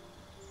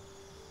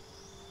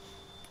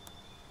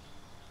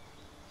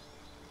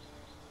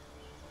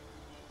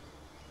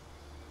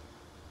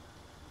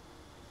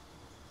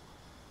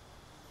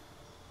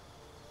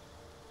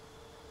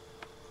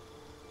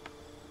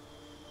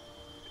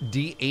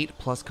 D8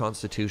 plus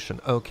Constitution.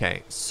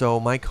 Okay, so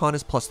my con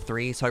is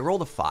 +3, so I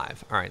rolled a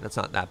 5. All right, that's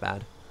not that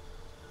bad.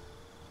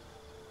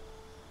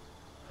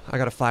 I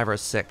got a 5 or a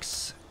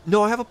 6.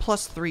 No, I have a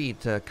 +3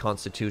 to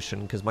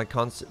Constitution because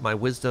my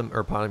wisdom,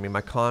 or pardon me,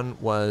 my con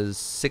was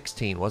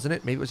 16, wasn't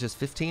it? Maybe it was just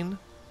 15. All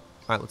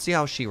right, let's see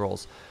how she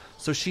rolls.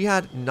 So she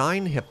had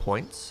 9 hit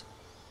points.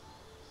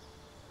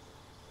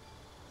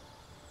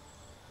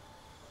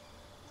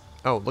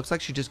 Oh, looks like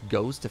she just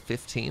goes to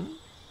 15.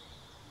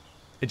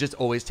 It just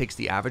always takes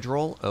the average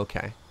roll?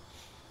 Okay.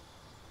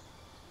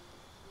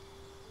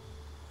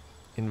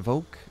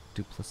 Invoke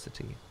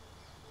Duplicity.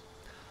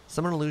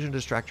 Summon an illusion to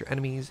distract your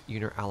enemies. You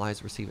and your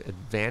allies receive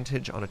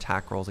advantage on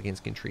attack rolls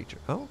against kin creature.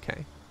 Oh,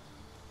 okay.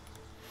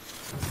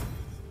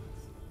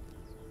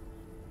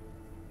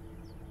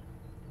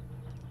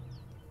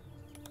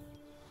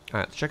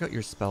 Alright, let's check out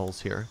your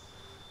spells here.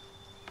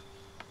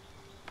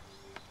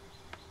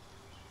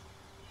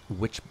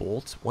 Witch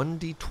Bolt.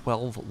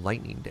 1d12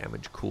 lightning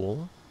damage.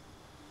 Cool.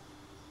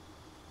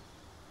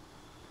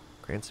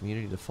 Grants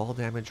immunity to fall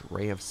damage.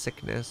 Ray of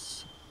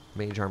Sickness.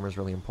 Mage Armor is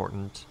really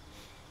important.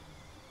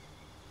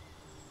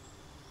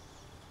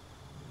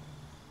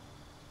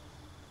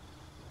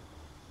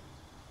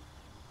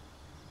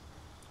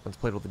 Once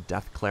played with a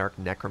Death Cleric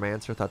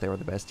Necromancer. Thought they were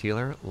the best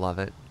healer. Love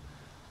it.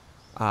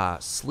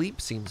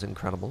 Sleep seems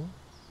incredible.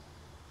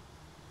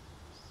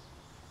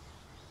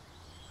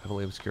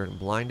 Heavily obscured and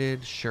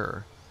blinded.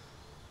 Sure.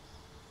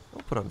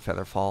 I'll put on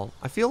Featherfall.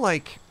 I feel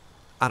like,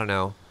 I don't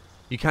know,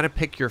 you kind of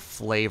pick your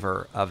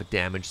flavor of a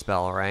damage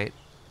spell, right?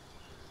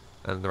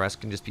 And the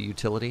rest can just be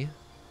utility.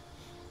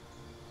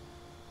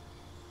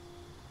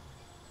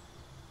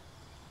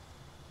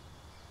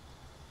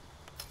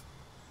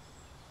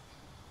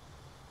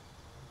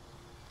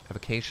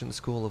 Evocation,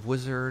 School of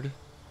Wizard.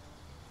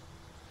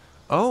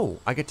 Oh,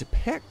 I get to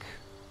pick.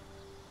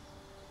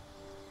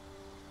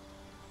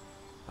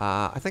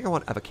 I think I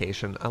want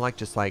Evocation. I like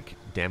just like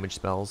damage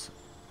spells.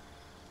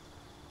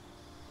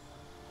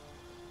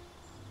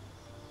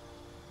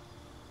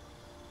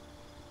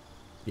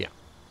 Yeah.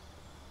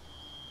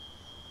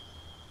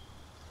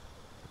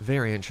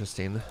 Very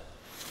interesting.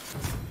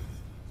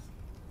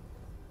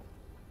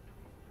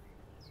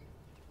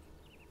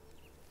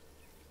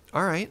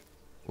 Alright.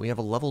 We have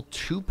a level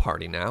 2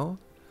 party now.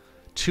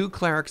 2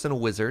 clerics and a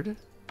wizard.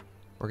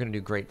 We're going to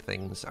do great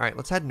things. Alright,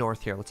 let's head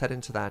north here. Let's head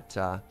into that,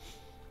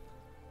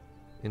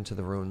 into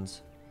the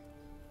ruins.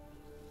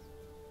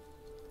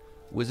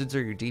 Wizards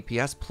are your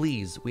DPS.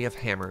 Please, we have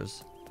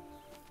hammers.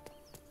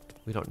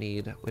 We don't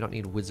need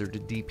wizard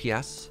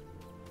DPS.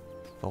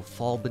 They'll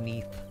fall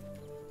beneath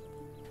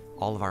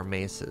all of our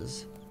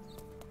maces.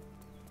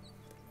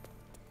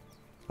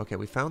 Okay,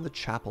 we found the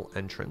chapel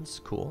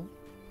entrance. Cool.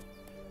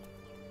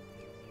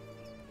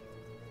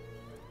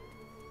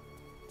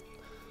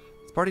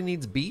 This party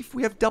needs beef.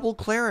 We have double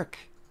cleric.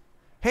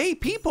 Hey,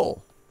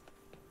 people!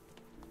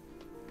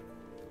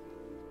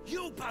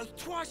 You're both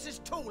twice as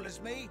tall as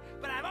me,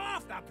 but have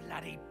half the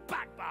bloody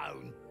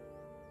backbone.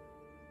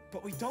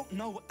 But we don't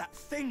know what that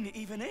thing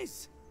even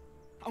is.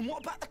 And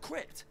what about the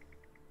crypt?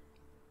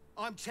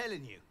 I'm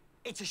telling you,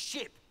 it's a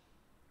ship.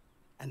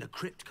 And the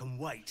crypt can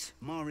wait.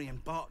 Mari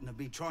and Barton have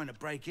been trying to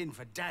break in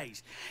for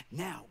days.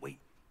 Now we...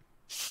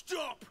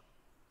 Stop!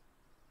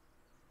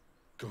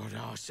 Got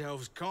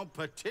ourselves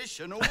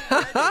competition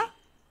already.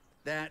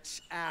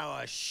 That's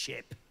our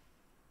ship.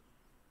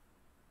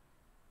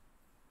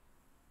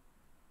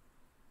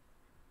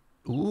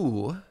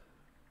 Ooh.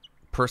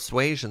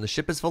 Persuasion. The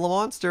ship is full of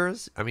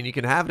monsters. I mean, you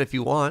can have it if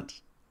you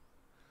want.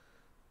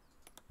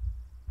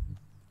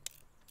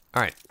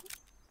 Alright.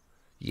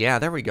 Yeah,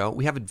 there we go.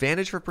 We have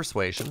advantage for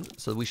persuasion,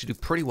 so we should do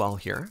pretty well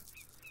here.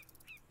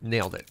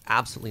 Nailed it.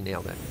 Absolutely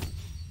nailed it.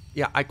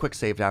 Yeah, I quick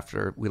saved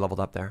after we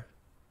leveled up there.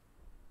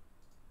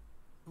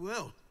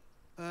 Well,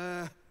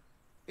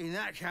 in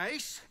that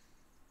case,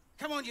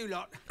 come on you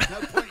lot. No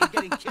point in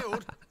getting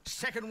killed.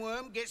 Second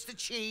worm gets the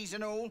cheese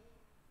and all.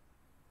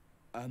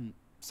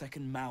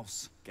 Second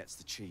mouse gets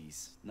the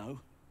cheese, no?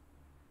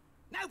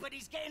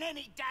 Nobody's getting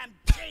any damn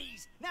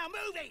cheese. Now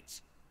move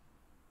it!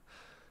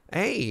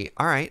 Hey,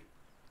 alright.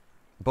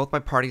 Both my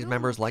party's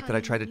members like that I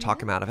tried to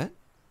talk him out of it.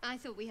 I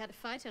thought we had a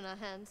fight on our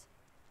hands.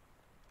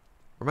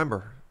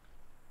 Remember.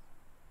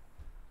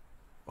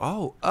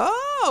 Oh,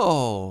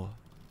 oh!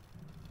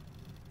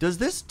 Does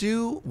this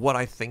do what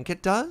I think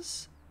it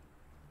does?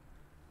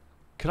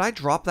 Could I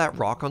drop that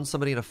rock on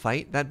somebody in a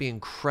fight? That'd be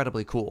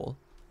incredibly cool.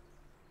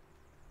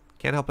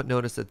 Can't help but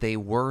notice that they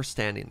were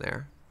standing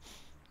there.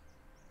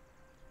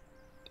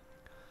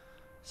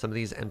 Some of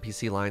these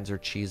NPC lines are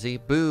cheesy.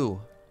 Boo!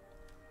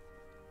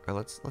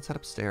 Alright, let's head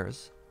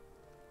upstairs.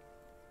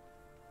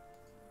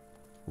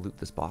 Loot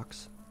this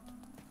box.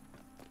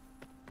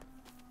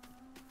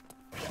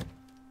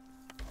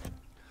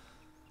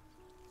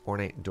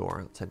 Ornate door.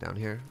 Let's head down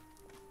here.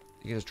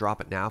 You can just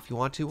drop it now if you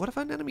want to. What if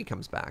an enemy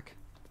comes back?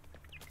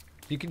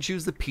 You can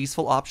choose the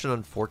peaceful option,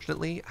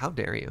 unfortunately. How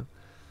dare you?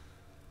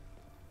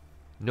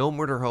 No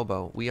murder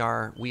hobo. We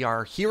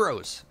are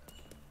heroes.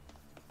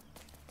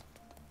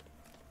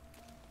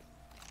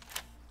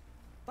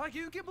 Thank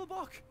you,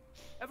 Gibblebock.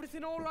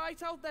 Everything all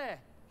right out there?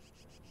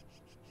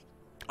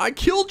 I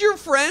killed your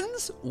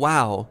friends?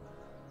 Wow.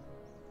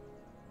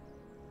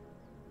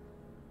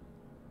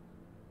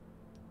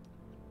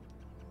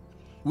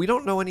 We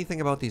don't know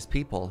anything about these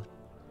people.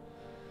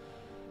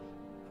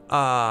 Do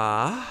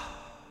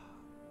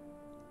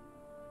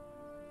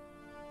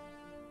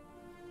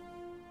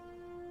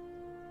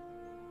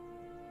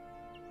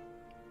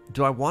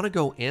I want to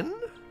go in?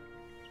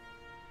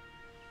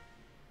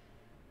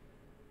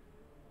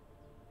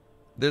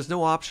 There's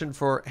no option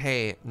for,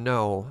 hey,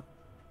 no,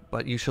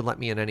 but you should let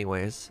me in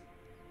anyways.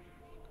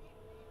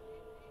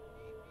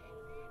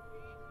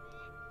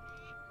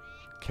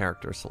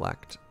 Character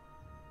select.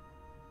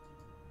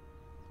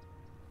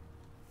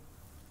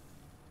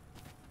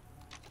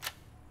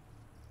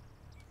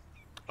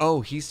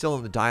 Oh, he's still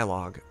in the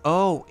dialogue.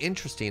 Oh,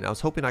 interesting. I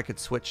was hoping I could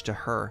switch to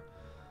her.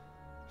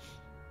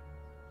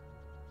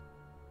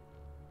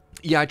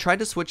 Yeah, I tried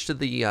to switch to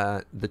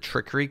the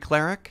trickery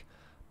cleric,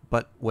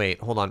 but wait,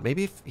 hold on.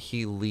 Maybe if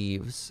he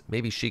leaves,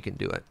 maybe she can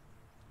do it.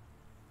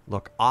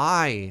 Look,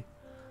 I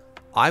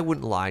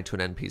wouldn't lie to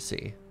an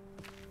NPC,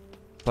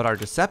 but our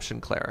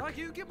deception cleric. Thank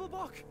you,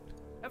 Gibblebock.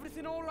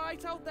 Everything all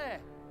right out there?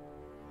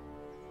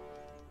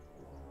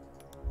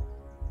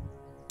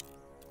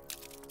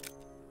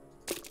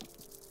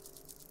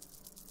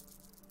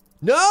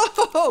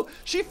 No!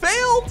 She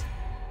failed!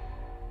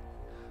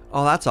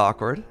 Oh, that's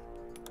awkward.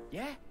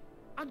 Yeah?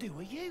 And who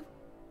are you?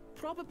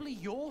 Probably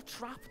your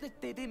trap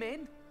that did him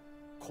in.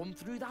 Come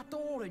through that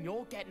door and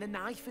you're getting a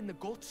knife in the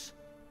guts.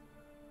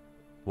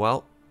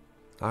 Well,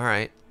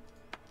 alright.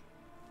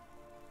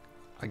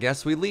 I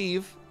guess we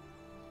leave.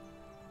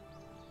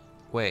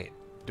 Wait,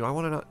 do I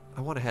want to not...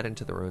 I want to head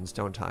into the ruins,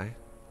 don't I?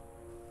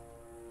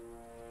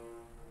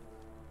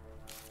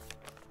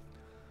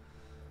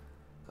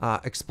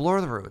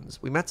 Explore the ruins.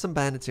 We met some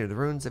bandits near the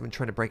ruins. They've been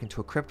trying to break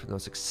into a crypt with no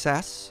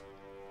success.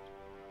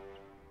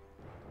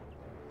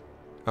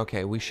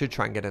 Okay, we should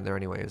try and get in there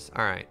anyways.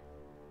 Alright.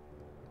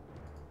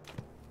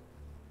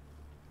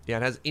 Yeah,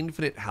 it has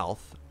infinite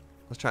health.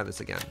 Let's try this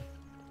again.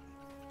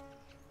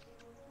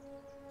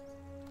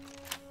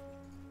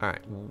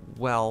 Alright,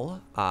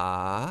 well,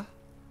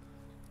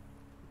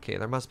 okay,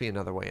 there must be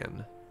another way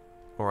in.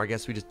 Or I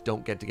guess we just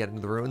don't get to get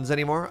into the ruins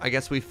anymore. I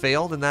guess we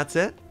failed and that's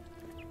it.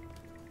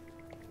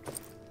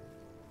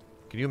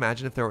 Can you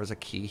imagine if there was a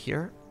key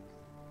here?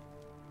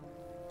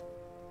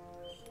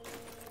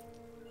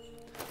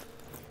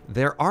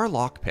 There are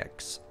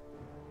lockpicks.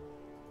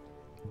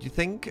 Do you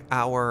think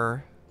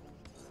our...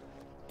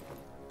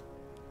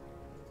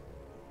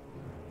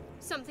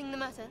 Something the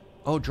matter?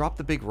 Oh, drop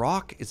the big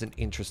rock is an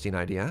interesting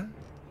idea.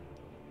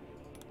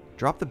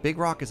 Drop the big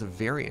rock is a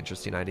very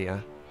interesting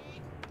idea.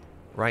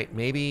 Right,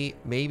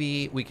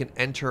 maybe we can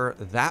enter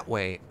that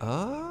way.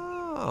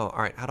 Oh,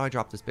 all right. How do I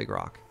drop this big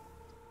rock?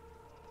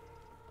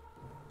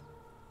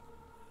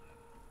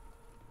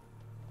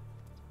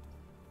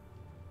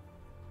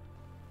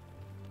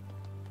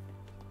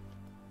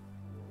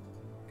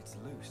 It's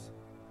loose.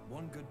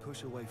 One good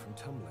push away from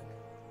tumbling.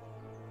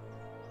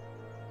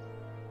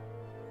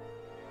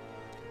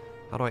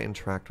 How do I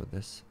interact with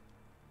this?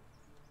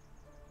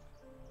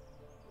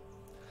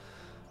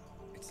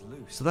 It's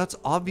loose. So that's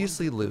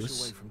obviously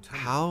loose.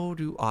 How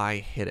do I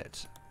hit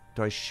it?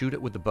 Do I shoot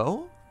it with the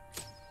bow?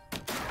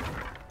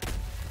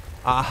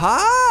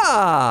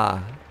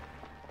 Aha!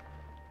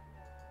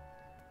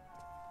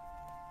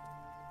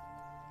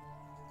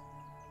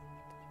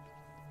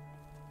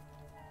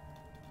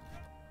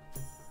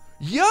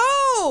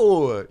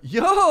 Yo!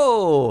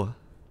 Yo!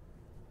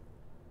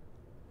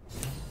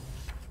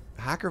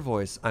 Hacker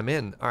voice. I'm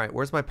in. All right,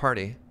 where's my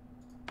party?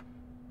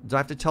 Do I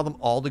have to tell them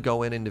all to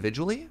go in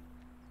individually?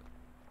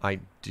 I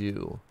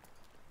do.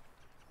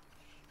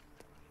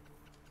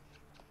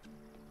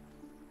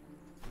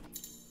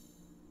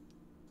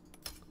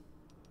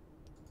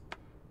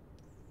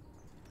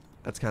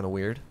 That's kind of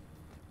weird.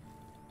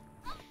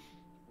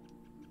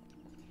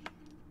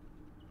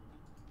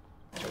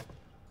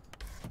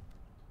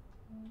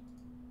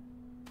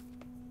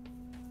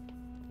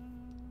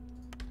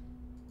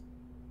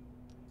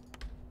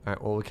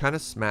 Alright, well, we kind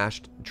of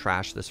smashed and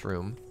trashed this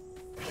room.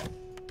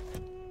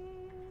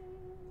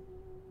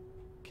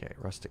 Okay,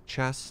 rustic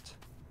chest.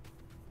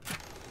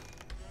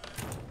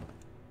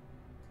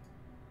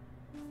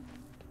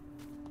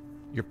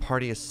 Your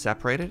party is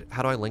separated?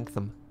 How do I link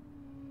them?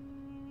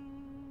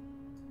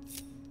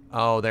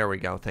 Oh, there we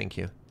go. Thank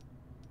you.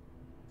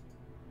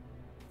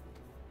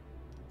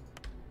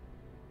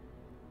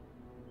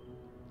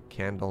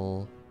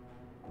 Candle.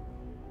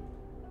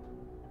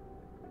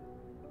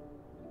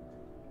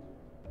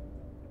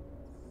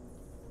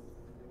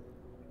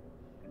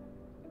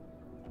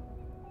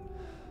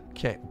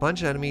 Okay,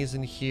 bunch of enemies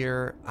in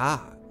here.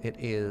 Ah, it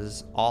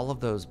is all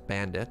of those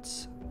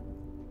bandits.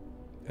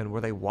 And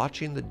were they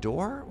watching the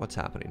door? What's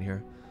happening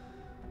here?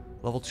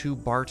 Level 2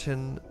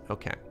 Barton.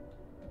 Okay.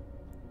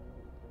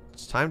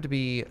 It's time to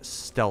be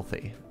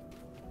stealthy.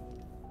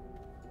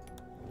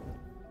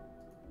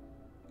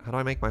 How do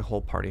I make my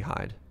whole party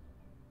hide?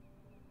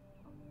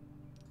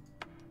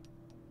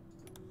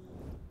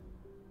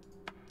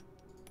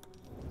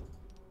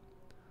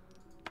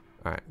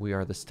 Alright, we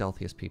are the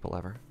stealthiest people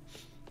ever.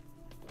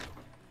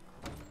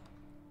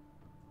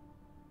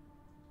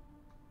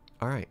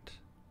 Alright.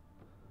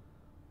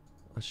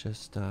 Let's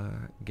just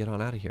get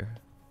on out of here.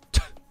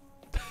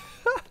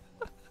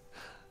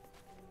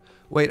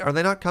 Wait, are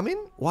they not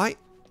coming? Why?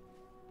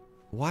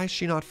 Why is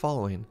she not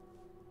following?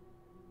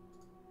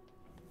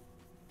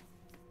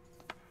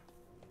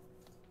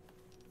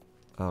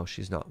 Oh,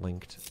 she's not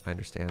linked. I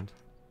understand.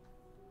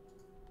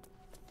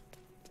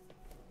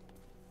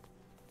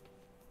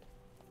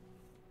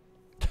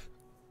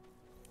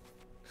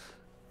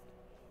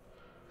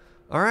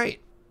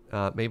 Alright.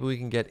 Maybe we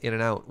can get in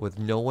and out with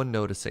no one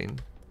noticing.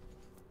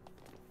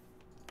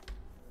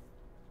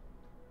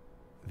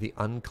 The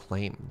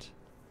Unclaimed.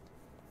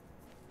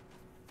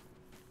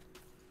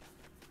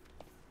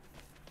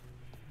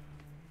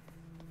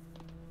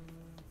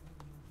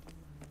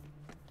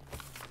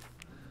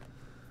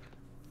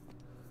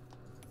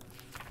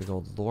 Big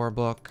old lore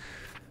book.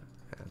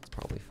 That's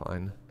probably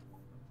fine.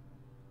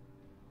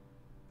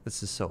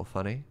 This is so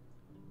funny.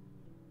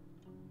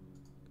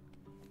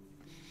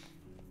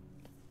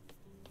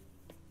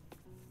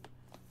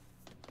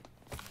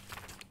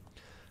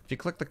 If you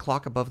click the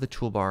clock above the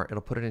toolbar,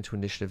 it'll put it into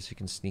initiative so you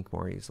can sneak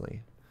more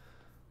easily.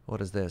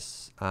 What is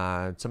this?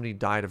 Somebody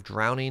died of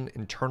drowning,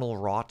 internal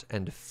rot,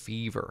 and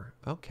fever.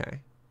 Okay.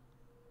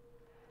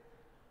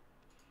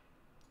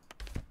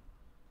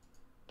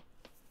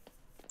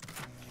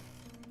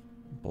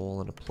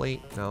 Bowl and a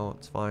plate. No,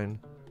 it's fine.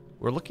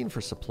 We're looking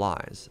for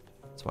supplies.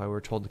 That's why we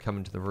were told to come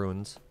into the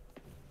ruins.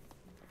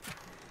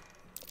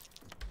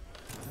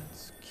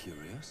 That's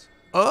curious.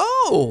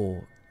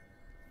 Oh!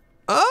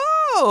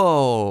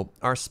 Oh!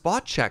 Our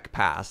spot check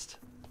passed.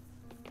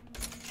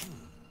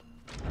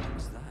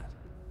 What's that?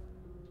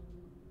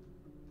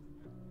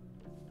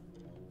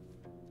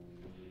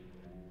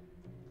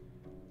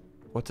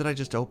 What did I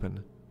just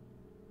open?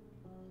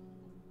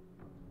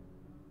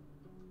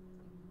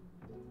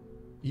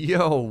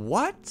 Yo,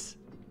 what?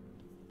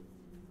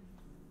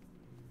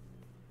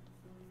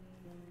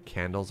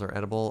 Candles are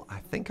edible. I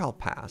think I'll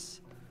pass.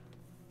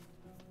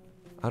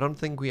 I don't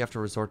think we have to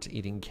resort to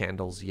eating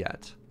candles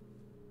yet.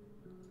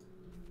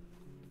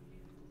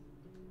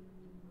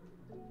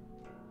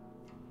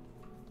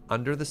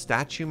 Under the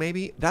statue,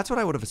 maybe? That's what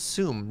I would have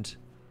assumed.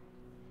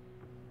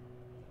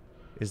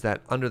 Is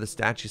that under the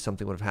statue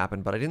something would have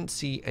happened, but I didn't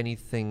see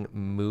anything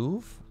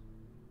move.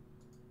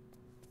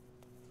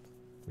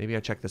 Maybe I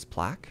check this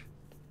plaque.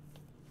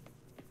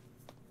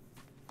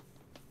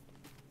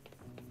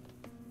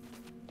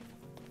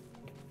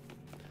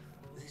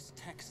 This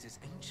text is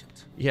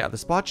ancient. Yeah, the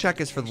spot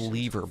check is for the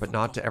lever, but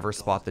not to ever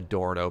spot the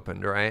door it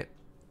opened, right?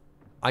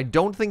 I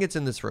don't think it's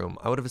in this room.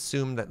 I would have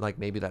assumed that, like,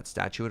 maybe that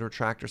statue would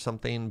retract or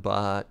something,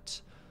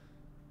 but...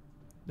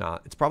 Nah,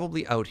 it's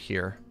probably out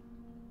here.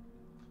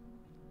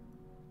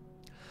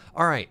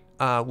 Alright,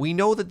 we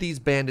know that these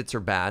bandits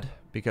are bad,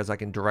 because I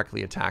can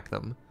directly attack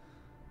them.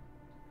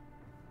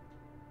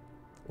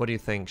 What do you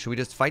think? Should we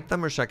just fight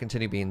them, or should I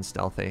continue being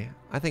stealthy?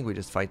 I think we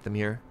just fight them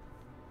here.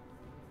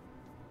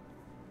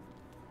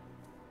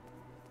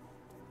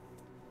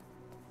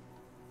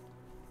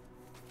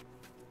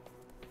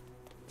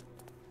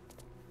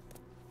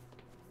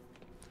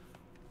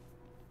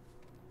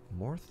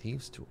 More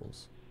thieves'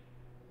 tools.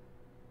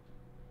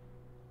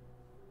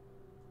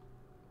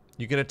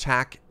 You can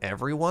attack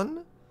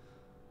everyone?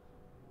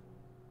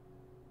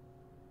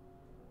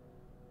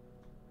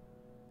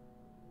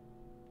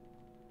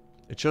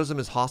 It shows them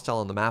as hostile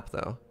on the map,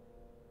 though.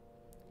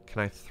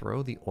 Can I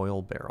throw the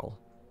oil barrel?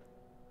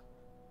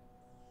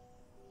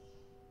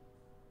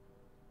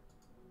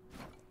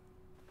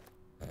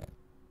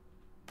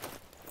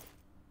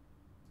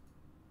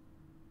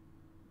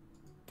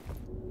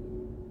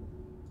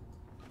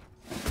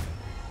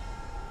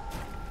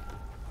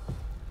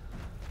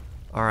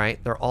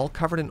 Alright, they're all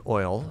covered in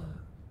oil.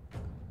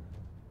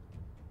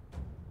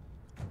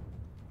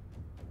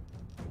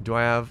 Do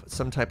I have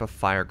some type of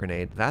fire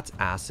grenade? That's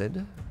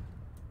acid.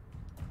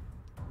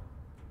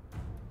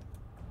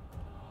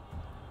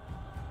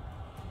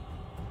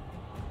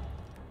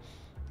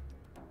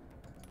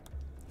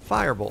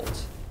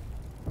 Firebolt.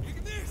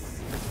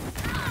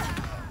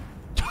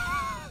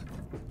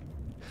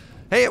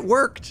 Hey, it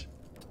worked!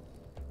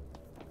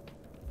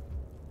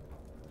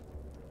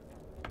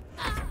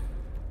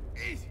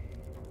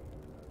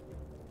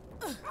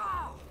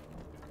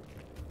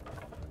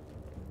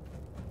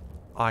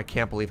 Oh, I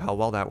can't believe how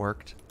well that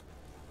worked.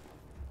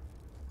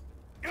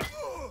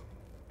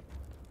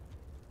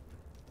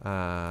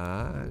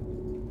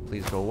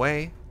 Please go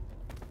away.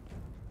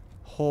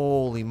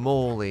 Holy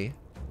moly.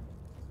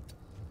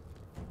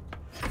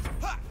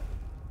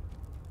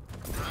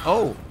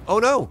 Oh, oh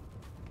no!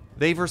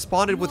 They've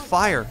responded with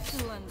fire.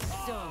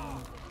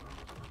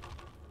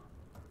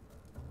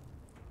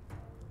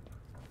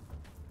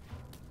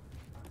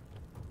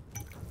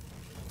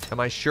 Am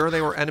I sure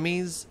they were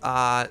enemies?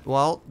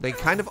 Well, they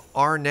kind of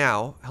are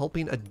now,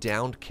 helping a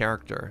downed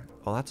character.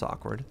 Oh, that's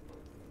awkward.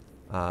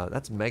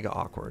 That's mega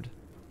awkward.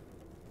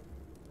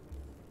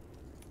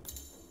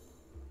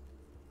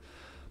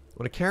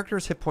 When a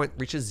character's hit point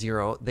reaches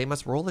 0, they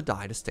must roll a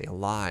die to stay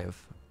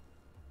alive.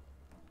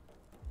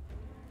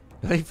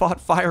 They fought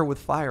fire with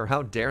fire.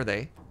 How dare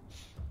they?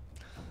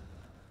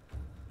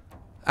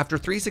 After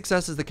 3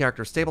 successes, the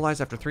character is stabilized.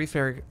 After 3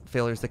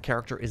 failures, the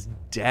character is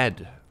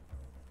dead.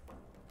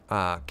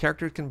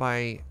 Characters can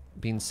by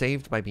being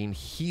saved by being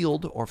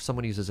healed, or if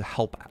someone uses a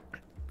help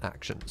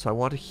action. So I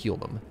want to heal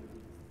them.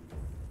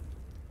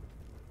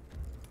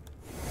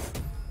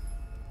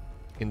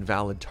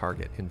 Invalid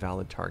target.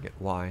 Invalid target.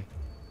 Why?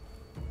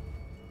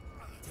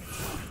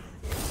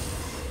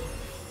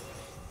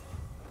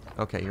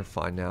 Okay, you're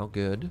fine now.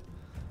 Good.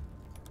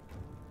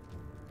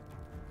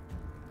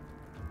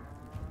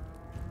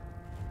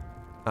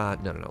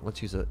 No.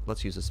 Let's use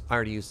this. I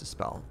already used the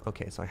spell.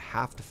 Okay, so I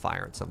have to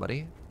fire at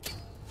somebody.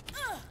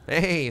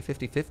 Hey,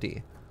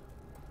 50-50.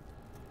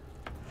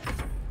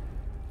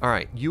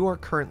 Alright, you are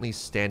currently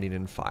standing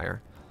in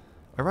fire.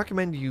 I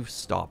recommend you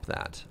stop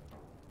that.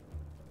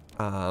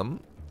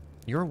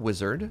 You're a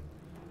wizard.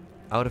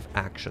 Out of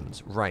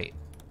actions. Right.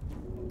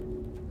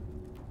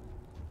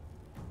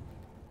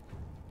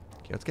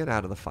 Okay, let's get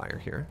out of the fire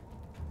here.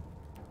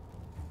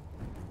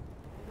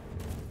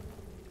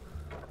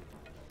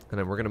 And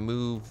then we're going to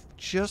move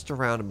just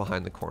around and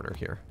behind the corner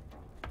here.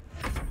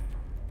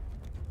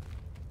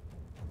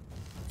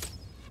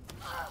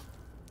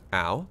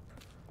 Ow.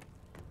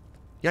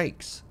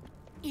 Yikes.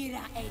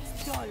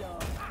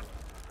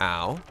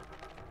 Ow.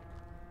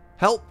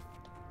 Help!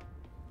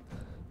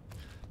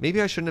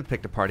 Maybe I shouldn't have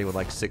picked a party with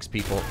like 6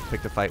 people.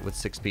 Picked a fight with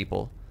 6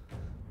 people.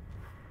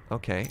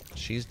 Okay,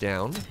 she's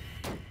down.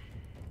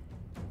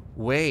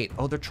 Wait.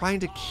 Oh, they're trying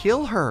to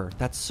kill her.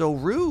 That's so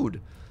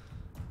rude.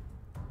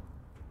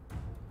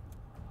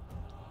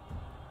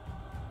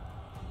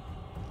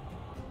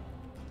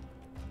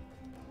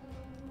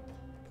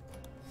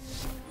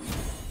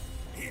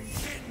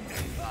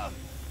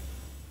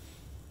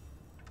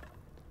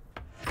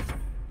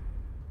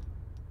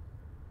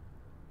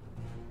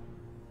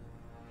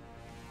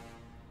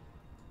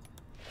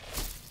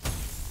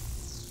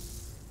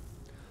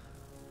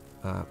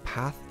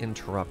 Path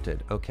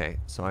interrupted. Okay,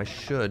 so I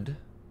should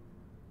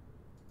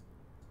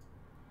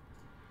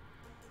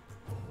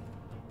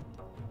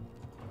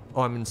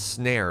Oh, I'm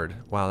ensnared.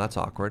 Wow, that's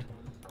awkward.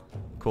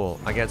 Cool.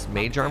 I guess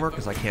mage armor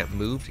because I can't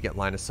move to get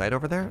line of sight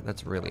over there.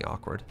 That's really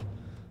awkward.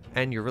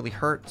 And you're really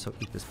hurt, so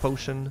eat this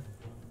potion.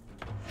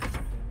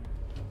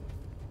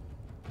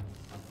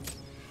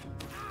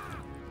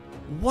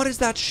 What is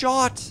that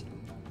shot?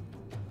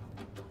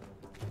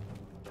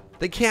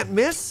 They can't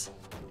miss?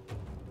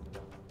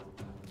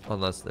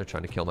 Unless they're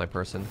trying to kill my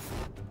person.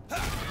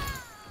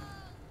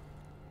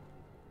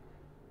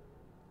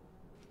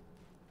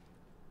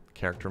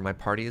 Character in my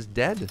party is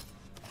dead.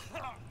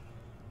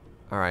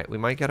 Alright, we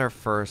might get our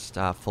first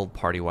full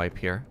party wipe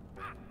here.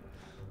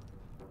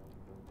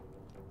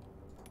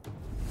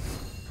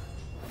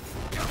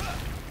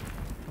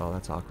 Oh,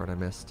 that's awkward. I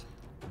missed.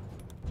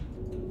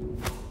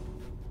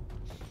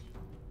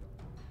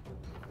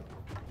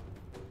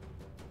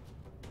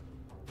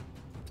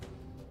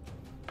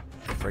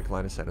 Break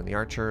line of sight on the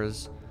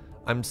archers.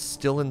 I'm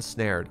still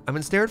ensnared. I'm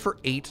ensnared for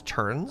 8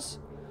 turns.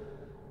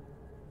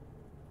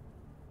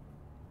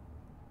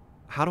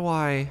 How do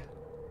I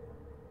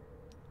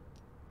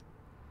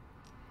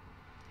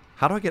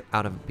get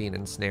out of being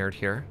ensnared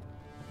here?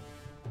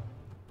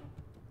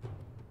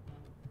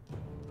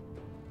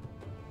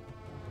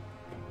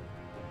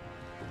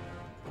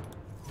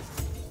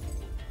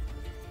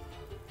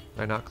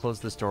 Did I not close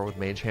this door with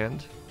Mage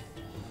Hand?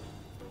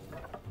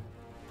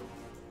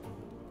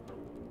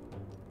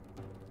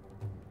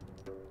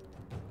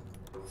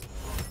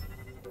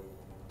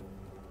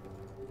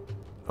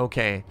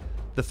 Okay,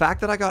 the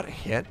fact that I got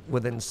hit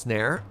with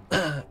Ensnare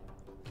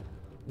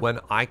when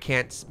I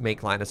can't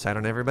make line of sight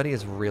on everybody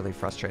is really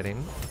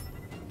frustrating.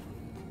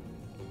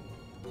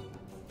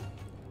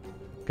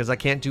 Because I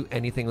can't do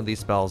anything with these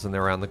spells and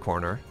they're around the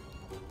corner.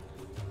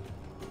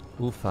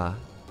 Oofa.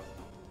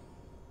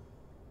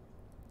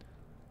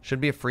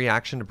 Should be a free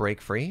action to break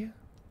free.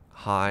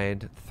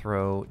 Hide,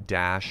 throw,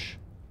 dash.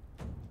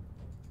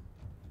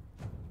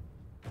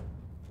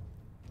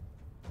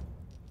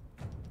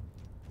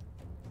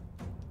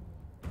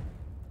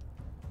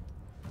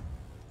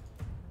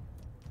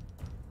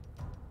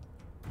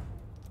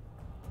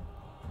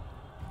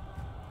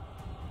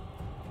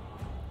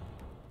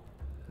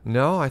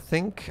 No, I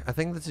think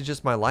this is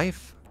just my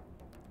life.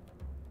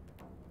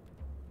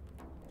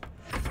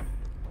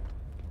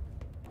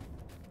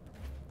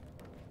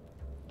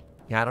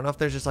 Yeah, I don't know if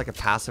there's just like a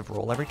passive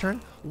roll every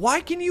turn.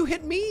 Why can you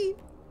hit me?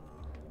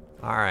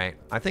 All right,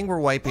 I think we're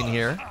wiping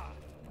here.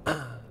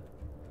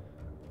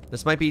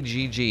 This might be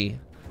GG.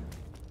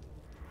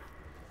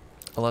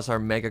 Unless our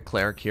Mega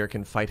Cleric here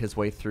can fight his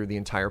way through the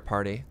entire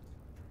party.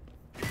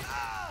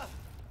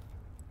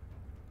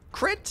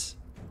 Crit!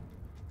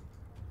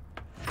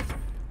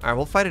 Alright,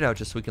 we'll fight it out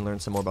just so we can learn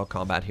some more about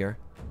combat here.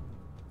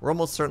 We're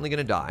almost certainly going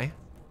to die.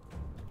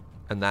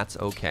 And that's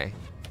okay.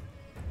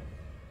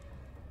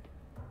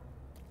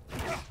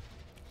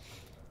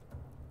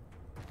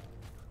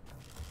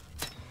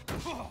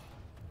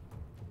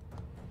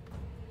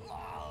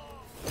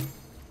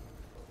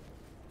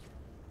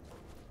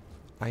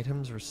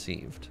 Items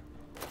received.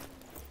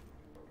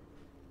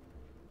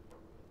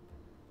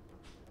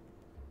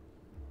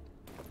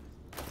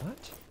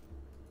 What?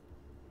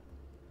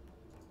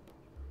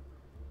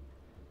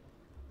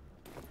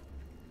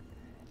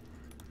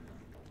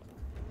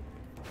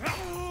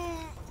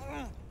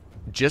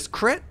 Just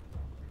crit?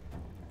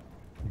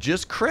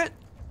 Just crit?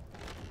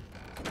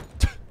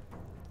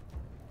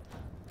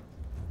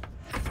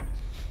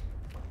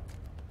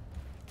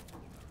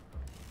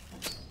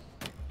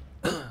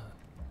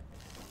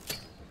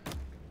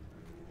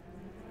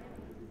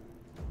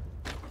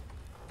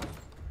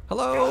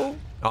 Hello?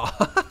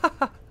 Oh.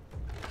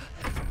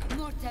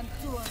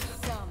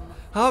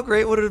 How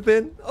great would it have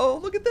been? Oh,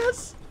 look at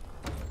this.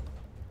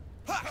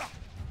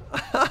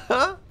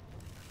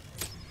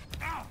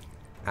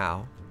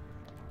 Ow.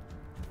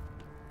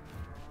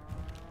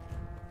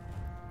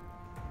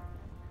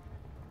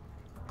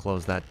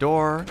 Close that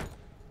door.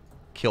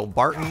 Kill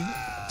Barton.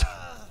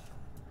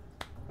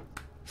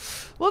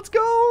 Let's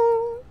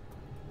go!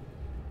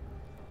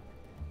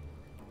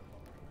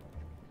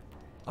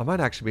 I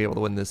might actually be able to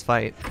win this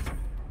fight.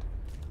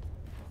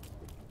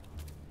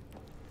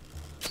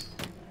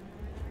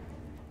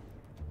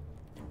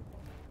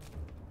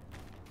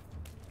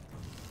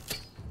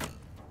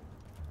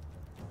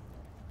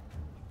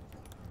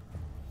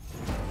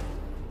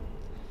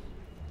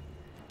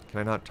 Can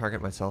I not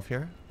target myself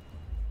here?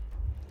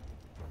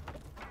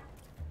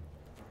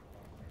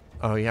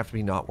 Oh, you have to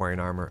be not wearing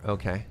armor.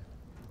 Okay.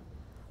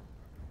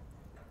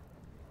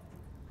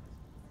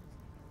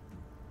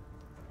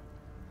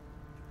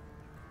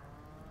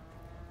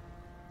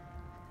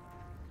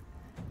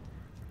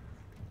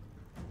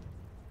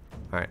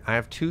 Alright, I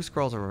have 2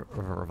 scrolls of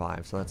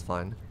revive, so that's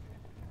fine.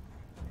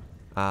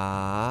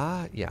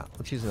 Yeah,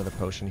 let's use another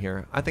potion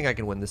here. I think I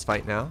can win this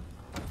fight now.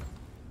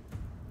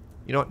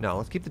 You know what? No,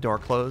 let's keep the door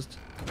closed.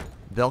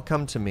 They'll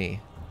come to me.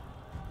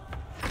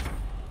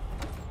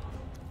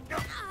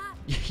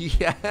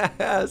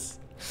 Yes!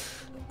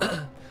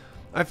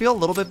 I feel a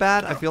little bit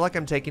bad. I feel like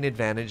I'm taking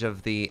advantage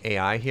of the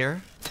AI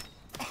here.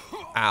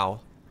 Ow.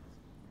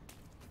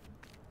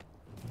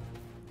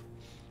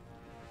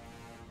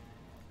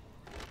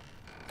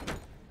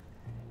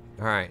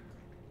 Alright.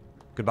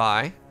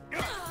 Goodbye.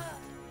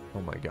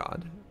 Oh my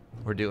god.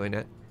 We're doing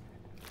it.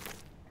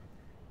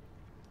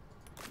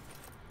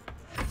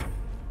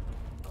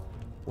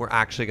 We're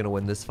actually gonna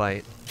win this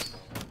fight.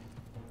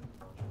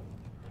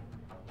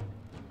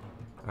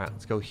 Alright,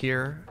 let's go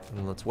here, and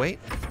then let's wait.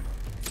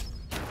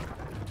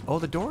 Oh,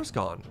 the door's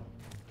gone.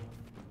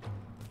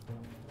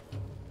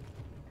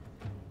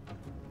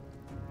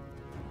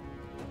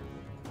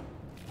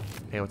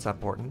 Hey, what's up,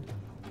 Borton?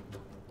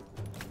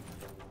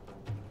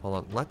 Hold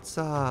on,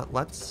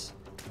 let's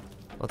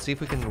see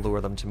if we can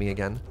lure them to me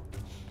again.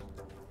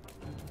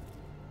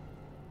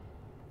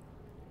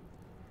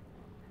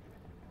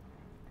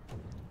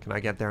 Can I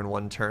get there in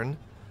one turn?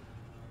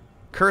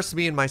 Curse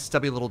me and my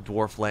stubby little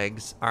dwarf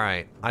legs.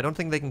 Alright, I don't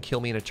think they can kill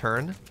me in a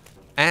turn.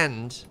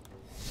 And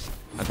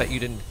I bet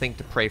you didn't think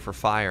to pray for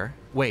fire.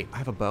 Wait, I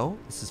have a bow?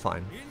 This is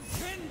fine.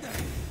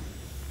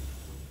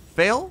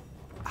 Fail?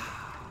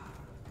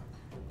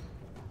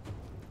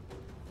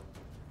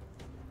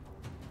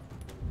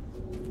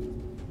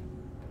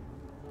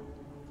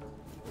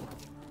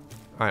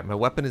 Alright, my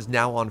weapon is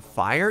now on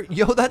fire.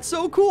 Yo, that's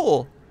so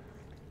cool!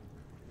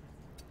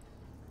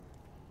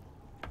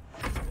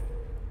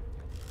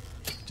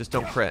 Just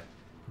don't crit.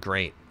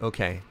 Great.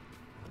 Okay.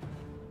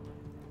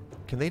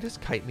 Can they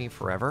just kite me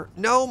forever?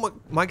 No,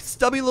 my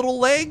stubby little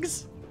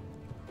legs!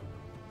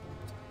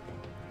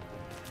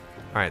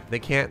 Alright, they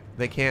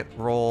can't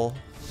roll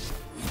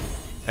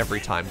every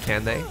time,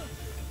 can they?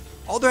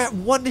 Oh, they're at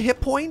 1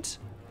 hit point?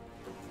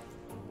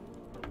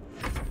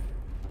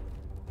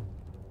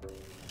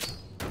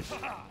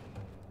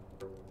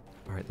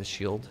 Alright, the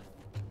shield.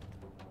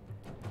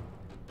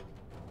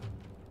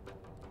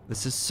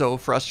 This is so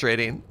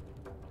frustrating.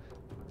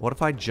 What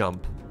if I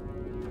jump?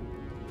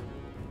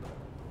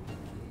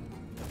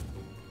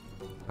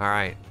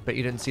 Alright, bet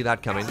you didn't see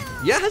that coming.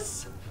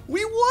 Yes!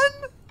 We won!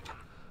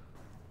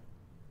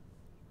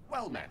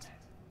 Well met.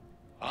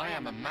 I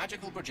am a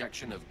magical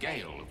projection of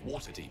Gale of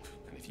Waterdeep,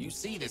 and if you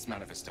see this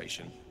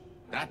manifestation,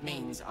 that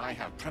means I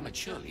have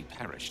prematurely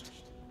perished.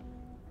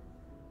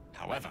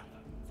 However,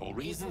 for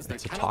reasons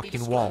that cannot be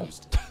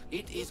disclosed,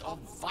 it is of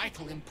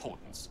vital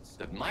importance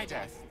that my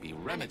death be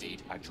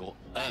remedied at your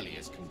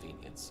earliest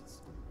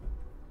convenience.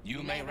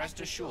 You may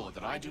rest assured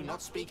that I do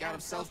not speak out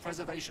of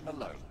self-preservation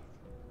alone.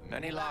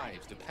 Many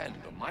lives depend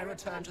on my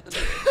return to the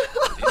living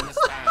within the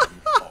span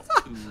of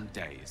 2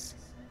 days.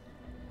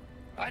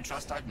 I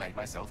trust I've made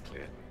myself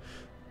clear.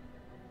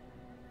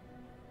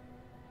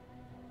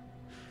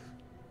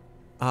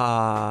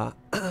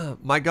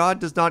 My god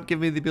does not give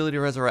me the ability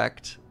to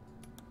resurrect.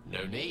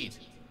 No need.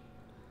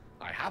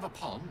 I have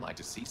upon my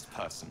deceased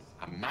person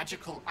a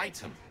magical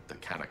item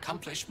that can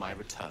accomplish my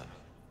return.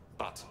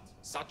 But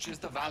such is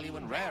the value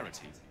and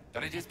rarity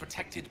that it is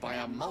protected by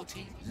a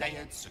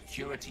multi-layered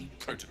security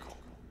protocol.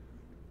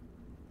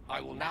 I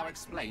will now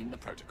explain the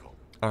protocol.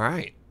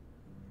 Alright.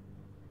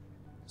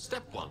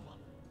 Step 1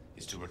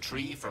 is to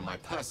retrieve from my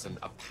person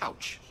a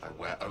pouch I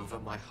wear over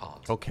my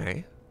heart.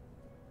 Okay.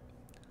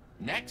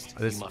 Next,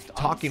 this you must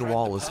talking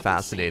wall is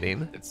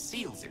fascinating. that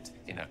seals it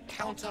in a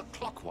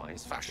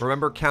counterclockwise fashion.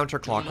 Remember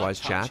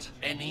counterclockwise, chat.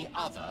 Any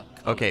other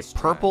okay,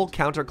 purple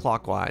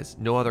counterclockwise,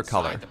 no other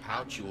color. Inside the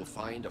pouch you will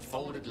find a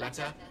folded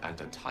letter and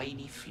a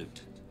tiny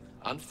flute.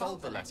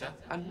 Unfold the letter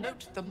and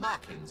note the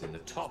markings in the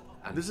top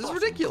and This is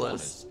bottom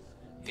ridiculous. corners.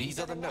 These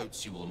are the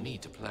notes you will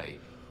need to play.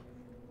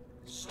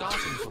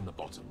 Starting from the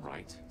bottom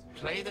right,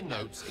 play the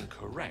notes in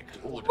correct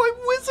order. My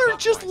wizard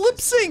just lip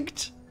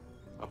synced.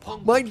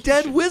 My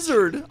dead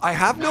wizard. I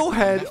have no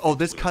head. Oh,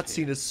 this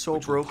cutscene is so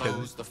broken.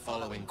 Pose the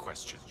following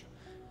question: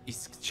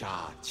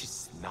 Iskcha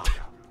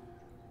Chisnaga.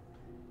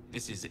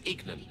 This is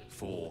Ignan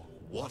for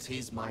what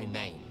is my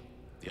name?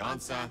 The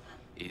answer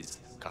is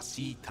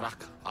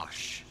Kasitrak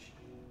Ash.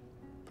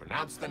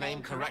 Pronounce the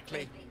name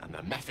correctly, and the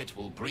Mephit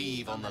will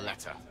breathe on the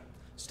letter.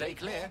 Stay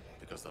clear,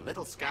 because the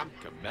little scamp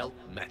can melt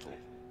metal.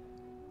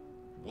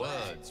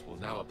 Words will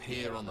now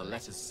appear on the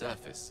letter's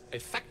surface,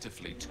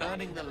 effectively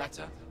turning the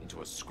letter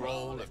into a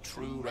scroll of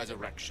true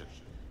resurrection.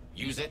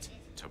 Use it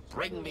to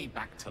bring me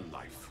back to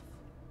life.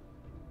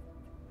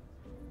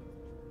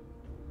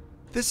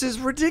 This is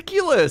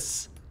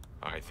ridiculous.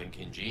 I think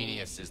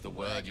ingenious is the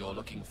word you're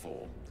looking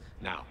for.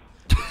 Now,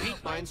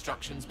 repeat my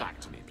instructions back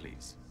to me,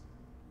 please.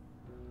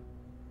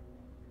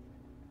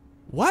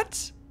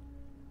 What?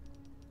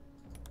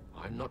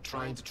 I'm not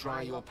trying to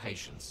try your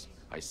patience.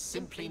 I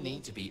simply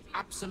need to be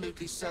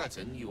absolutely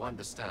certain you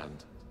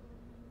understand.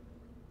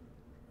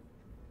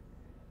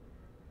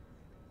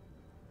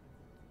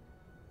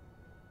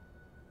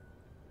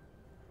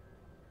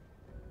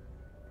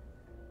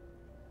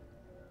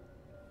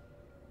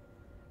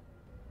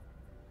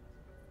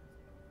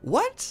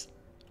 What?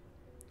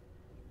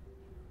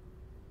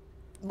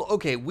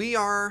 Okay,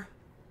 we're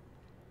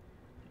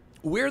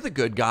the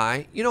good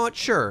guy. You know what?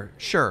 Sure.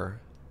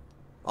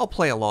 I'll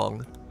play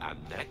along. And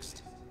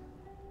next?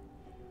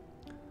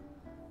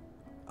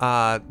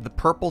 The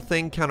purple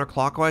thing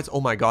counterclockwise. Oh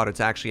my god,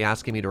 it's actually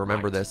asking me to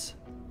remember this.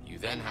 You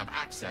then have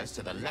access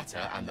to the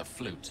letter and the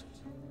flute.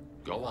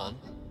 Go on.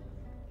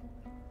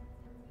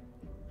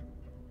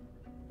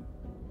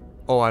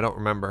 Oh, I don't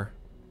remember.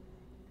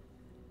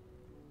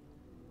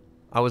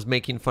 I was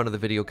making fun of the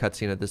video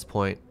cutscene at this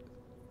point.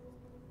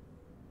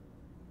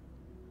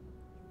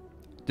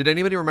 Did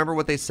anybody remember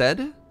what they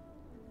said?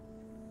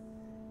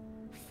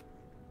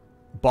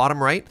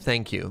 Bottom right?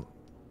 Thank you.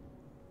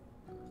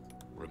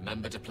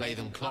 Remember to play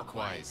them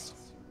clockwise.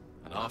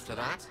 And after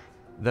that?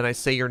 Then I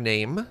say your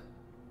name.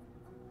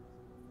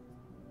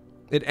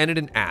 It ended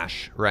in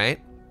Ash, right?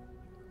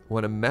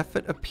 When a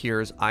mephit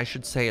appears, I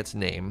should say its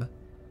name.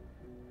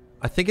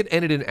 I think it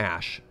ended in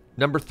Ash.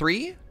 Number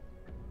 3?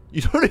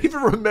 You don't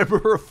even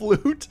remember a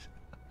flute?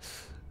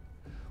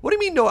 What do you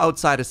mean no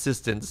outside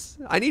assistance?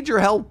 I need your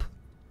help.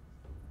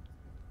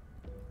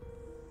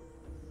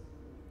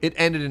 It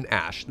ended in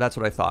Ash. That's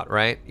what I thought,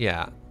 right?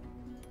 Yeah.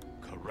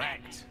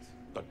 Correct.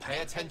 But pay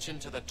attention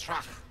to the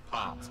trap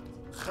part.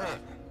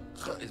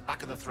 Is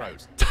back of the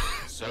throat.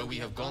 So we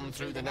have gone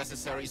through the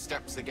necessary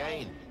steps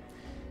again.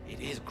 It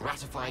is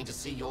gratifying to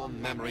see your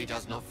memory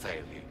does not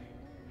fail you.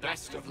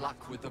 Best of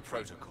luck with the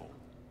protocol.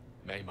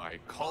 May my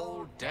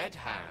cold, dead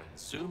hands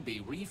soon be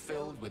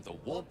refilled with the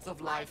warmth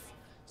of life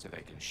so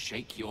they can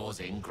shake yours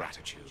in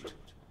gratitude.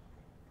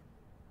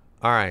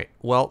 Alright,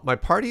 well, my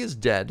party is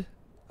dead.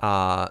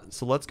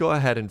 So let's go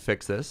ahead and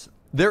fix this.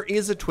 There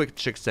is a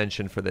Twitch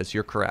extension for this,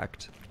 you're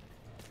correct.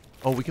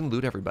 Oh, we can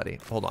loot everybody.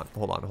 Hold on.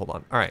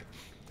 Alright.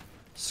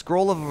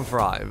 Scroll of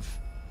Revive.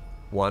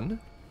 1.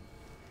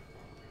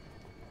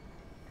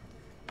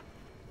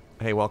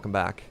 Hey, welcome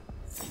back.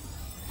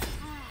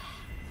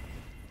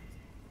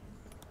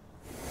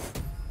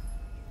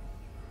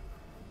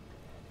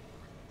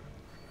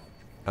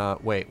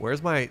 Wait,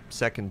 where's my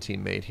second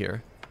teammate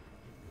here?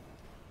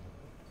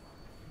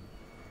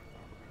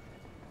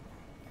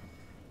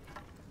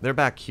 They're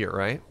back here,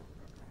 right?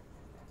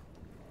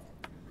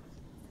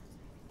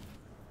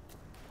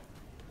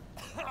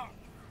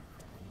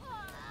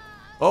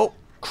 Oh,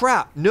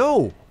 crap.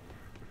 No.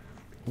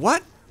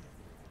 What?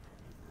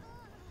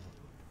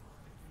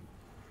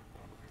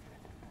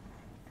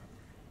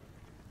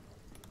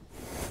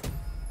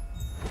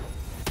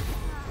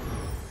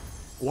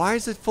 Why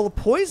is it full of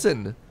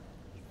poison?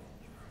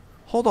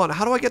 Hold on.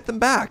 How do I get them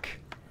back?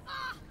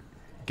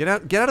 Get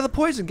out of the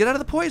poison. Get out of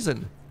the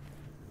poison.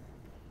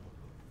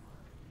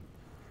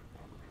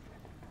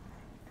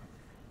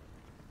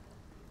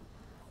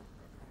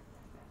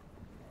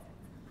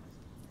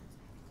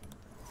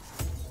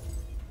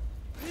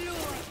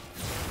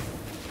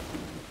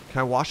 Can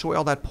I wash away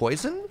all that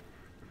poison?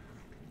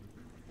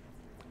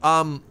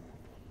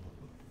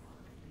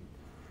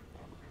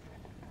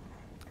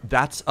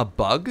 That's a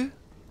bug?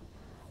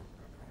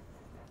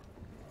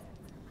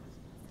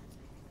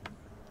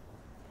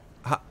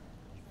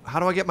 How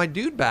do I get my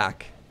dude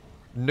back?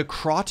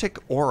 Necrotic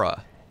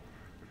aura.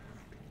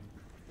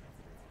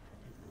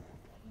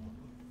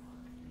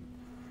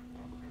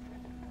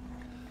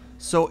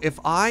 So if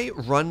I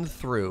run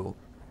through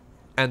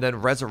and then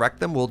resurrect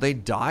them, will they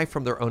die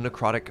from their own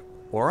necrotic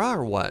aura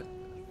or what?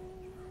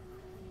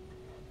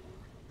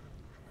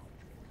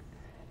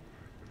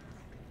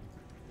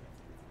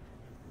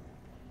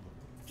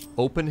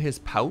 Open his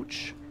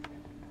pouch?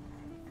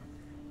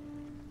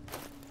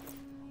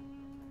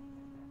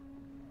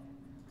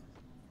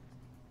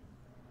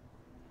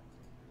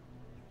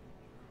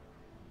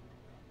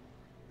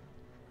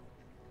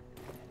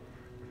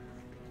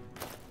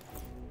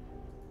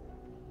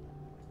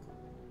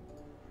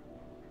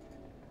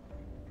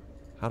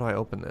 How do I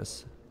open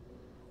this?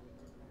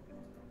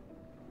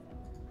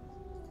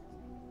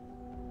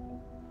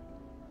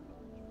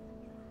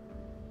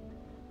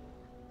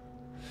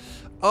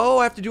 Oh,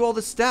 I have to do all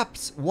the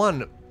steps.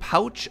 1,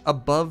 pouch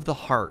above the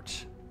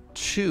heart.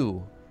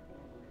 2.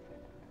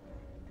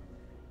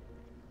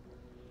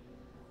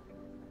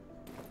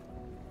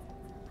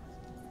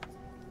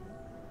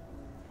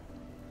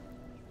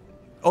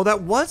 Oh,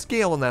 that was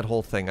Gale in that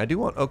whole thing. I do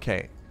want...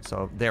 Okay,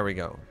 so there we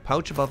go.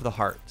 Pouch above the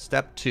heart.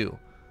 Step 2.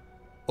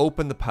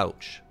 Open the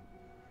pouch.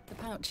 The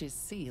pouch is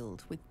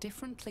sealed with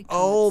differently colored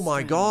Oh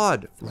my god.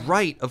 strands of thread.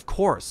 Right, of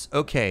course.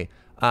 Okay.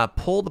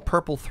 Pull the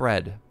purple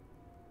thread.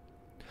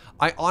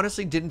 I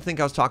honestly didn't think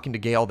I was talking to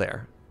Gale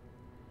there.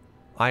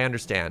 I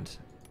understand.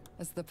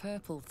 As the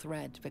purple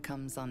thread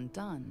becomes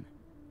undone,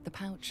 the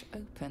pouch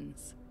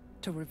opens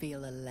to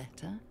reveal a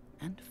letter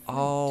and fruit.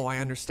 Oh, I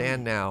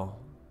understand now.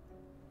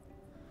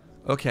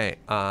 Okay,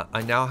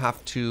 I now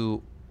have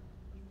to...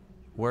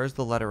 Where's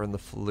the letter in the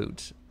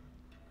flute?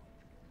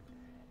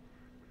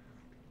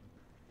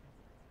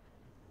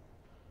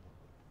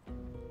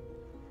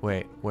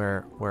 Wait,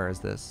 where is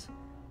this?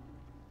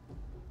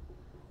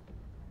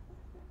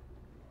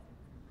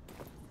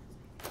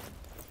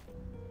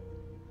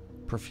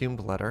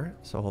 Perfumed letter.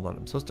 So hold on,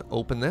 I'm supposed to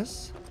open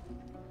this.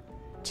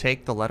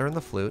 Take the letter in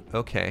the flute.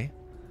 Okay.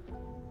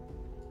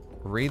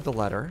 Read the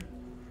letter.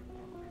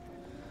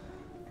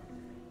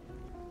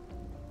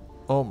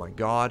 Oh my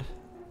god.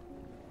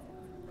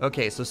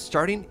 Okay, so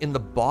starting in the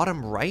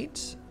bottom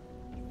right.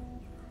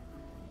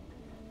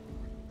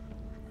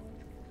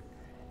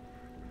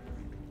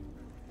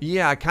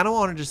 Yeah, I kind of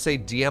wanted to say,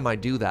 DM, I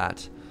do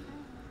that.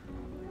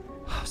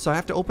 So I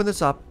have to open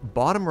this up.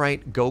 Bottom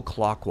right, go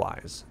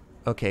clockwise.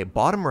 Okay,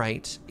 bottom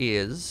right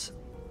is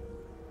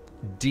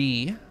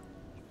D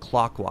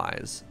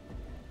clockwise.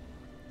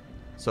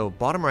 So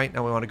bottom right,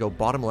 now we want to go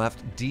bottom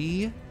left.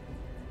 D,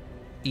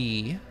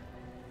 E,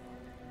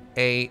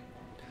 A.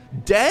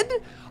 Dead?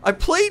 I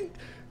played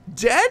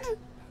dead?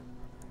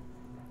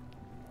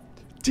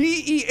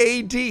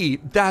 D-E-A-D.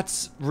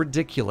 That's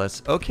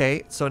ridiculous.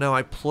 Okay, so now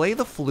I play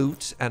the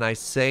flute and I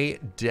say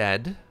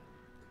dead.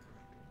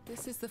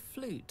 This is the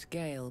flute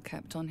Gale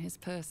kept on his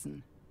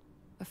person.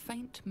 A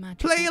faint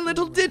magic. Play a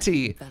little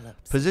ditty.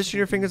 Position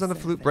your fingers on the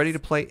flute, ready to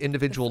play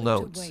individual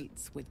notes.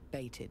 Waits with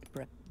bated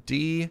breath.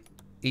 D-E-A-D.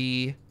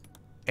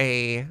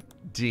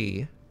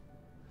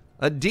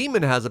 A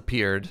demon has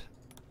appeared.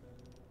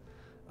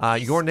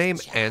 Your name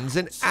ends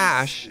in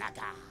Ash.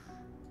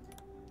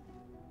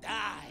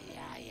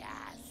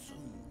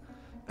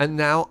 And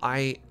now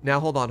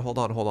hold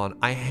on.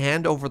 I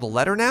hand over the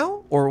letter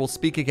now, or we'll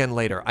speak again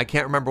later. I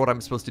can't remember what I'm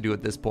supposed to do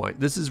at this point.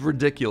 This is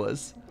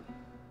ridiculous.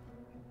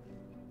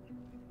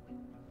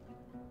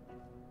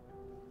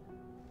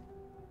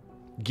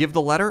 Give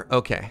the letter?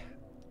 Okay.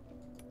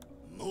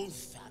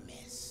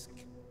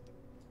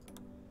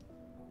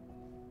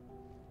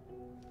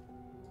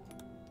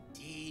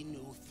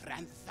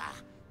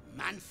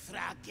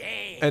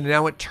 And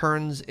now it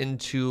turns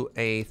into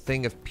a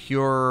thing of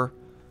pure,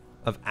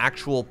 of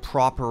actual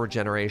proper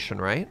regeneration,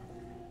 right?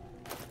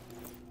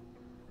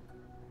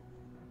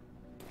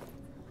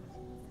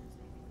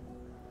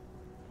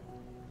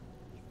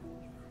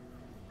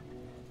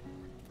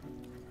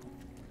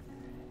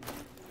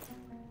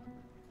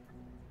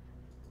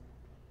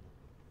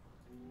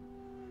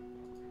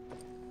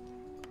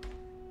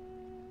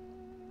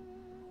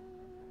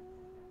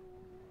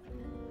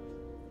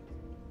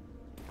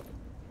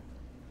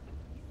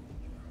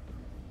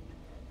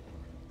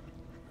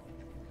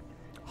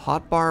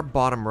 Hotbar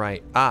bottom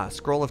right. Ah,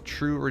 scroll of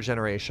true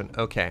regeneration.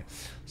 Okay.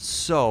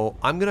 So,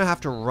 I'm going to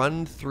have to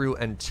run through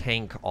and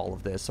tank all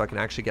of this so I can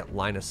actually get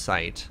line of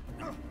sight.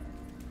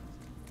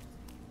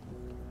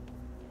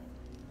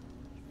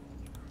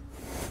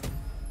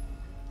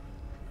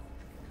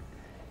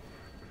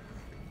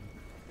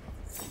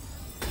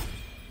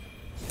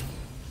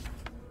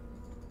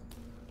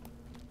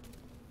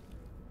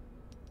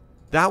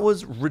 That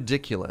was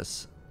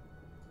ridiculous.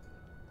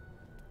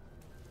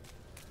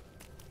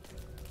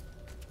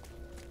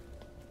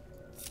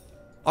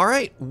 All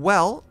right,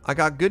 well, I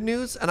got good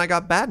news and I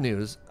got bad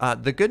news.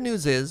 The good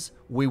news is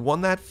we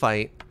won that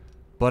fight,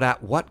 but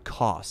at what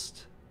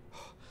cost?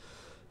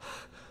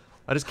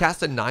 I just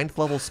cast a 9th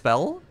level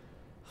spell?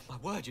 My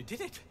word, you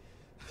did it.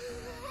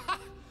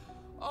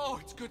 Oh,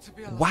 it's good to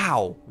be alive.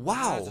 Wow, My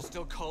wow. hands are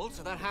still cold,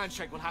 so that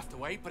handshake will have to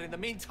wait, but in the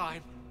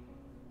meantime,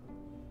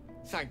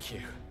 thank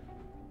you.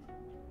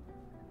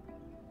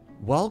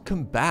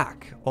 Welcome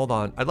back. Hold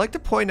on. I'd like to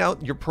point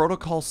out your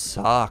protocol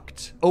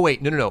sucked. Oh,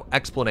 wait, no.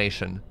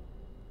 Explanation.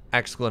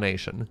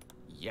 Explanation.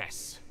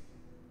 Yes.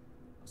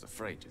 I was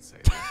afraid you'd say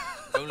that.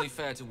 Only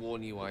fair to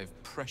warn you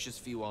I've precious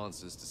few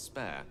answers to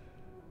spare.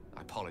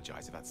 I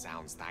apologize if that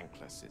sounds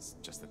thankless. It's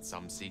just that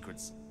some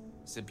secrets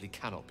simply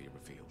cannot be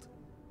revealed.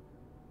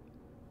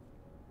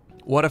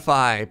 What if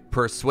I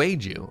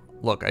persuade you?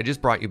 Look, I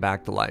just brought you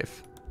back to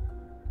life.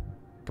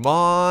 Come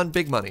on,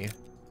 big money.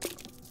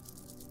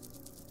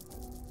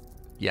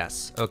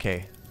 Yes,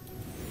 okay.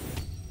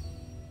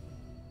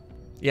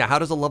 Yeah, how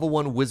does a level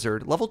 1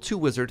 wizard, level 2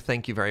 wizard,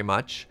 thank you very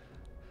much,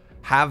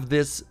 have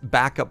this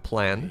backup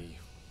plan?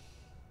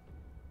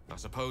 I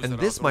suppose And that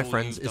this, after my all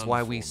friends, you've is done why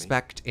for we me,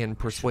 spect in I should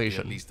be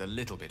persuasion. at least a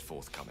little bit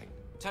forthcoming.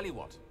 Tell you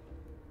what,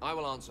 I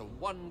will answer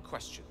one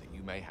question that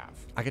you may have.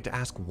 I get to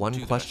ask one to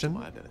the best question?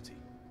 of my ability,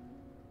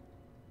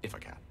 if I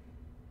can.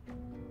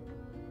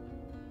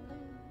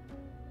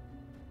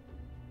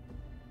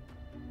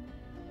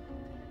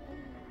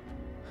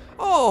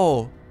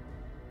 Oh!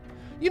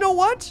 You know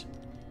what?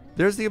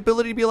 There's the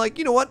ability to be like,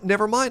 you know what?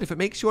 Never mind. If it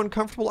makes you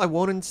uncomfortable, I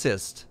won't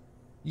insist.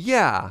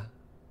 Yeah.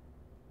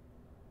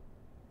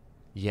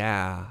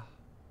 Yeah.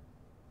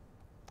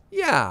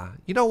 Yeah.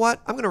 You know what?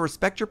 I'm going to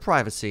respect your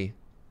privacy.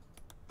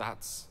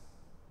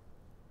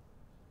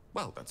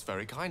 Well, that's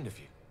very kind of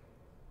you.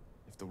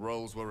 If the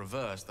roles were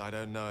reversed, I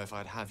don't know if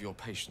I'd have your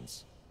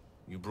patience.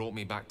 You brought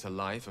me back to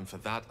life, and for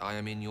that, I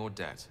am in your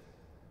debt.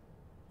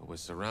 But we're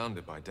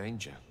surrounded by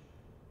danger.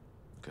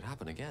 It could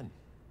happen again.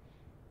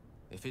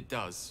 If it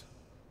does,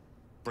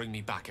 bring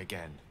me back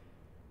again.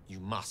 You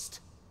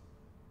must,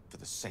 for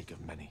the sake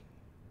of many.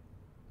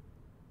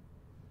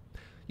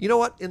 You know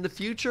what? In the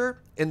future,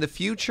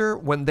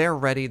 when they're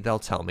ready, they'll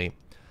tell me.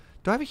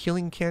 Do I have a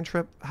healing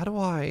cantrip? How do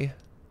I...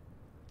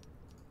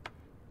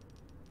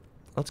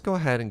 Let's go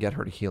ahead and get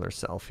her to heal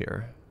herself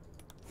here.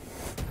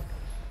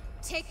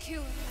 Take care.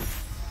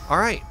 All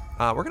right.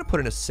 We're going to put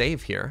in a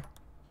save here.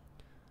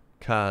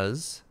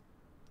 Because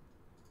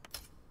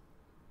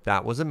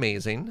that was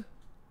amazing.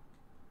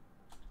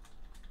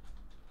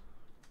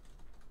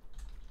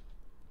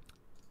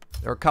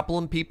 There are a couple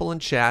of people in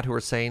chat who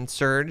are saying,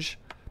 Surge,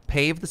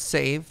 pave the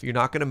save. You're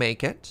not going to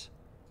make it.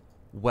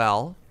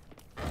 Well,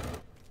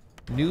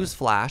 News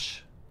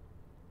flash.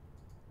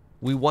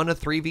 We won a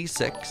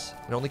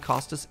 3v6. It only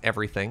cost us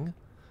everything.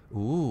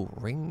 Ooh,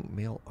 ring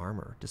mail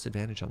armor.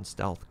 Disadvantage on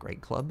stealth.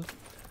 Great club.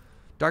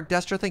 Dark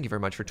Destra, thank you very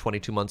much for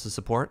 22 months of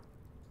support.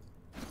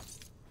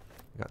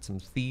 Got some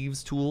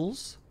thieves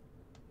tools.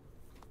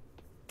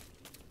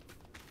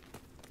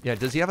 Yeah,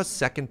 does he have a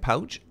second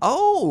pouch?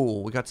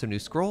 Oh, we got some new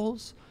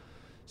scrolls.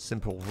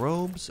 Simple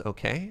robes,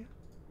 okay.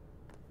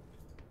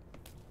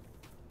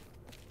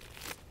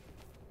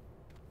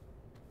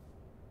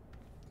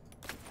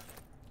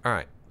 All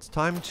right, it's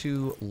time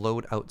to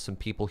load out some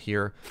people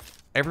here.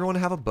 Everyone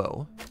have a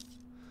bow.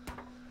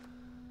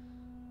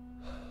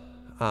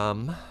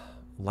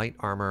 Light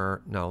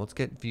armor. No, let's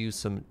get you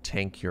some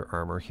tankier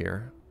armor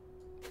here.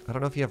 I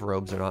don't know if you have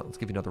robes or not. Let's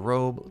give you another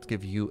robe. Let's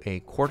give you a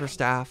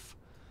quarterstaff.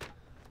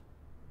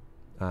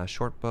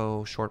 Short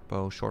bow, short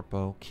bow, short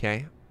bow.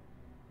 Okay.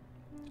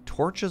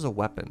 Torch is a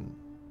weapon.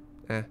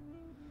 Eh.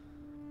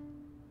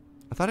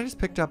 I thought I just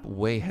picked up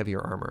way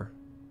heavier armor.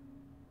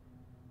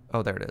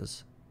 Oh, there it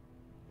is.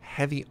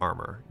 Heavy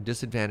armor.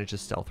 Disadvantage to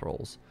stealth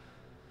rolls.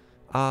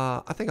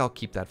 I think I'll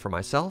keep that for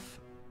myself.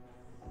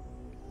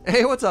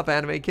 Hey, what's up,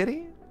 Anime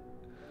Kitty?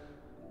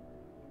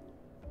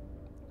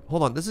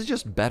 Hold on, this is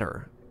just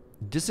better.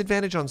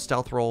 Disadvantage on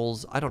stealth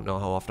rolls. I don't know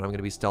how often I'm going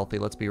to be stealthy,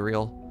 let's be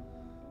real.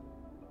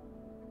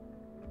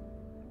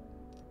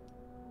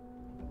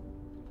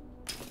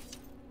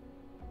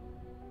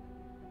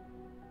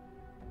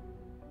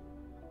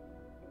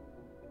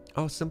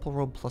 Oh, simple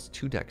robe plus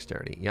 2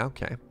 dexterity. Yeah,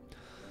 okay.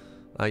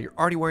 You're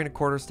already wearing a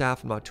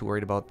quarterstaff. I'm not too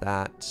worried about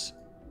that.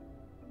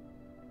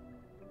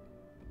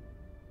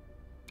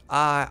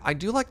 I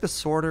do like the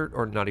sword,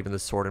 or not even the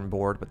sword and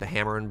board, but the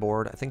hammer and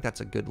board. I think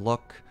that's a good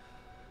look.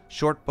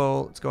 Short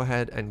bow. Let's go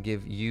ahead and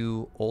give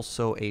you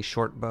also a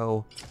short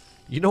bow.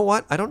 You know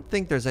what? I don't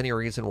think there's any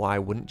reason why I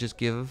wouldn't just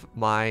give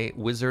my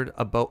wizard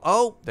a bow.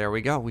 Oh, there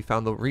we go. We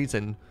found the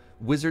reason.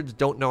 Wizards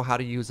don't know how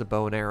to use a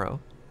bow and arrow.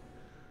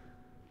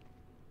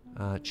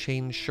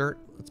 Chain shirt.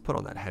 Let's put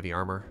on that heavy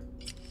armor.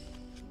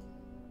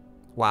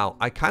 Wow,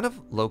 I kind of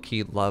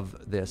low-key love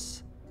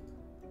this.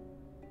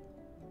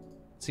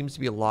 Seems to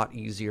be a lot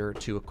easier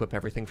to equip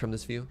everything from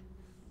this view.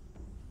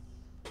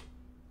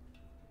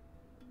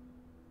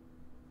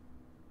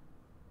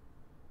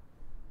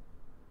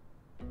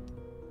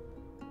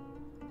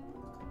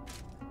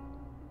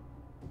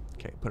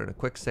 Okay, put in a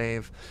quick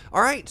save.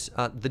 All right,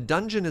 the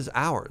dungeon is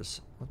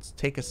ours. Let's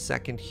take a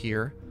second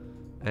here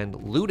and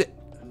loot it.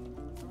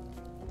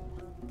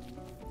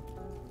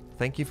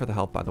 Thank you for the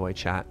help, by the way,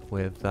 chat,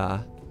 with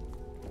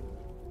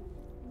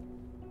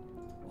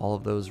all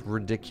of those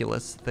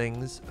ridiculous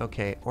things.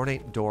 Okay,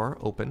 ornate door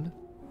open.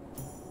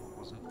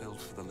 Wasn't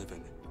built for the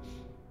living.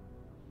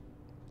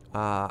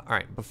 All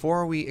right,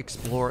 before we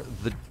explore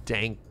the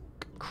dank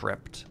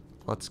crypt,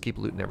 let's keep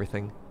looting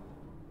everything.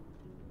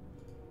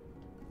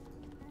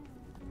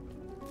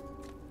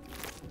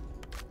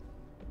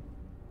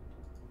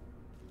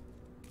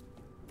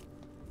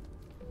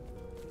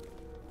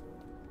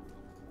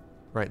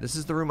 Right, this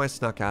is the room I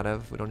snuck out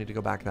of. We don't need to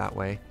go back that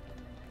way.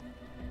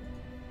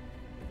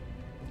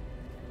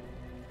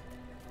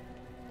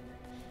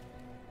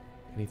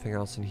 Anything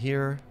else in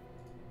here?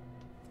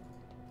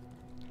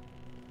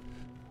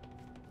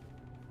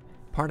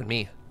 Pardon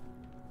me.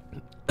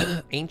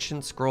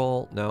 Ancient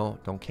scroll. No,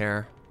 don't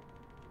care.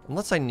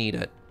 Unless I need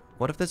it.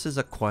 What if this is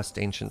a quest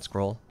ancient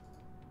scroll?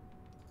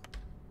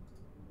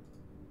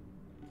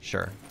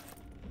 Sure.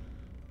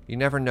 You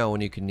never know when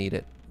you can need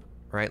it.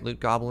 Right, loot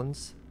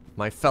goblins?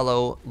 My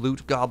fellow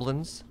loot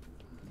goblins.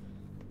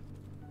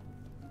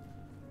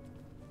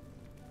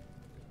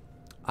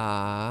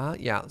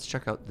 Yeah, let's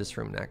check out this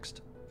room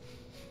next.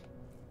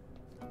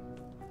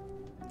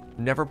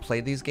 Never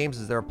played these games.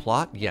 Is there a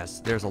plot? Yes,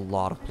 there's a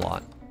lot of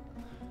plot.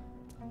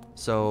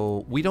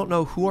 So, we don't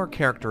know who our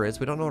character is.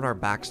 We don't know what our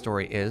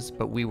backstory is,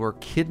 but we were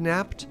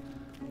kidnapped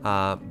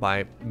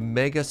by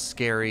mega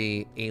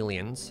scary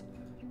aliens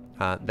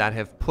that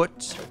have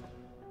put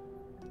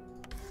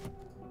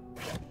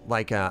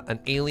like an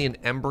alien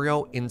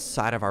embryo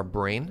inside of our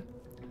brain,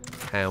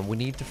 and we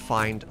need to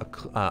find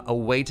a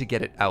way to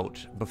get it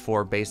out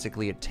before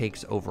basically it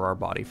takes over our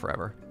body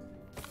forever.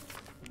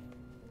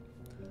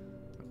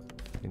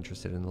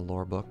 Interested in the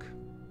lore book?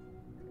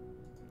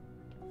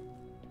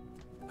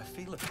 I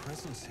feel a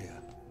presence here.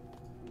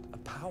 A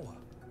power.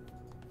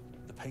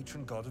 The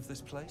patron god of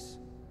this place?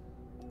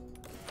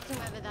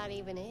 Whoever that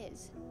even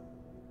is.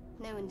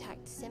 No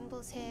intact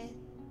symbols here,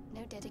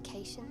 no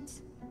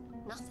dedications,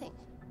 nothing.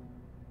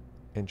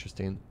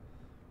 Interesting.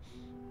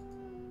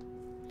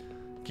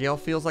 Gale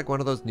feels like one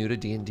of those new to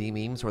D&D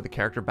memes where the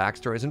character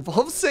backstories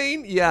involve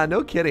Sane. Yeah,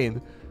 no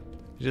kidding.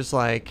 Just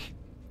like,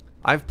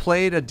 I've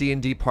played a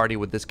D&D party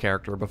with this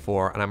character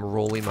before and I'm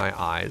rolling my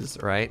eyes,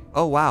 right?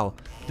 Oh wow,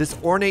 this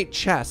ornate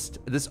chest,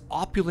 this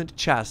opulent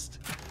chest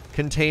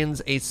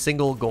contains a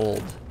single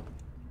gold.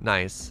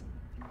 Nice.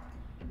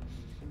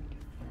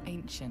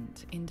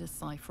 Ancient,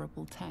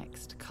 indecipherable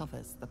text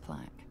covers the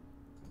plaque.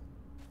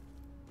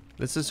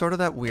 This is sort of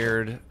that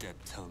weird... Dead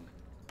tongue.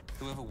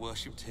 Whoever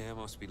worshipped here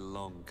must be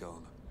long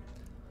gone.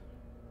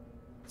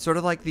 sort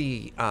of like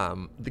the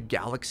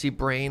galaxy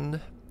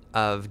brain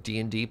of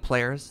D&D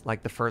players.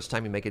 Like the first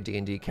time you make a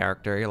D&D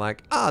character, you're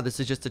like, ah, this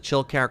is just a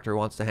chill character who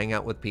wants to hang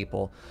out with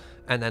people.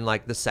 And then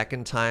like the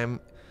second time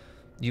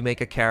you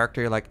make a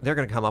character, you're like, they're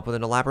going to come up with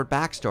an elaborate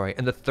backstory.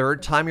 And the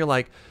third time you're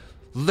like,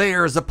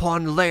 layers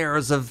upon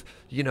layers of,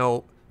 you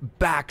know,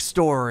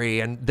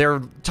 backstory, and they're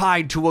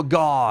tied to a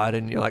god,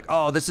 and you're like,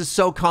 oh, this is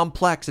so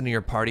complex, and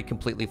your party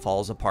completely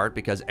falls apart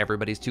because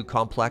everybody's too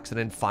complex. And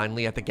then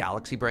finally at the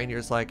galaxy brain, you're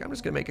just like, I'm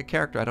just gonna make a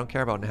character I don't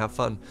care about and have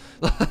fun.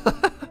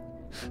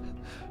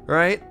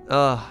 Right?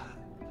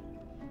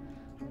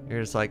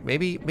 You're just like,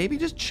 maybe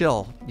just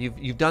chill.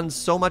 You've done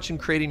so much in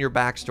creating your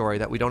backstory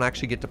that we don't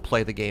actually get to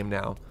play the game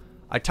now.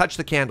 I touched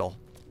the candle.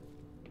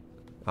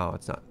 Oh,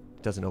 it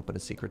doesn't open a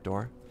secret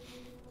door.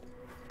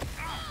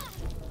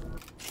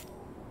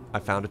 I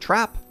found a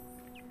trap.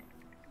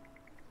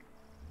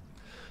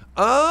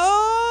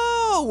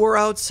 Oh, we're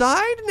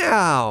outside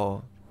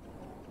now.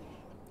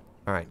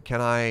 All right,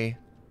 can I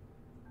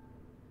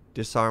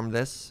disarm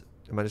this?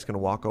 Am I just gonna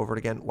walk over it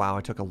again? Wow,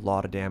 I took a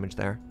lot of damage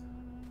there.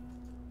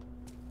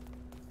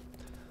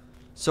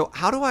 So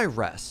how do I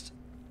rest?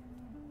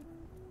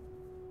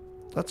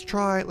 Let's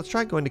try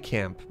going to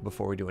camp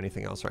before we do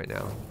anything else right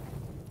now.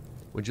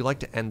 Would you like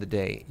to end the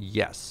day?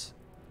 Yes.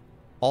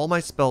 All my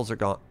spells are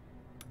gone.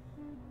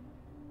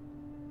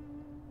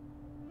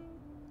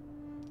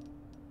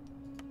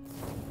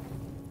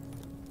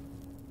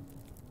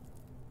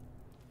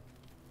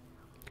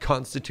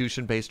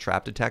 Constitution-based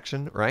trap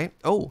detection, right?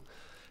 Oh,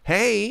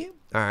 hey.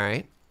 All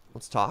right,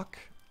 let's talk.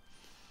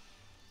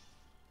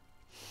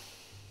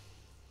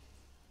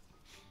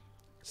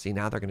 See,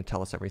 now they're going to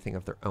tell us everything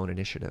of their own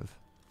initiative.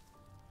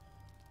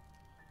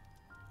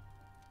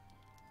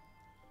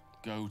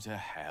 Go to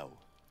hell.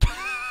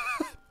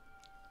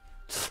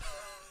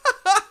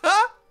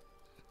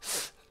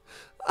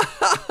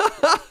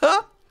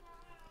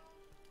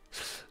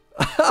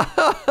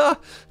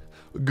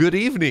 Good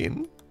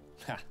evening.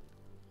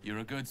 You're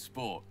a good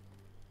sport.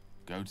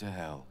 Go to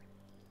hell.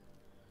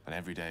 An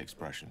everyday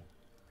expression.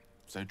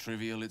 So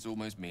trivial it's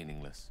almost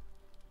meaningless.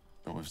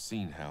 But we've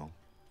seen hell.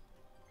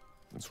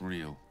 It's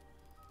real.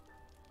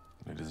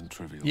 And it isn't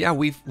trivial. Yeah,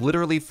 we've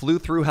literally flew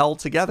through hell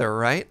together,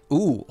 right?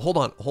 Ooh, hold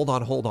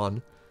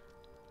on.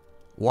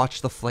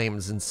 Watch the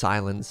flames in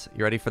silence.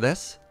 You ready for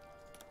this?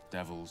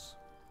 Devils,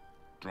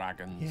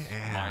 dragons,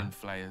 mind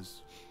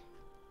flayers.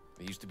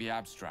 They used to be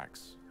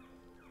abstracts.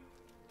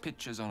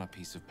 Pictures on a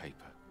piece of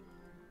paper.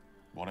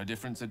 What a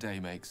difference a day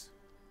makes.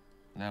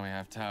 Now we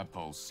have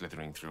tadpoles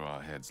slithering through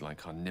our heads like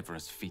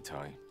carnivorous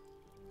feti.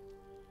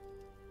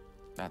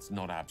 That's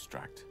not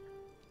abstract.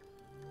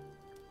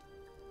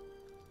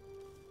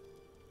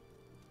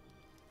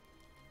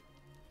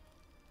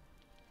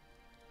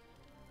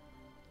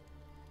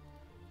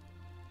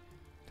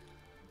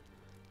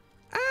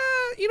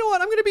 You know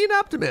what? I'm going to be an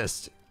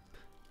optimist.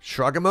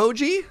 Shrug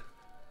emoji?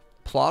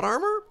 Plot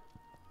armor?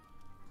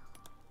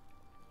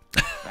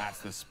 That's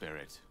the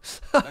spirit.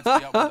 Let's be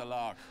up with the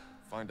lark.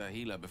 Find a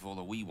healer before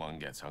the wee one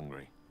gets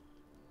hungry.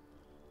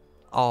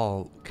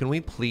 Oh, can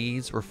we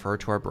please refer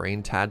to our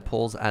brain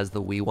tadpoles as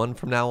the wee one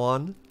from now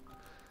on?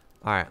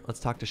 Alright, let's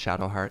talk to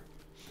Shadowheart.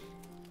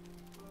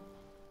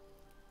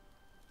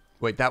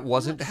 Wait, that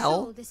wasn't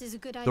hell? Sure this is a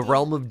good The idea.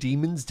 realm of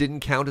demons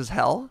didn't count as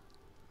hell?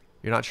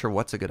 You're not sure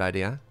what's a good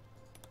idea?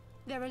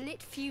 There are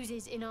lit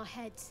fuses in our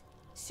heads.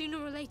 Sooner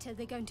or later,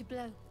 they're going to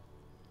blow.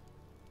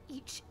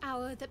 Each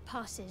hour that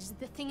passes,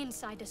 the thing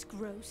inside us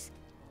grows.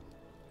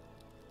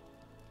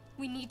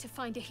 We need to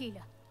find a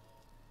healer.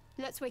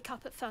 Let's wake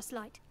up at first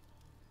light.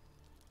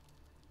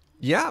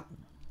 Yeah.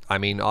 I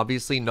mean,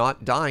 obviously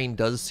not dying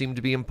does seem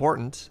to be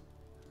important.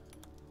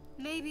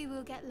 Maybe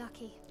we'll get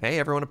lucky. Hey,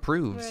 everyone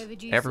approves. We're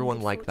overdue Everyone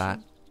some good like that.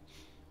 fortune.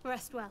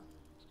 Rest well.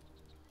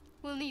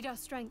 We'll need our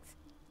strength.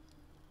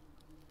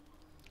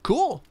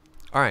 Cool.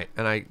 All right,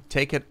 and I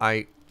take it,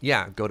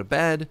 go to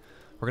bed.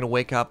 We're going to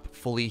wake up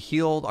fully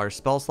healed. Our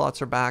spell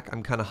slots are back.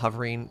 I'm kind of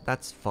hovering.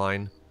 That's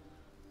fine.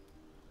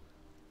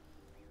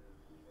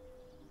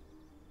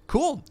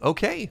 Cool.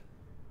 Okay.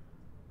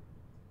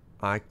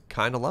 I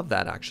kind of love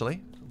that,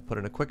 actually. Put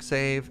in a quick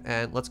save,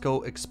 and let's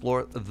go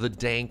explore the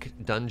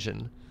dank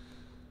dungeon.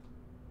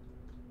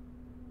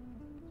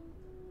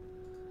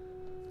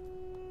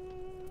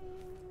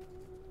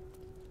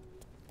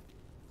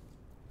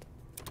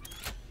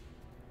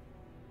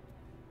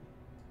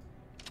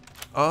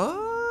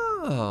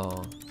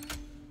 Oh.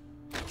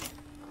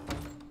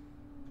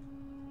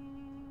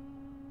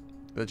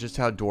 That's just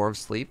how dwarves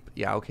sleep?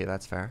 Yeah, okay,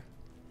 that's fair.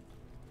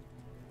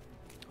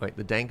 Wait,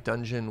 the dank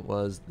dungeon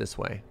was this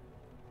way.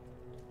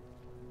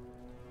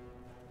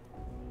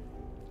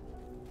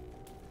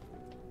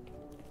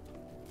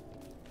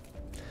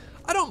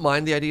 I don't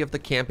mind the idea of the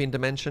camping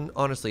dimension.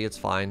 Honestly, it's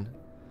fine.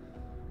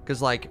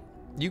 Because, like,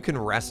 you can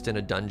rest in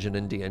a dungeon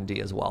in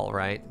D&D as well,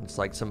 right? It's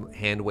like some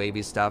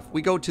hand-wavy stuff.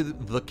 We go to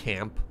the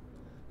camp,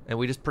 and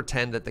we just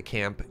pretend that the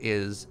camp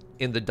is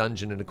in the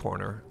dungeon in a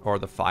corner, or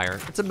the fire.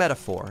 It's a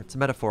metaphor. It's a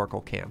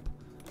metaphorical camp.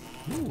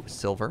 Ooh,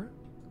 silver.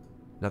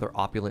 Another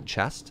opulent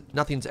chest.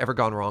 Nothing's ever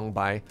gone wrong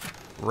by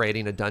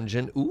Raiding a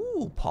dungeon.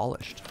 Ooh,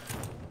 polished.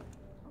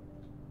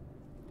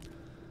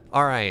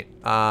 All right.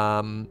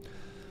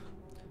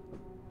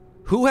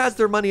 Who has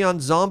their money on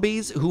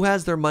zombies? Who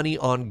has their money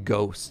on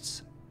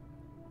ghosts?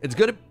 It's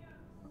gonna...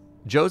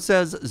 Joe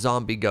says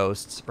zombie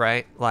ghosts,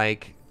 right?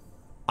 Like,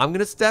 I'm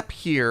gonna step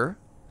here.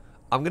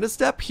 I'm gonna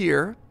step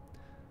here.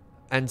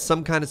 And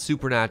some kind of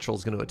supernatural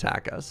is gonna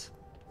attack us.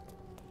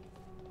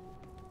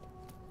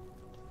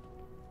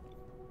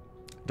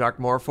 Dark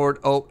Morford.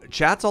 Oh,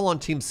 chat's all on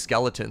Team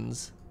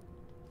Skeletons.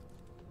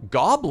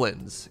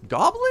 Goblins.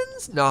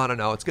 Goblins? No,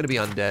 no. It's gonna be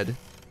undead.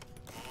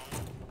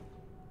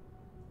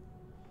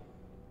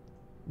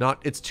 Not,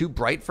 it's too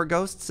bright for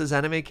ghosts, says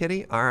Anime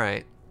Kitty?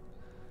 Alright.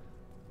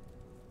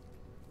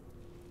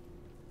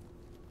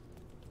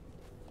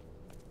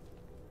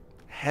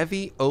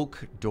 Heavy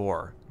oak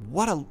door.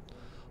 What a...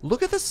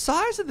 Look at the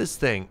size of this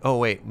thing. Oh,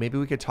 wait. Maybe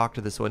we could talk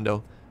to this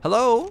window.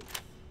 Hello?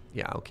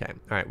 Yeah, okay.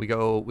 Alright, we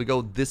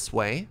go this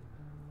way.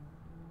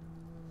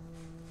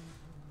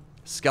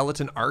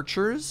 Skeleton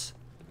archers?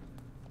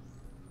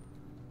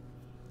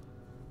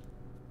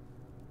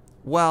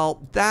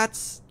 Well,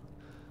 that's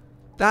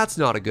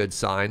not a good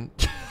sign.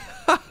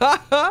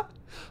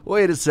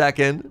 Wait a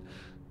second.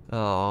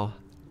 Oh.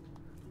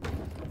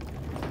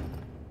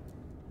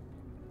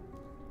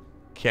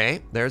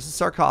 Okay, there's the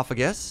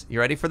sarcophagus. You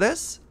ready for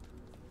this?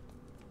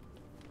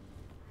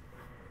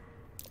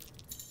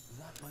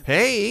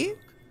 Hey!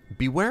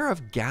 Beware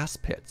of gas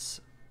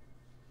pits.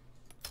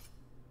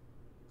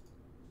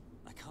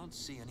 I can't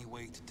see any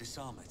way to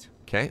disarm it.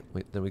 Okay,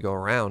 then we go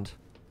around.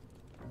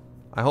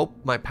 I hope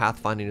my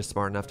pathfinding is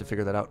smart enough to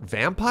figure that out.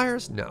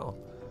 Vampires? No.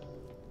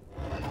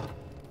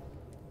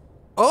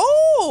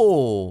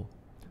 Oh!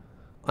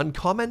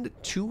 Uncommon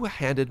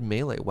two-handed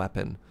melee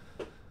weapon.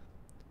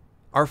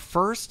 Our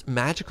first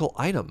magical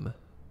item.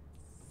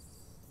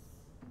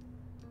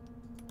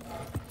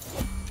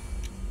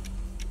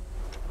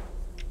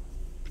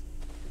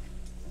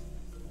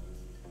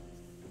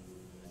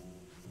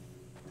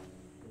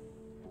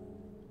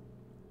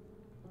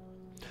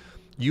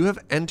 You have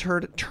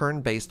entered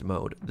turn-based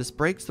mode. This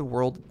breaks the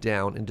world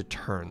down into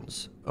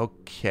turns.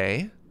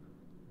 Okay.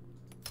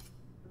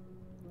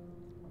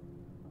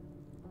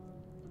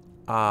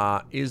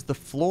 Is the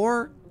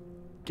floor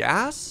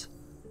gas?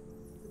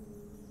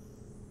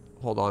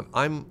 Hold on.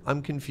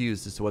 I'm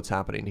confused as to what's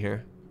happening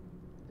here.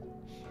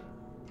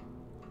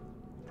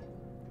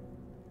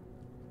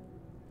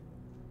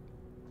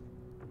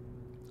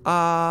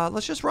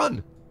 Let's just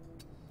run.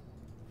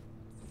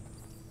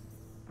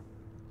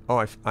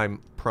 Oh,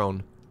 I'm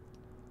prone.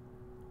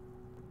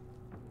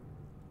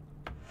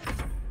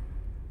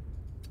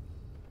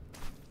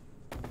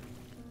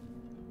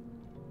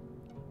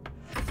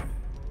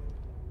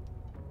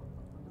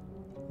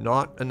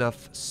 Not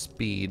enough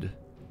speed.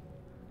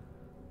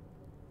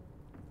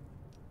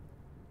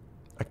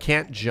 I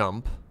can't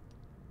jump.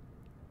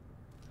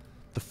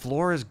 The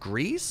floor is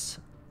grease?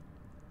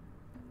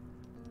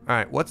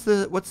 Alright, what's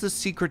the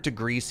secret to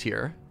grease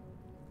here?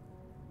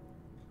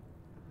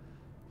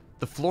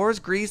 The floor is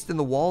greased and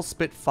the walls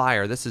spit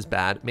fire. This is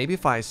bad. Maybe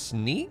if I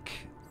sneak?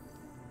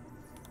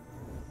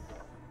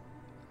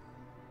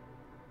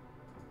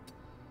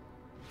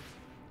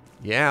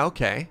 Yeah,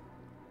 okay.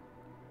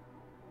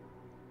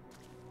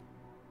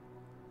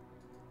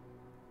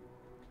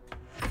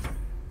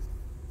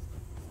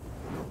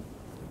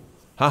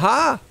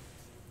 Haha!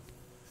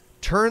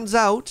 Turns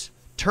out,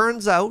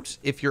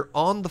 if you're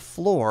on the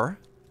floor,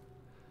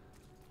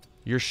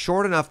 you're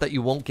short enough that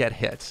you won't get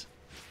hit.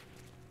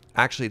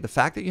 Actually, the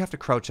fact that you have to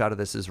crouch out of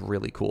this is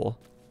really cool.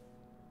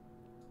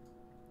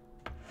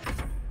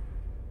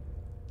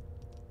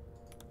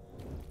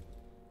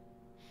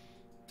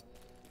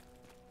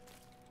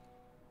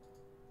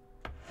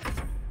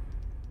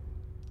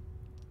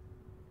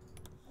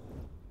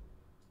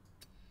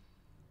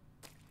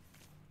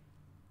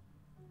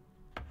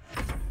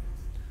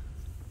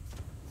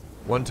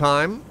 One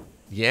time.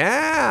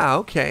 Yeah,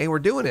 okay, we're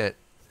doing it.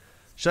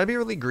 Should I be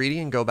really greedy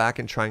and go back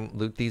and try and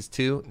loot these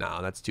two? No,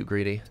 that's too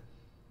greedy.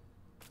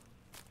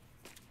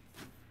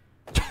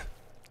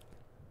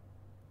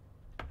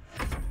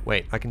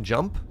 Wait, I can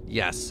jump?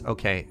 Yes,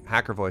 okay.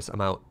 Hacker voice,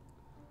 I'm out.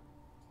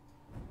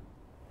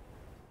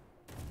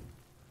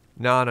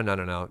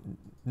 No.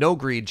 No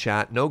greed,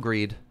 chat. No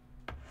greed.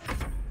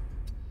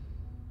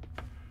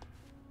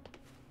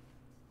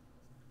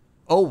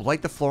 Oh,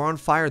 light the floor on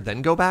fire,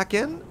 then go back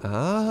in?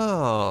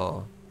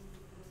 Oh.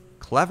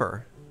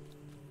 Clever.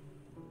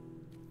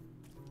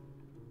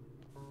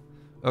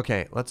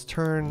 Okay, let's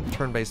turn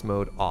turn-based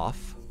mode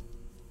off.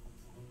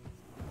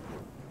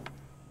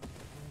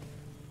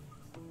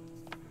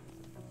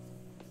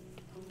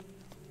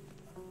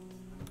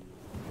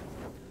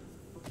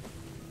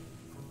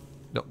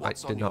 No,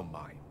 What's I did on not your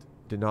mind?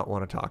 Did not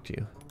want to talk to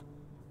you.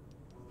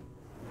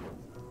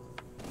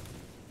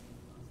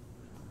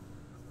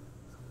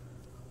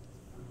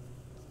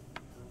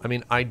 I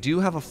mean, I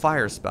do have a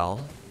fire spell.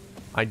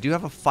 I do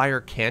have a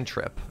fire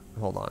cantrip.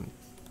 Hold on.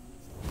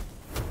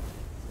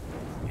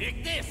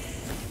 Take this.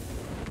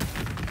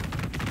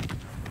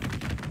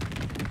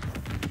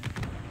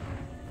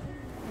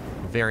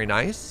 Very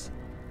nice.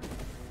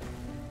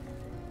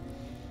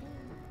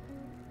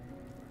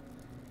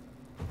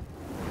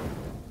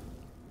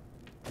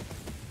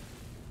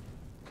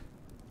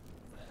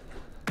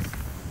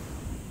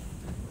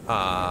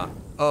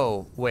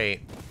 Oh,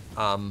 wait.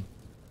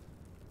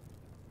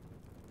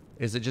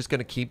 Is it just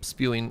gonna keep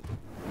spewing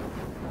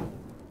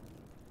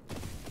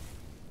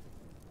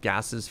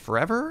gases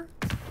forever?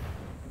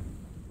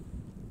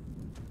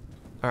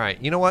 All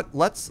right, you know what?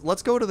 Let's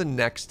go to the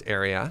next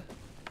area.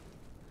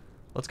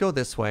 Let's go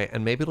this way,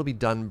 and maybe it'll be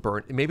done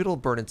burnt. Maybe it'll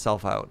burn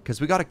itself out because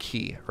we got a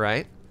key,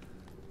 right?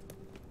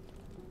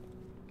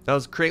 That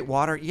was create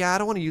water. Yeah, I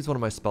don't want to use one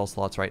of my spell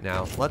slots right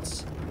now.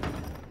 Let's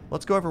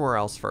go everywhere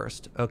else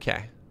first.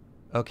 Okay.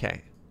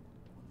 Okay.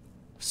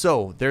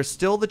 So, there's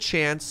still the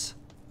chance...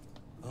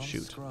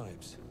 Shoot.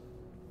 Scribes.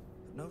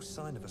 No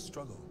sign of a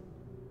struggle.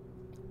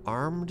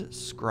 Armed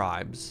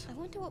scribes. I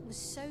wonder what was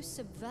so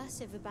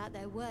subversive about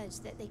their words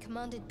that they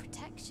commanded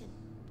protection.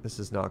 This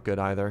is not good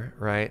either,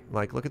 right?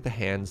 Like, look at the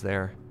hands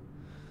there.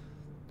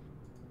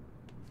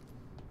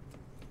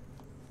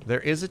 There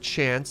is a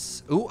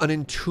chance... Ooh, an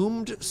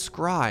entombed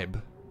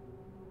scribe.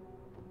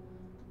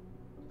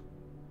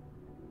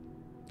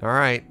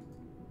 Alright.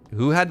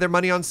 Who had their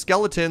money on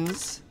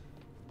skeletons?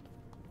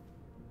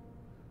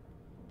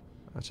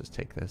 Let's just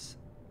take this.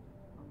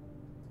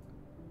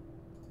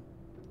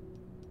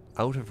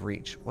 Out of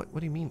reach. What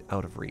do you mean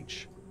out of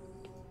reach?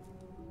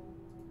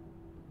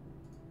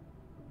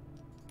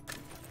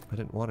 I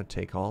didn't want to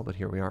take all, but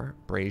here we are.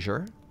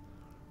 Brazier.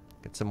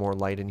 Get some more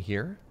light in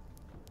here.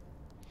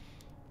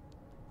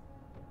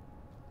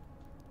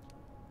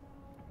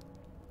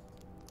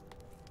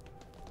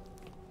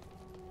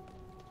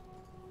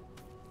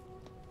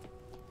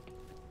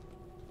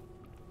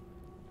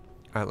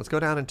 Alright, let's go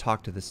down and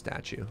talk to this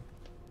statue.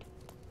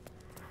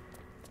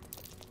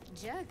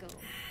 Jurgle?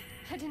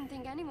 I didn't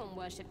think anyone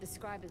worshipped the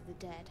Scribe of the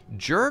Dead.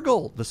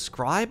 Jurgle, the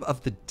Scribe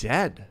of the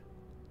Dead.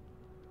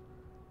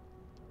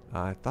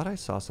 I thought I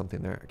saw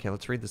something there. Okay,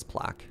 let's read this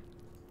plaque.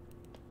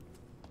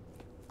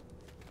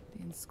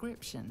 The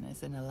inscription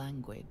is in a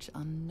language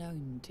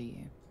unknown to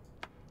you.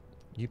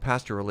 You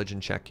passed your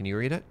religion check. Can you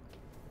read it?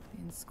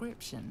 The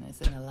inscription is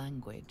in a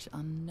language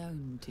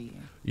unknown to you.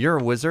 You're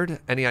a wizard.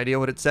 Any idea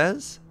what it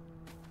says?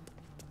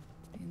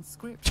 The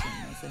inscription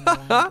is in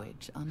a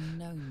language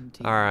unknown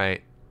to you.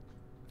 Alright.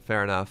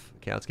 Fair enough.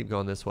 Okay, let's keep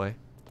going this way.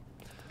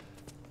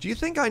 Do you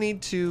think I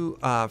need to,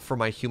 for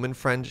my human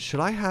friend, should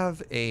I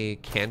have a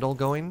candle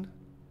going?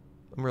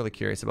 I'm really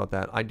curious about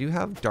that. I do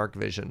have dark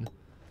vision.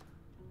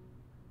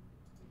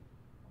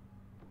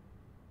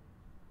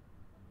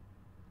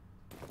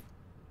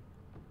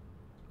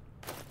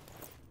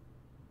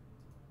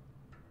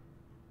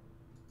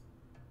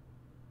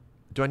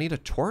 Do I need a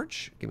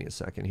torch? Give me a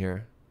second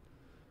here.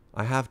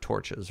 I have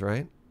torches,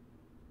 right?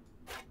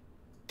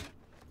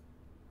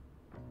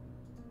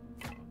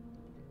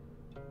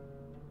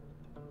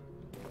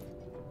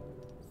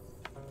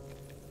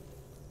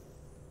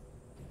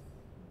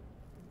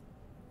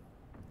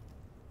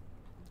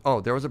 Oh,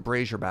 there was a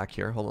brazier back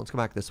here. Hold on, let's go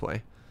back this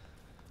way.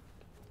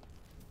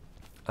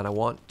 And I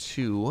want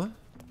to...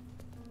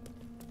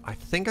 I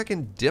think I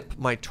can dip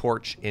my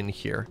torch in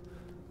here.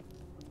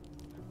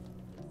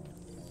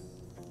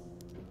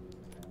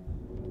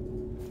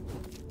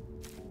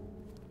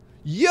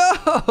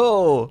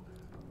 Yo!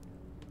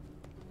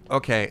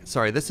 Okay,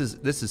 sorry, this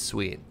is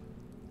sweet.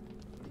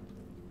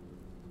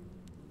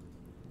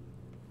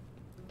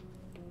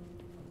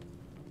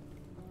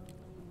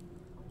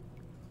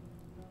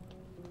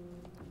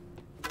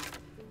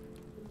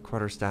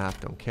 Quarterstaff,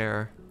 don't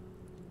care.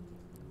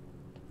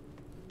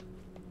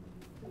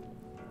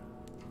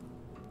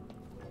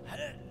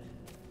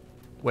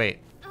 Wait.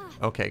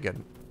 Okay,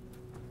 good.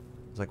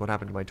 It's like, what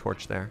happened to my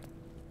torch there?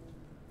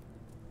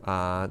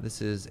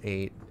 This is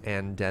a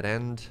dead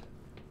end.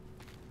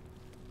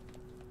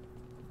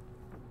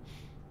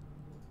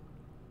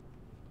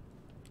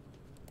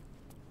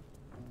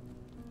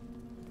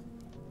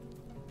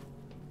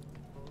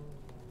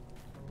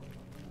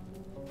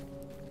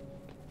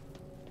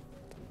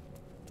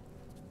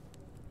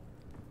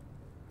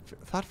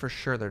 Thought for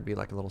sure there'd be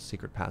like a little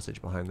secret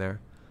passage behind there.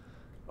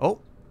 Oh,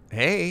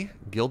 hey,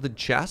 gilded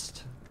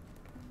chest.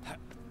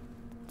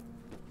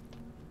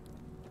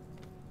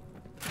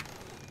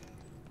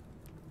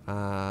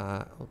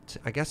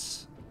 I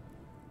guess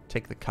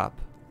take the cup.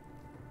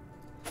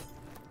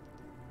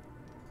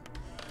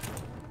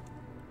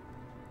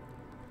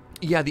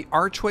 Yeah, the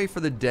archway for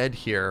the dead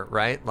here,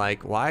 right?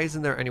 Like, why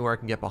isn't there anywhere I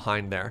can get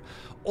behind there?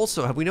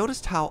 Also, have we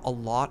noticed how a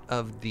lot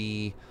of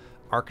the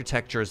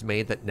architecture is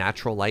made that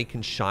natural light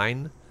can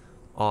shine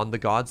on the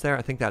gods there?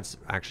 I think that's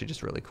actually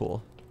just really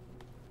cool.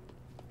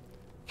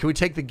 Can we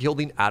take the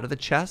gilding out of the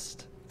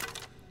chest?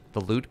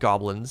 The loot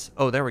goblins.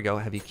 Oh, there we go.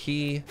 Heavy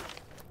key.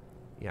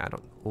 Yeah, I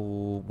don't...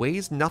 Ooh,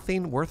 weighs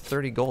nothing, worth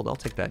 30 gold. I'll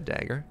take that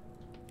dagger.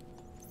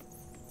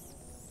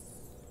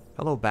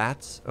 Hello,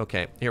 bats.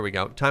 Okay, here we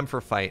go. Time for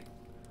a fight.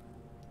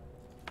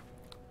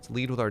 Let's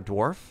lead with our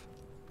dwarf.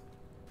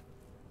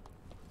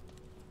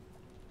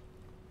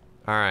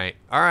 Alright,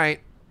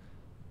 alright.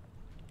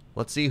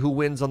 Let's see who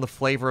wins on the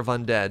flavor of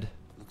undead.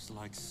 Looks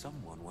like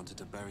someone wanted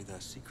to bury their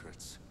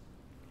secrets.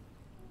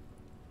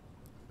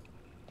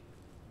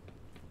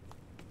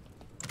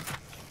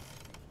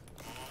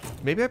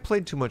 Maybe I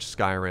played too much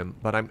Skyrim,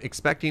 but I'm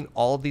expecting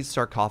all of these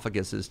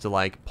sarcophaguses to,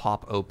 like,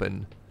 pop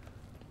open.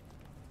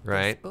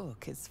 Right? This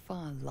book is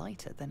far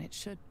lighter than it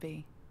should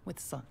be, with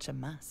such a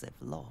massive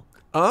log.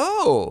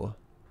 Oh!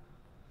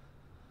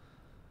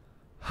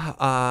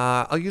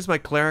 I'll use my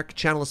cleric,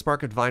 channel a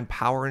spark of divine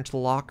power into the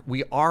lock.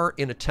 We are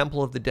in a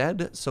temple of the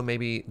dead, so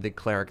maybe the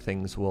cleric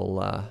things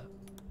will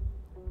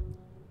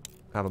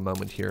have a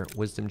moment here.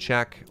 Wisdom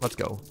check. Let's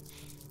go.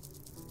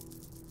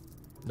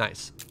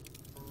 Nice.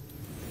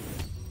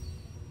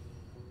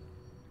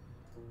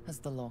 As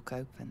the lock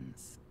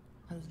opens,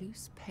 a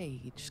loose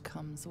page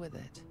comes with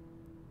it.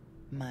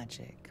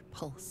 Magic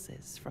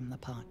pulses from the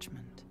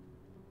parchment.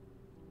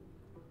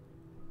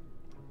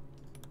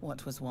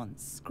 What was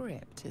once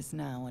script is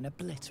now an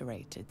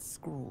obliterated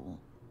scrawl.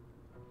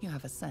 You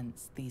have a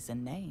sense these are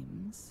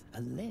names,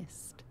 a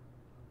list,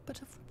 but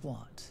of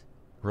what?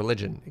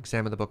 Religion.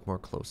 Examine the book more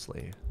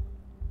closely.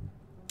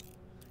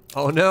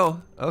 Oh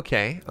no.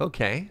 Okay,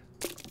 okay.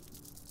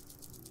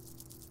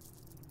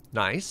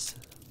 Nice.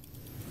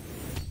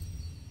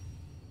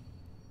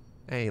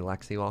 Hey,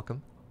 Lexi,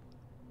 welcome.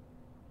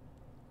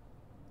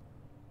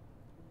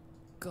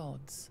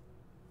 Gods.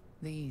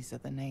 These are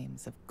the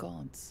names of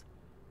gods.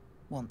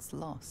 Once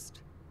lost,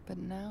 but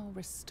now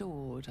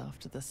restored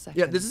after the second.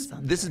 Yeah,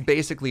 this is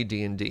basically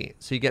D&D.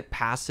 So you get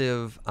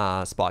passive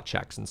spot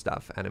checks and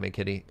stuff. Anime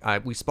Kitty.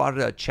 We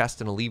spotted a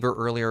chest and a lever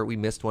earlier. We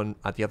missed one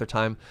at the other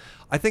time.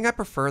 I think I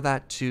prefer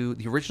that to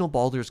the original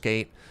Baldur's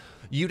Gate.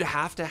 You'd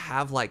have to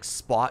have like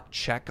spot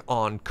check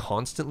on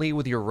constantly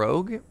with your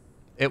rogue.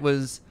 It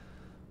was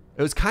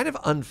kind of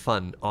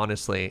unfun,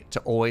 honestly, to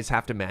always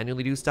have to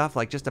manually do stuff.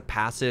 Like just a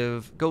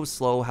passive, go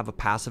slow, have a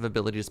passive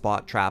ability to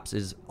spot traps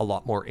is a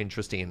lot more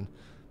interesting,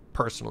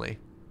 personally.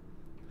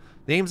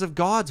 Names of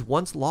gods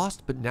once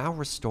lost but now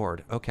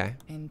restored. Okay.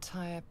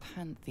 Entire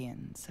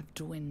pantheons have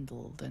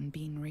dwindled and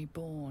been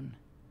reborn,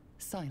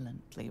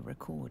 silently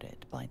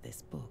recorded by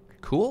this book.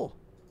 Cool.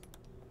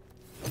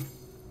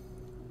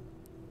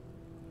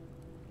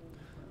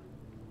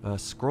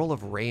 Scroll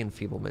of Ray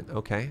Enfeeblement.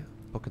 Okay.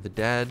 Book of the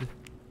Dead.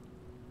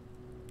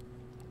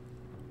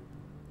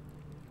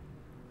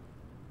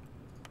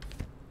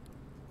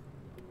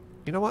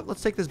 You know what?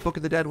 Let's take this Book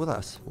of the Dead with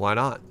us. Why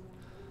not?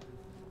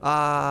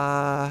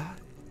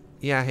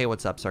 Yeah, hey,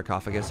 what's up,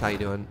 Sarcophagus? How you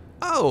doing?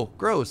 Oh,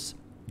 gross.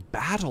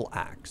 Battle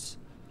Axe.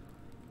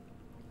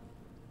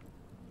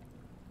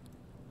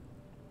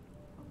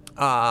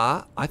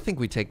 I think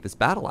we take this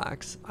Battle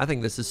Axe. I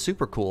think this is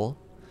super cool.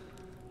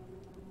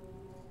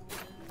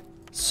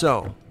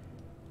 So,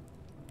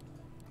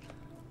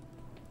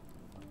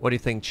 what do you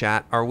think,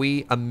 chat? Are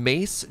we a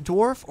mace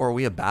dwarf or are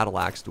we a Battle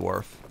Axe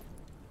dwarf?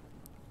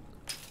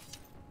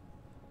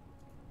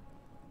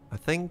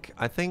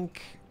 I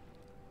think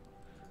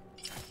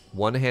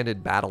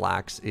one-handed battle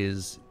axe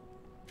is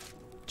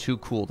too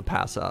cool to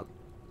pass up.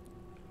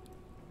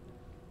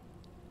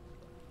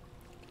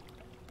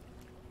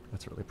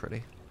 That's really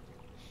pretty.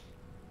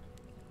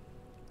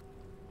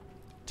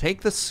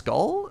 Take the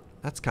skull?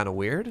 That's kind of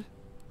weird.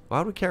 Why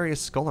would we carry a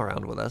skull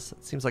around with us?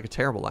 It seems like a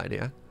terrible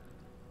idea.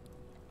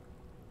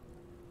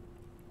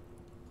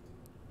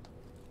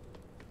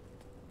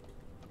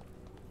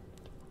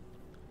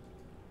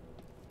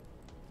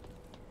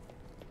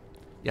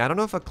 Yeah, I don't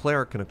know if a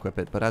cleric can equip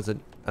it, but as a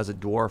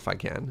dwarf I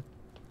can.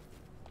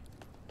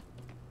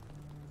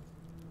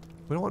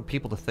 We don't want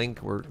people to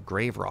think we're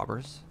grave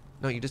robbers.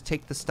 No, you just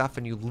take the stuff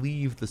and you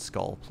leave the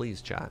skull.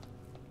 Please, chat.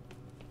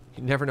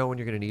 You never know when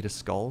you're going to need a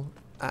skull.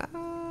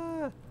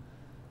 Ah.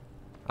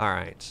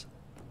 Alright.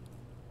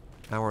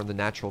 Now we're in the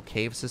natural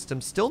cave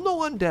system. Still no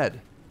undead.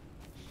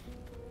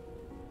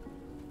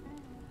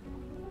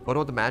 What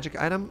about the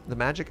magic item? The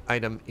magic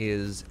item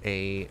is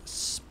a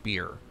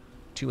spear.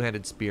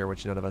 Two-handed spear,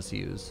 which none of us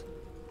use.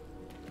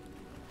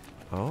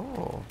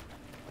 Oh.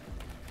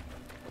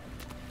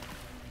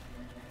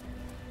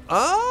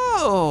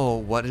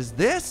 Oh, what is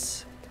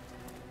this?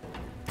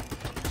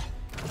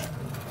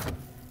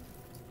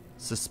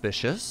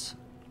 Suspicious.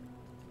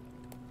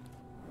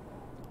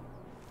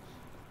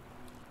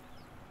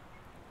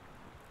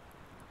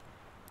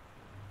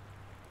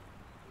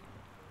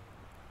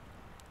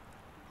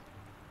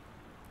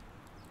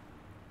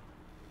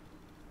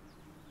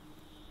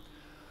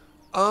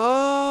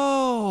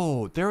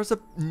 Oh, there's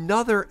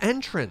another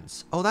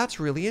entrance. Oh, that's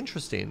really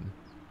interesting.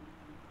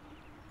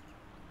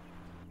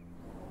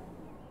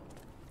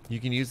 You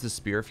can use the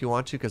spear if you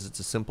want to because it's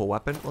a simple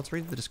weapon. Let's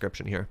read the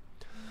description here.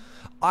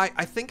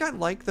 I think I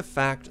like the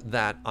fact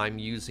that I'm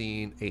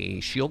using a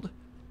shield.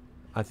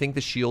 I think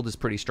the shield is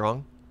pretty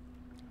strong.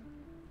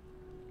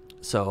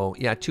 So,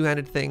 yeah,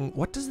 two-handed thing.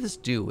 What does this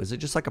do? Is it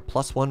just like a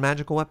 +1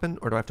 magical weapon,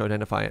 or do I have to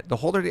identify it? The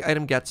holder of the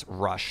item gets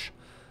rush.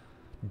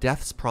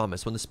 Death's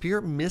Promise. When the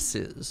spear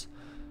misses,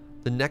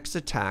 the next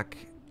attack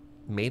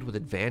made with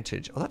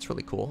advantage. Oh, that's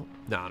really cool.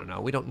 No.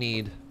 We don't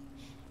need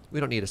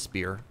a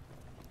spear.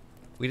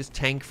 We just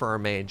tank for our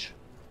mage.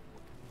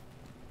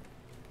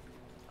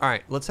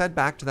 Alright, let's head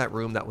back to that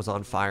room that was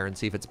on fire and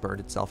see if it's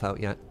burned itself out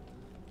yet.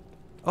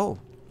 Oh,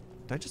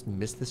 did I just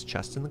miss this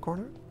chest in the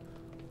corner?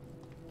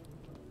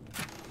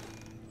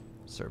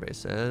 Survey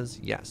says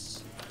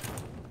yes.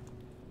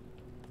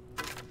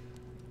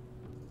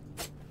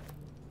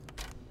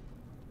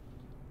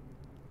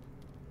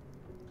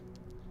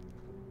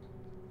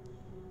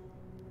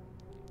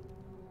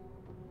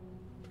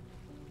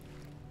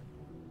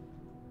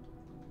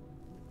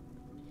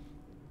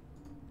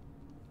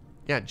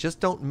 Yeah, just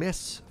don't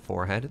miss,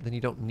 forehead. Then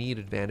you don't need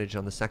advantage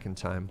on the second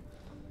time.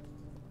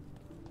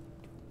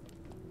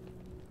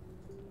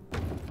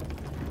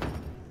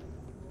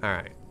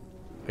 Alright.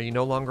 Are you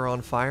no longer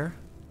on fire?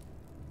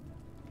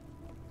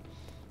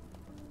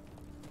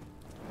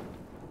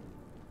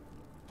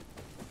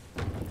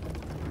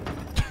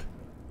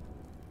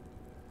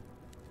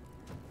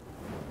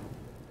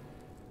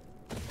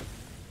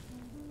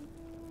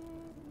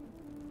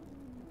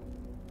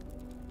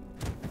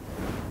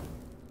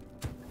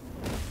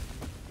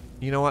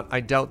 You know what? I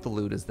doubt the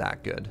loot is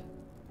that good.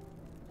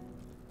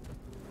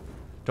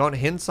 Do you want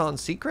hints on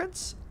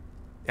secrets?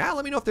 Yeah,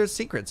 let me know if there's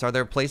secrets. Are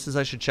there places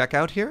I should check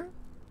out here?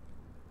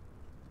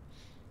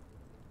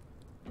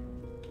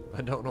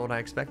 I don't know what I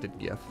expected,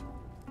 GIF.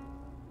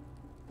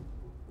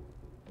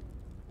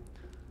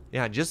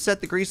 Yeah, just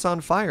set the grease on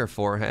fire,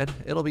 forehead.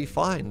 It'll be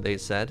fine, they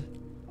said.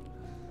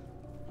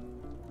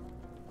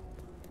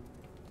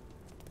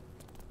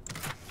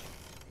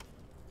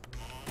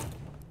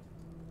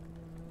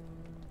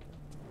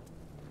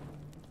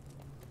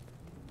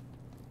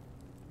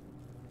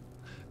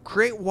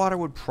 Create water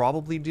would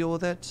probably deal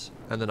with it,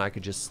 and then I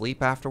could just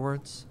sleep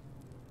afterwards.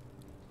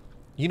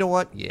 You know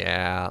what?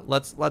 Yeah,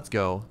 let's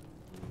go.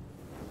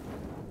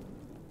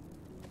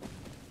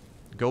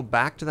 Go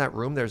back to that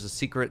room. There's a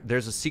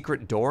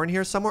secret door in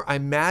here somewhere. I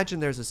imagine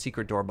there's a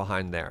secret door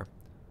behind there.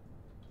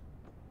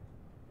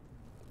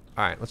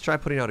 Alright, let's try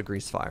putting out a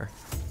grease fire.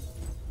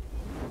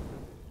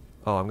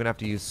 Oh, I'm gonna have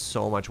to use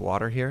so much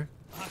water here.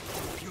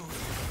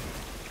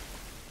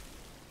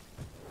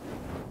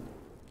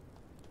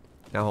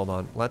 Now hold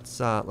on. Let's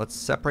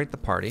separate the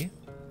party.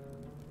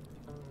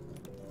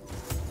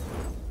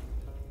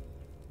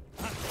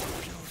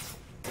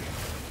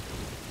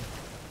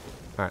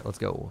 Alright, let's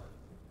go.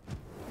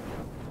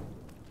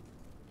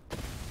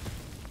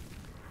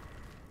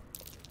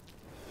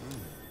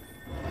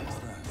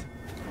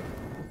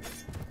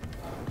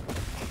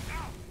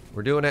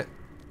 We're doing it.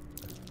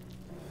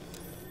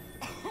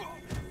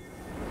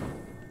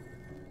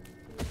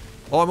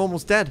 Oh, I'm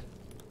almost dead.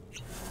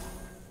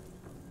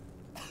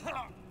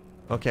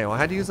 Okay, well, I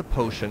had to use a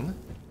potion.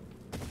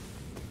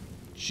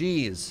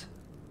 Jeez.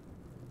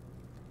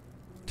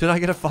 Did I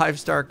get a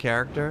 5-star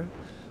character?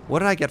 What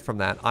did I get from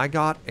that? I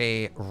got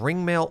a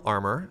ringmail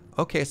armor.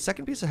 Okay, a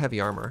second piece of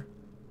heavy armor.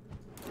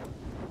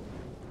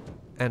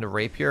 And a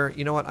rapier.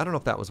 You know what? I don't know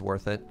if that was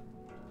worth it.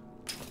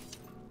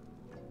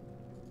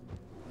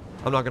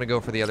 I'm not going to go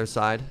for the other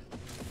side.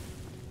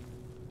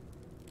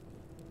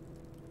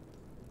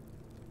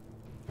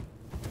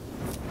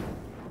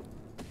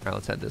 Alright,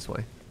 let's head this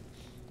way.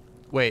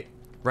 Wait.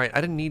 Right,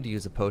 I didn't need to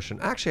use a potion.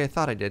 Actually, I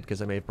thought I did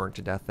because I may have burnt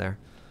to death there.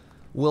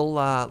 We'll,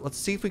 let's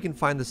see if we can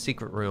find the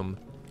secret room.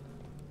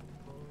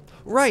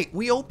 Right,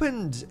 we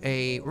opened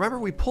a... Remember,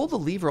 we pulled the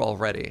lever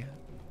already.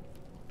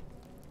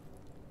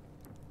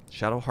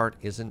 Shadowheart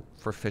isn't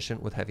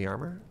proficient with heavy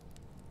armor?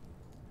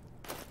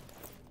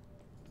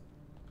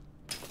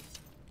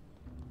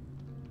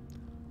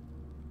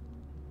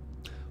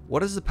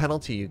 What is the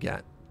penalty you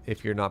get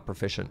if you're not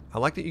proficient? I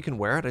like that you can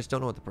wear it, I just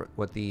don't know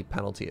what the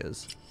penalty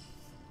is.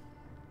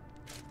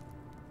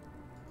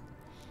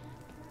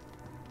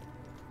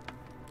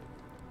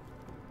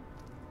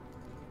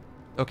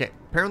 Okay,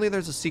 apparently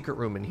there's a secret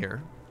room in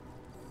here.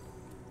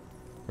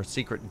 Or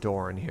secret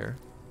door in here.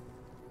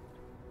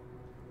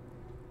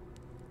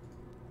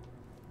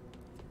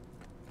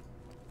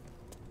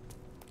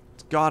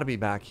 It's gotta be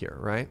back here,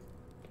 right?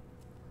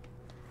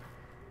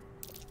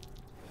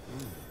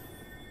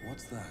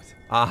 What's that?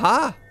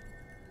 Aha!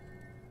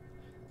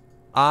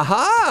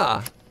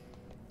 Aha!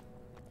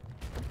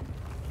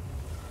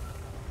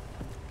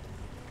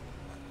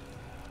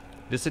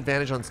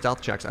 Disadvantage on stealth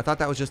checks. I thought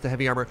that was just the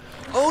heavy armor.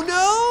 Oh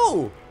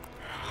no!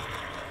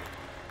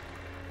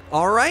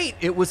 Alright,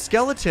 it was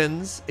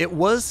skeletons. It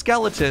was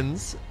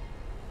skeletons.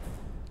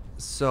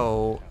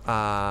 So,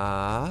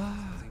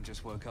 Things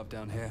just woke up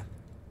down here.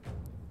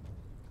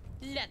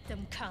 Let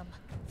them come.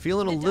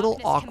 Feeling a little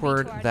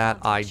awkward that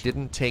I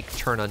didn't take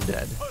turn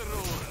undead.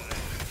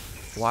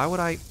 Why would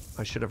I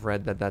should have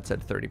read that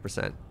said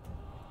 30%.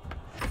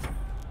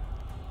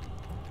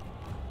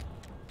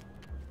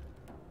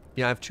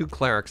 Yeah, I have 2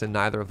 clerics and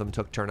neither of them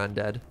took turn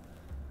undead.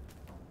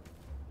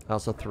 I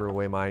also threw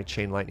away my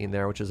chain lightning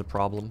there, which is a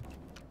problem.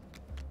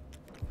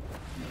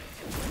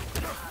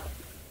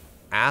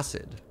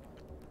 Acid.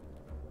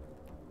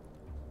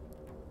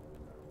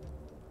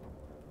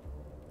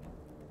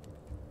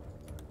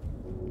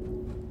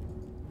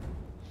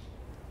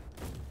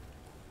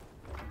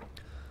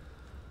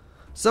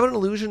 Summon an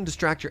illusion,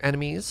 distract your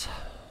enemies.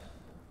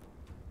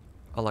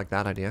 I like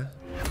that idea.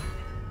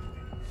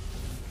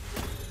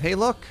 Hey,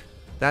 look.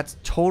 That's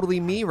totally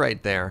me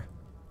right there.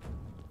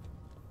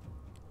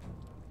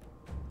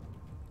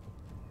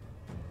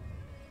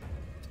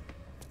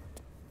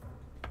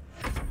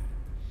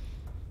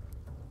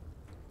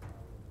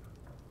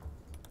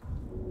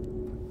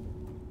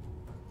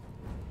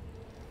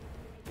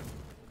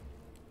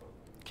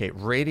 Okay,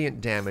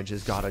 radiant damage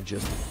has got to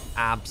just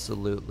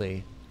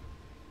absolutely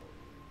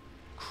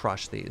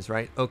crush these,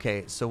 right?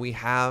 Okay, so we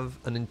have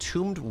an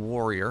entombed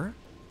warrior.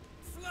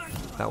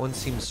 That one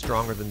seems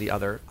stronger than the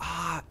other.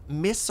 Ah,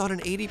 miss on an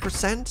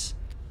 80%?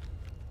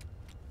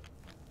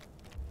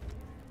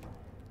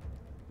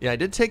 Yeah, I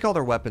did take all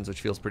their weapons,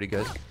 which feels pretty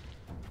good.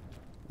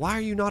 Why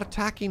are you not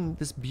attacking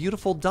this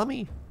beautiful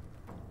dummy?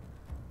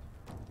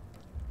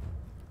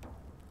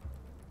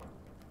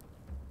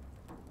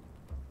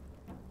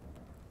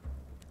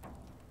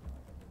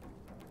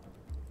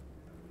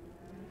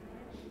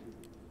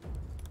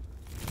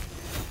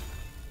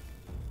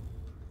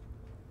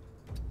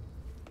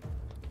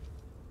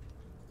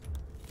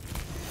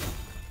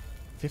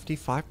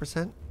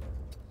 $55%?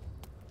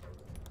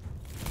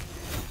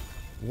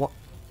 What?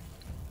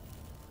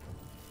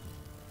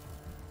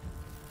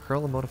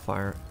 Hurl a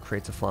modifier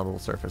creates a flammable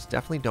surface.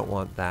 Definitely don't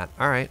want that.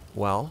 Alright,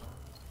 well.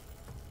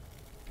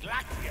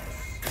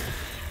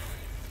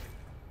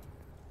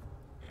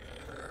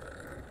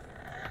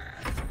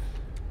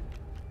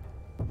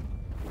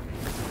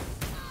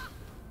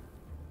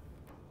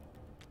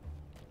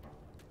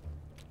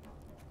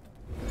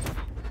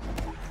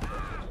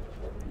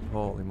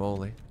 Holy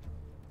moly.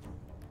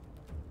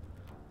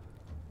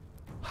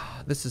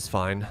 This is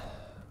fine.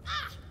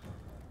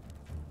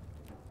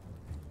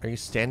 Are you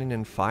standing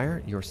in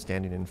fire? You're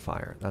standing in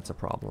fire. That's a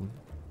problem.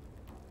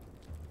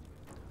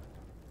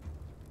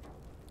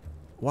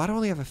 Why do I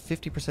only have a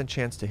 50%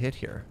 chance to hit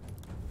here?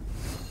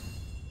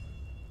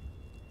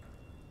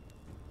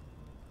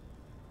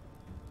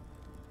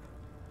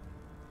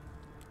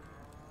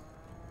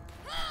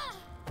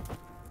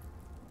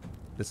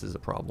 This is a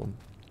problem.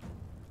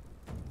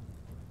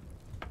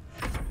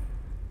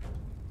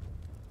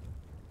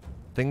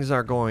 Things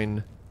are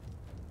going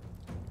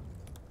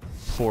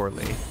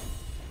poorly.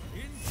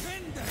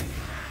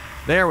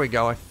 There we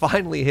go. I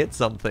finally hit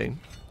something.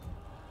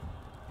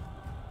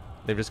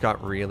 They've just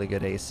got really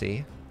good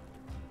AC.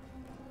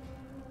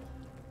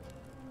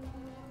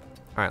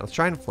 Alright, let's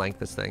try and flank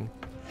this thing.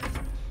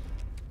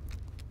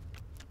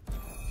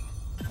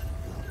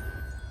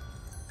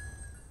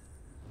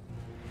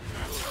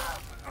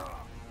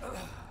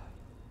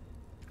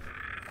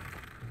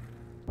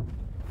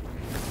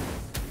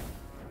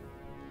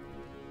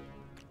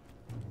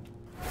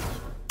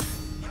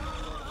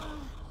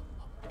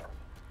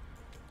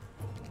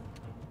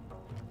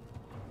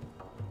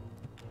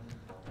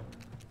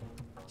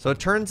 So it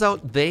turns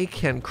out they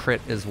can crit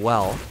as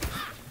well.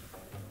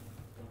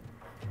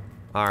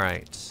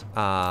 Alright.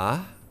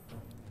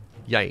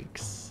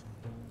 Yikes.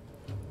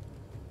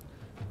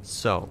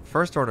 So,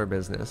 first order of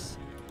business.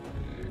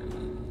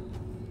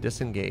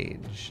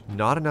 Disengage.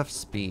 Not enough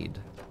speed.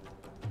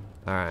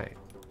 Alright.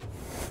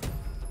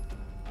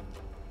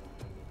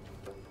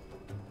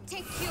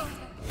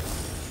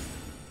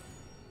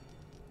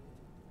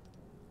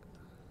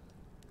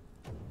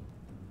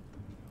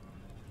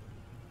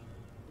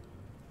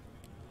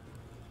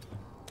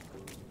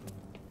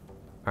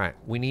 Alright,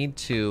 we need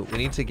to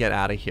get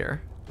out of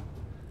here.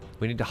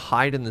 We need to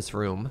hide in this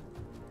room.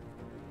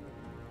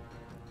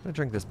 I'm gonna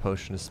drink this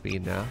potion of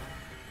speed now.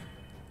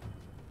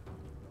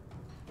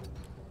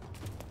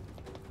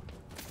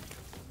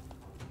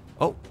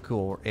 Oh,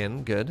 cool, we're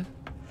in, good.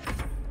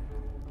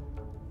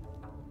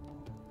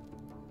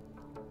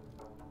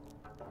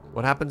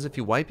 What happens if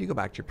you wipe? You go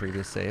back to your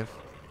previous save.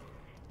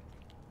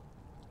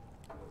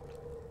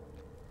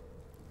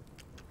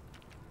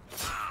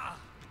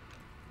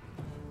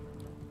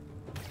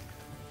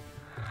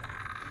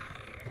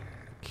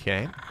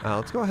 Okay,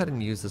 let's go ahead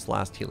and use this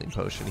last healing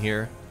potion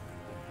here.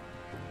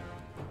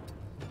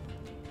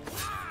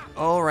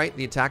 All right,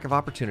 the attack of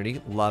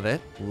opportunity. Love it,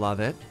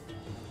 love it.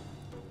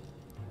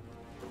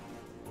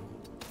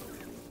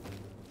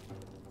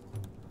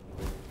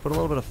 Put a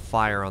little bit of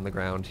fire on the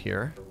ground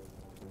here.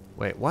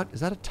 Wait, what? Is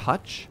that a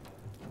touch?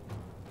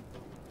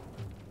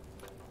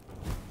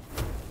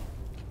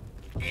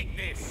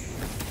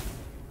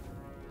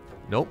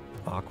 Nope,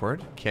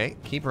 awkward. Okay,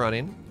 keep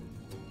running.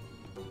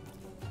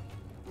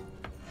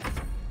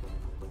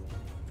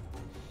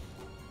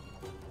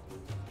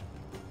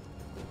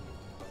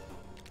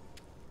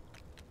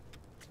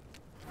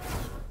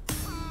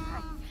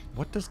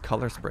 What does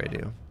color spray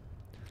do?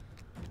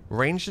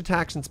 Ranged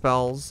attacks and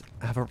spells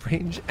have a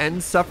range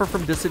and suffer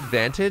from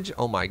disadvantage?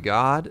 Oh my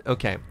god.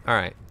 Okay,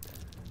 alright.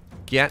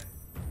 Get...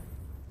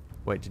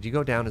 Wait, did you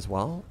go down as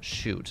well?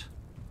 Shoot.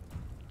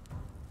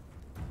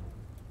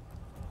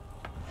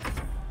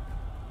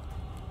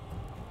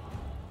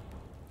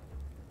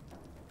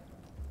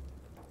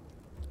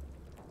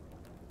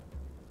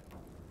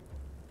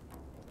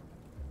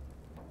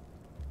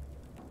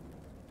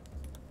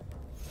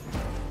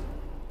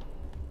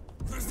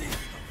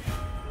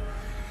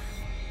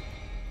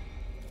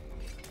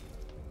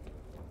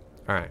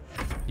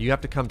 You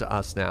have to come to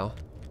us now.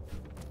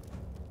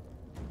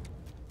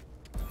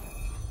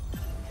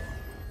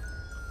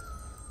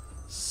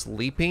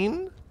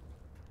 Sleeping?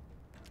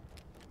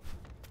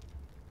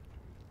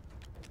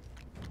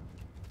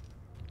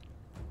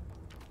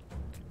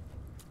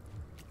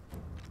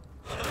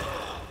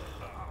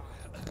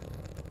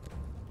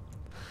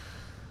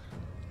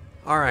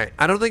 Alright,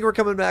 I don't think we're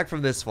coming back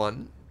from this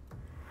one.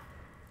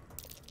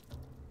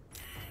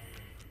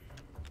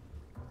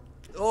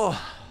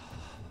 Oh.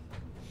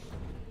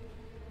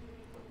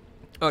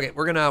 Okay,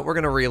 we're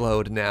gonna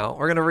reload now.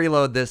 We're gonna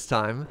reload this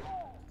time.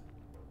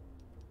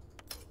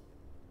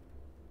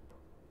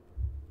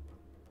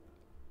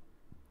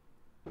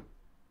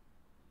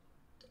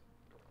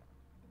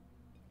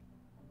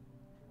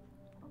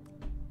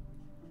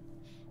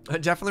 I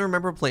definitely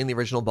remember playing the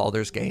original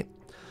Baldur's Gate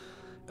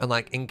and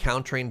like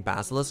encountering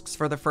basilisks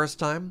for the first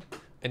time,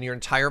 and your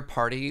entire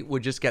party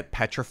would just get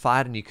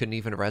petrified and you couldn't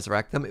even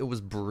resurrect them. It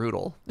was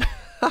brutal.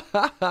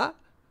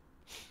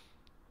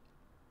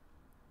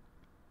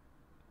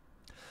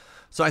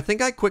 So I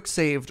think I quick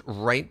saved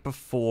right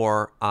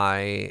before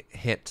I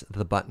hit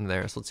the button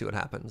there. So let's see what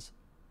happens.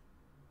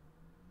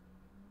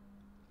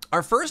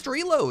 Our first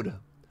reload.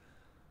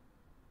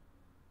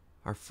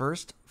 Our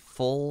first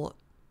full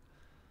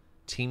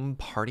team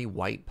party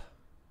wipe.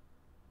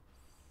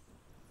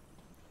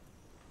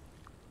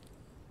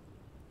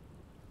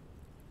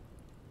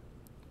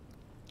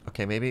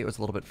 Okay, maybe it was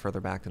a little bit further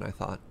back than I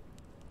thought.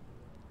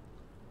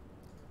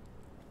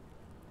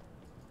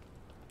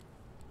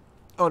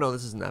 Oh no,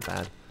 this isn't that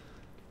bad.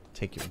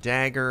 Take your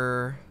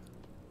dagger.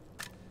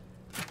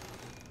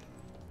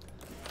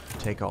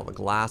 Take all the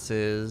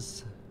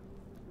glasses.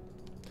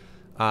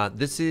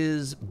 This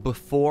is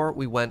before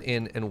we went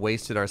in and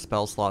wasted our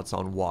spell slots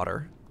on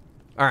water.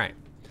 Alright.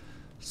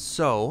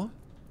 So,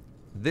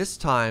 this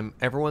time,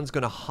 everyone's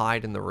going to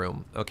hide in the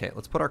room. Okay,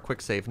 let's put our quick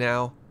save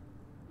now.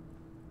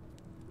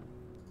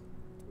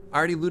 I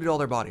already looted all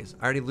their bodies.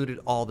 I already looted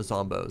all the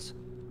zombos.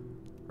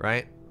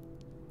 Right?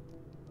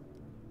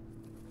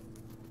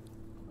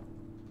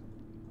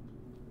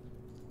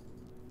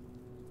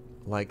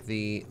 Like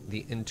the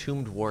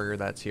entombed warrior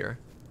that's here.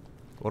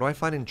 What do I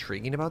find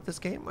intriguing about this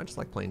game? I just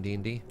like playing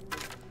D&D.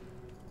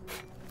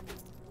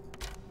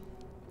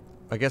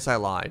 I guess I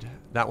lied.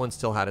 That one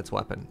still had its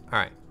weapon.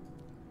 Alright.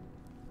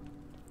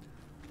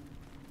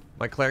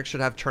 My cleric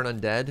should have turn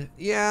undead.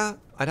 Yeah,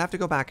 I'd have to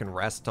go back and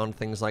rest on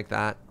things like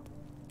that.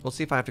 We'll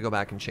see if I have to go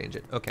back and change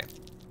it. Okay.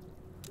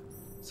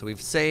 So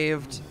we've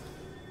saved.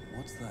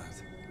 What's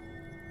that?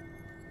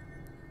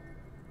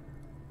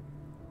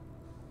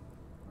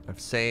 I've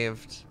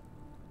saved.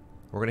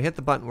 We're going to hit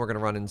the button. We're going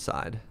to run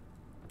inside.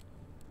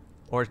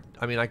 Or,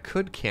 I mean, I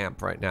could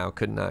camp right now,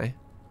 couldn't I?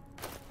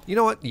 You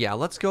know what? Yeah,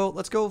 let's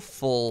go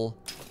full.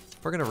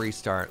 If we're going to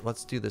restart,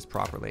 let's do this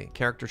properly.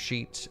 Character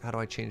sheet. How do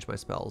I change my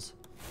spells?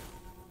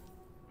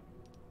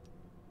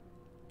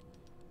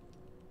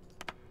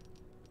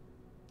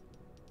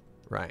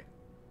 Right.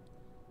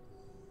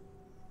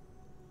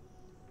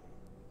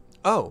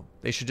 Oh,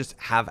 they should just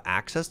have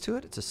access to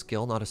it? It's a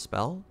skill, not a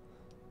spell?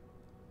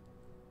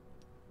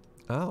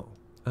 Oh.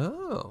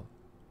 Oh.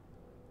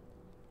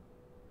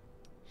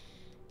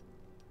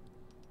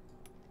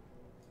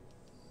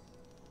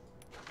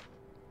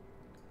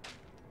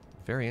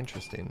 Very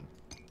interesting.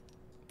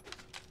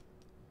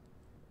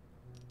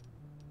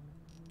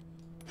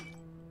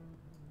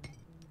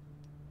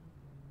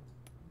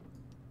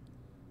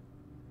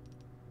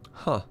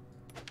 Huh.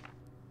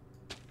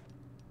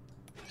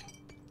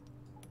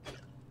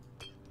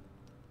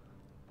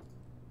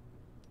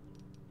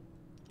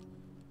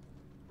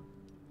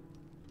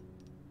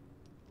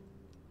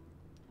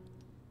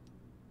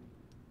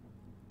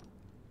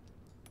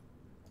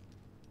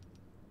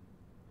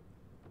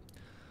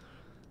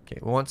 Okay,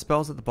 we want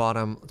spells at the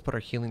bottom. Let's put our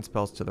healing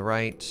spells to the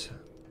right.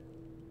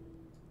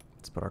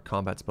 Let's put our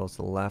combat spells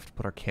to the left.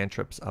 Put our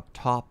cantrips up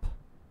top.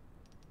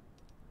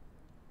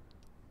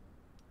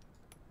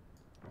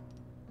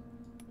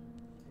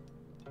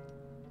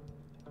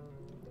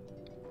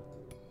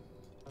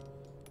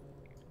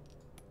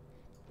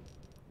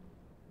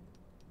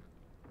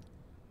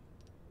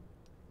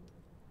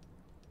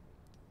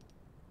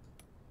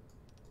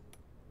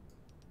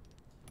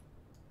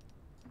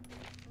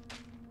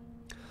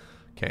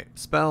 Okay,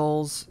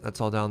 spells, that's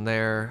all down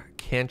there.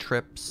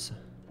 Cantrips.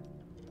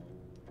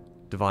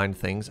 Divine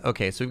things.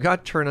 Okay, so we've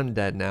got turn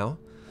undead now.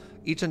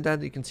 Each undead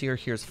that you can see or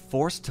hear is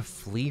forced to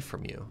flee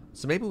from you.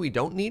 So maybe we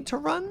don't need to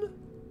run?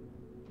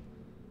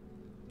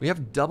 We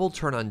have double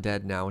turn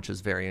undead now, which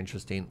is very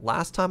interesting.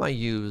 Last time I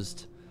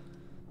used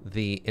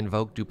the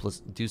invoke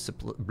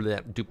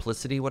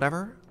duplicity,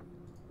 whatever.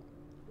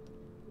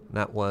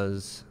 That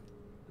was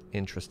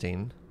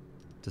interesting,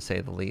 to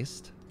say the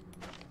least.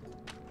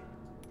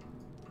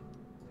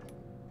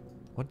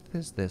 What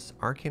is this?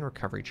 Arcane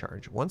recovery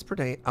charge. Once per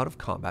day, out of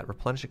combat,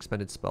 replenish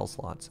expended spell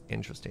slots.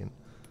 Interesting.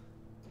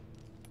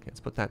 Okay, let's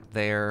put that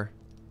there.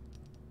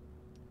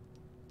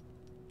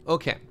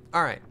 Okay,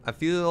 all right. I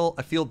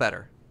feel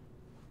better.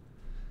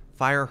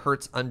 Fire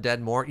hurts undead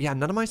more. Yeah,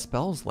 none of my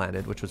spells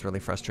landed, which was really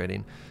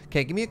frustrating.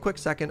 Okay, give me a quick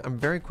second. I'm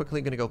very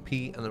quickly going to go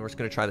pee, and then we're just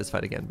going to try this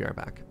fight again. Be right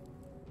back.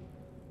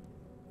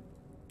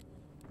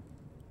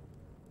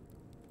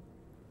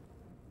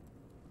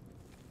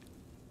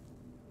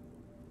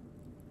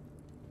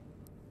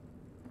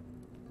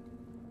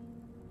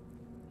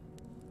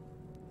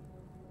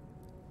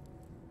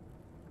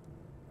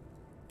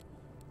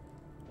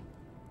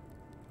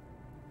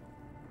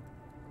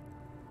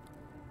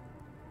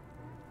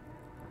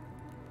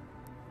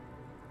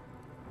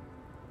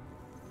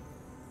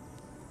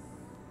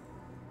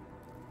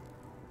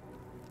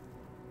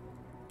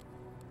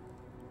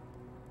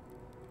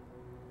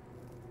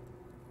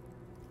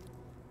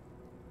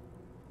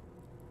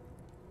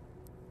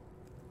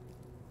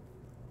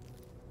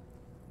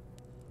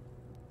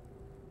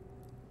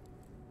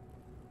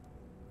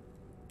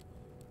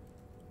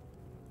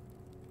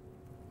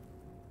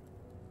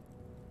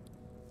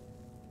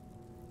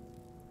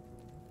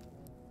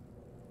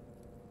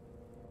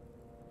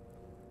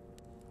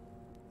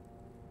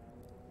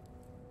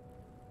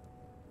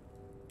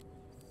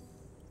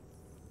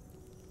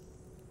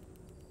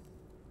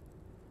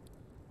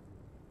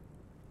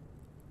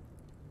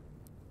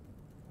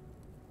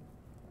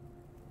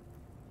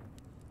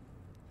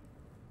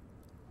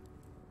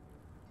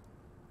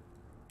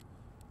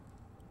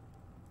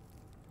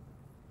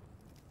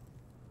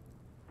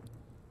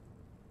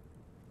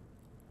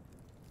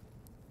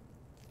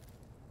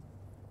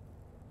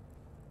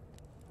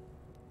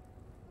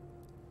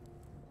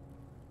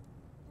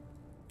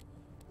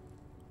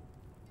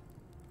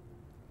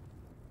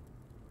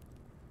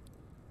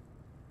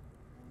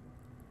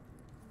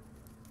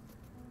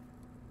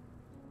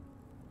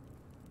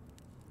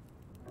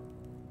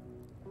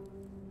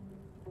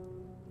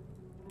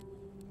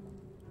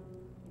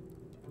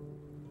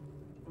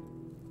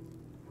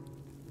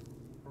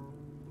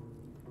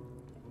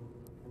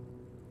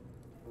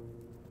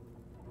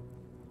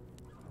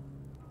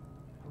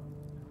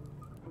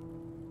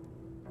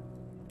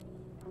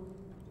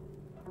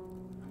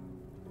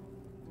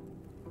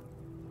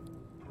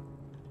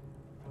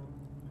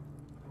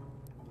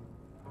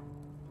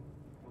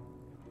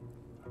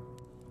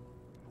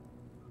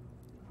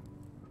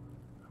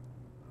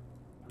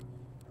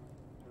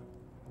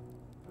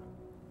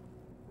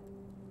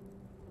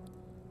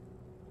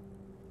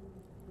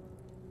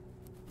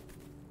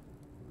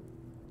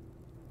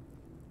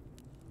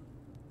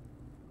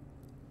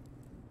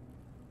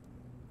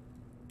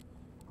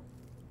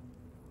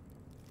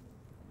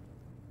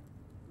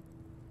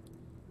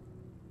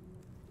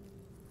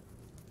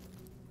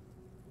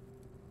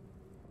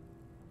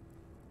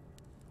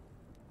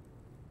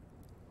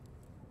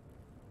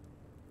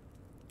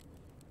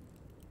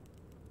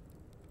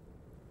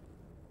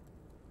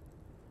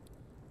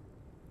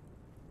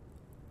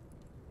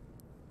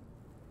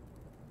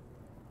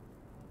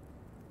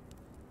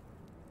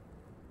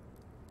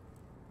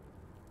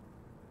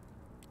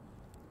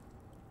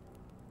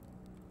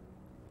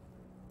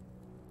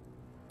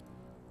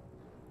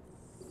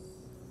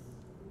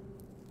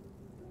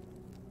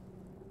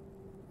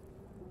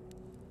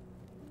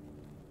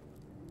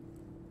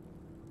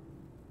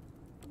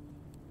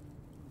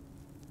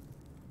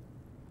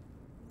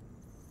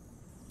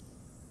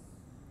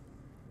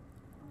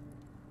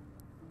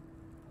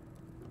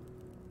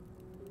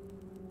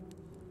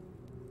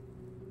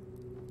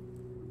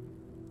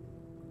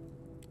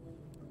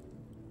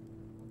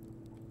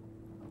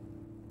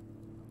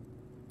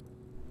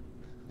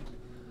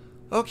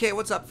 Okay,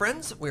 what's up,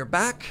 friends? We're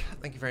back.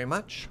 Thank you very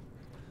much.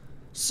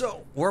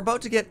 So, we're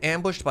about to get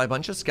ambushed by a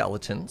bunch of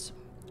skeletons,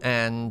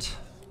 and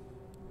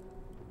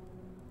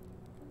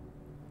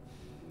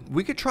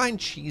we could try and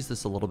cheese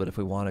this a little bit if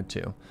we wanted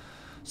to.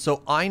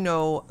 So, I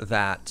know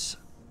that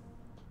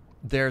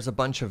there's a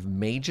bunch of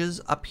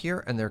mages up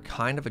here, and they're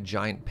kind of a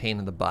giant pain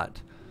in the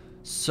butt.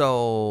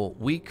 So,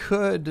 we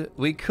could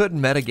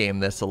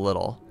metagame this a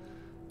little,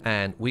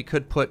 and we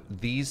could put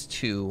these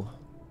two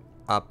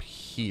up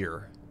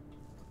here.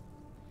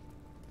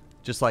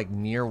 Just like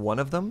near one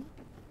of them.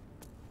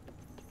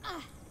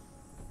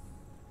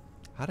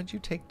 How did you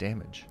take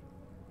damage?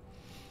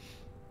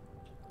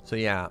 So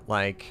yeah,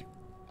 like,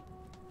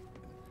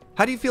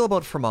 how do you feel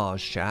about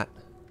fromage, chat?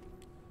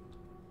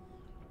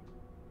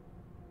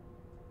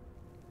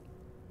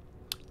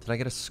 Did I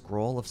get a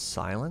scroll of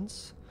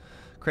silence?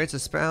 Creates a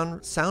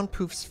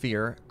soundproof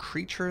sphere.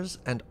 Creatures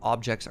and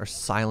objects are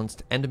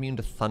silenced and immune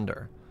to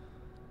thunder.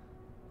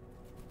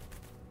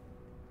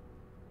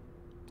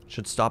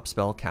 Should stop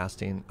spell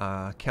casting.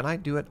 Can I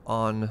do it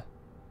on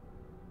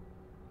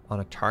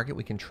a target?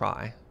 We can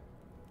try.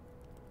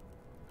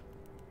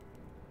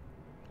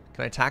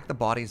 Can I attack the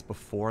bodies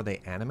before they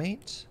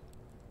animate?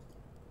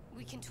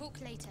 We can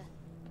talk later.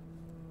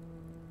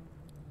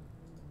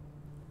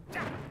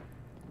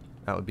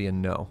 That would be a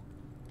no.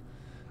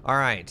 All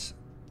right.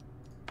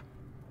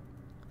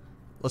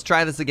 Let's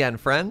try this again,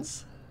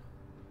 friends.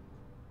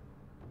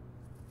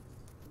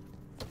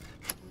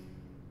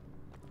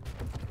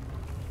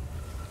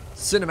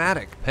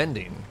 Cinematic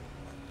pending.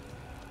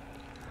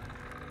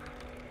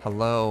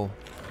 Hello.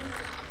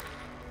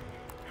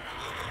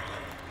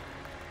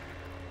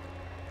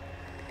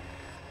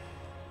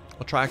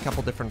 I'll try a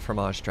couple different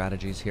fromage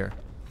strategies here.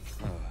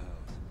 Oh, hell.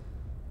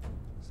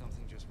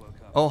 Something just woke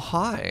up. Oh,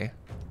 hi.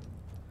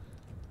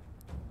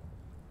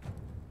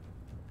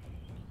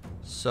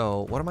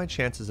 So, what are my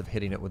chances of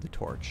hitting it with the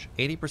torch?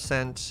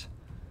 80%.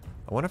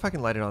 I wonder if I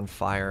can light it on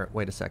fire.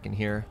 Wait a second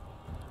here.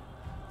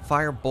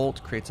 Fire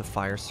bolt creates a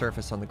fire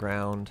surface on the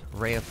ground.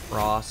 Ray of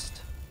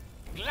frost.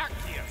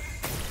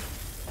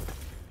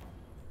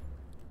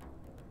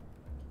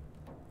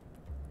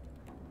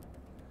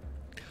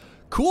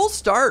 Cool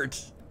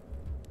start.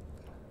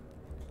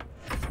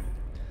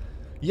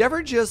 You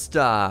ever just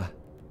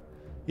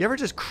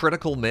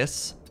critical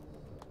miss?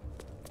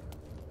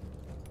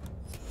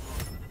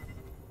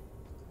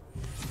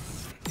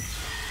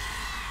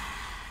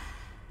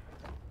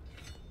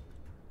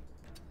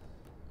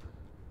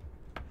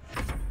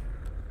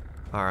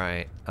 All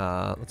right,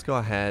 let's go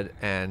ahead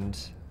and...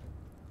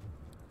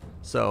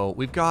 So,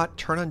 we've got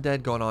Turn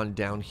Undead going on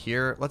down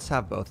here. Let's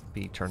have both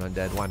be Turn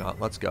Undead. Why not?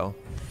 Let's go.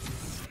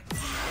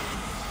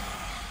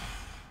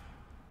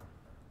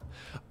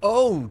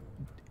 Oh!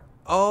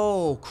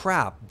 Oh,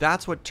 crap.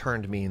 That's what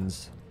turned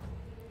means.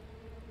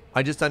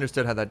 I just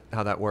understood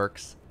how that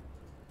works.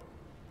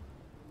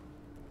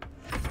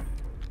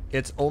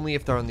 It's only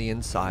if they're on the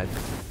inside.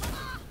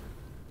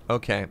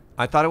 Okay,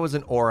 I thought it was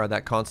an aura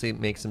that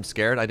constantly makes him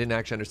scared. I didn't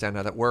actually understand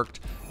how that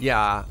worked.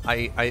 Yeah,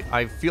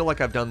 I feel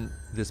like I've done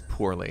this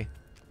poorly.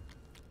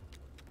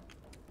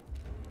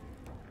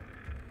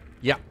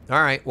 Yeah,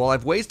 alright. Well,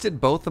 I've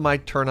wasted both of my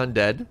Turn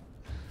Undead.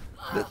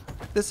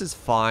 This is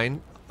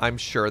fine. I'm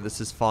sure this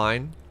is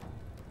fine.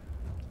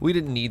 We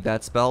didn't need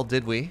that spell,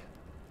 did we?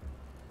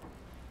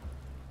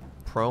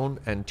 Prone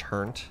and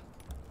turned.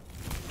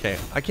 Okay,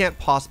 I can't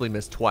possibly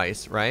miss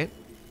twice, right?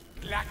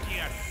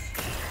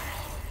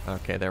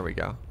 Okay, there we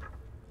go.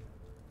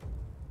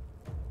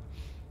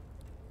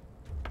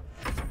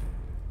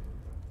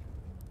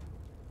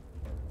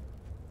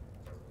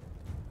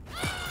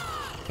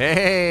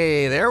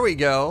 Hey, there we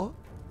go.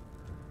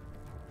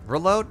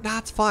 Reload? Nah,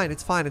 it's fine.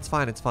 It's fine. It's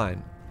fine. It's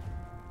fine.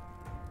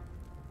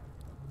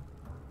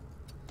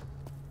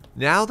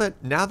 Now that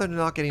they're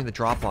not getting the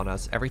drop on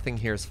us, everything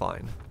here is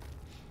fine.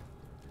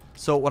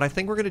 So what I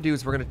think we're going to do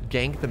is we're going to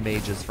gank the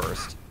mages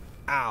first.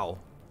 Ow.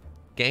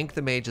 Gank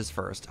the mages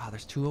first. Oh,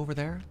 there's two over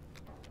there.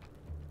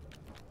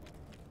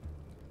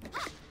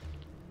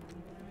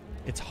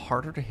 It's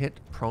harder to hit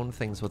prone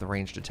things with a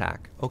ranged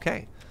attack.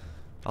 Okay.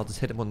 I'll just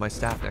hit him with my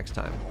staff next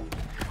time.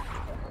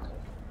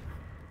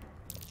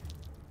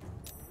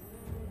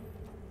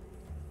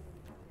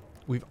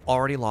 We've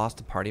already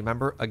lost a party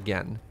member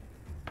again.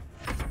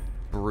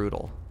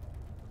 Brutal.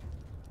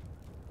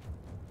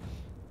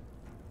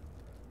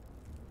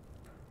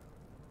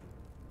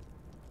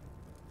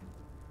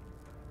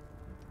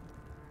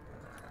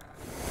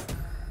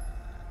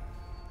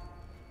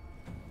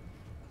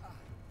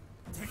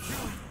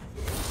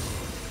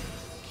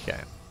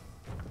 Okay.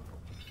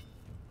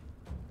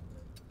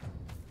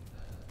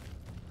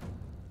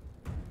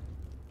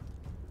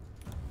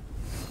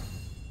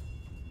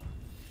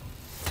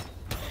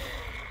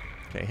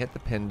 Okay, hit the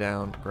pin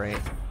down. Great.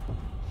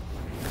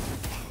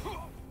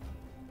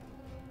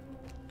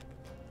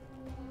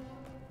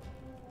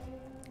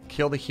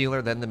 Kill the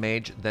healer, then the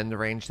mage, then the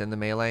range, then the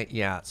melee.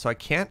 Yeah, so I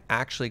can't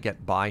actually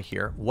get by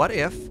here. What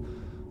if...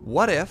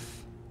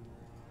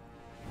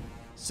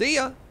 See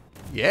ya!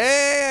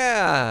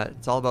 Yeah!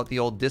 It's all about the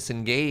old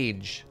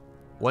disengage.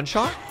 One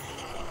shot?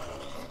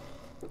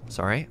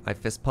 Sorry, I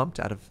fist pumped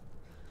out of...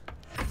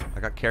 I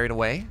got carried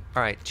away.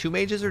 Alright, two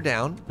mages are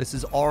down. This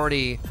is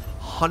already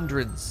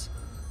hundreds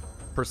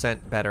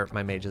 % better.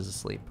 My mage is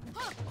asleep.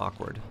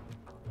 Awkward.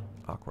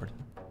 Awkward.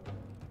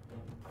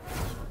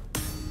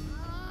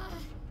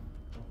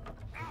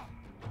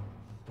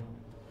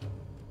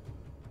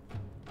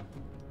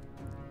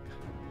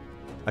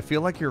 I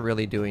feel like you're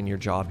really doing your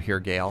job here,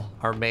 Gale.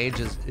 Our mage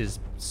is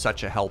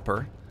such a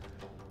helper.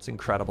 It's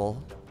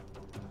incredible.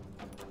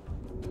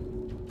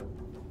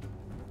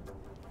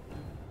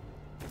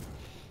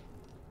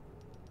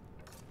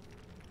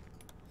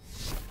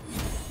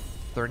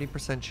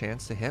 %30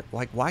 chance to hit?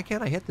 Like, why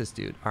can't I hit this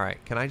dude?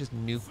 Alright, can I just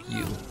nuke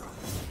you?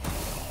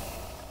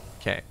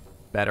 Okay,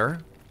 better.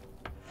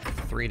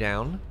 3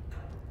 down.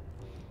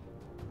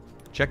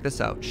 Check this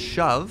out.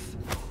 Shove.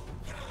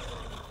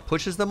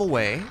 Pushes them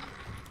away.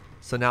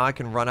 So now I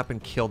can run up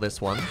and kill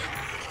this one.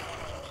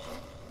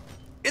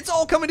 It's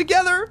all coming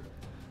together!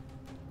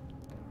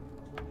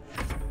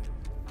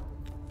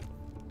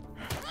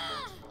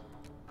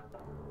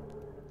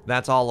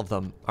 That's all of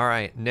them.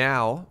 Alright,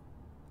 now...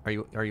 Are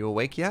you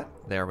awake yet?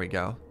 There we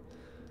go.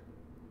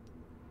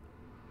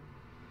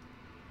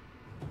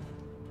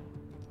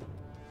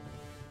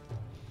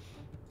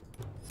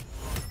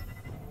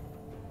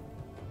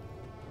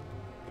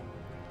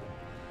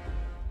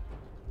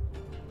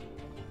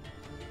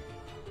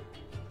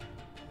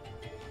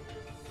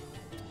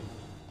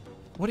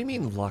 What do you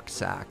mean luck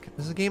sack?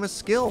 This is a game of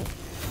skill.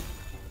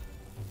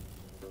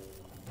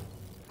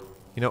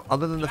 You know,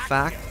 other than the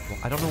fact... Well,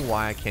 I don't know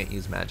why I can't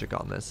use magic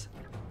on this.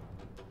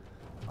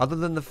 Other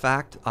than the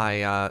fact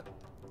I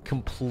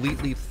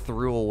completely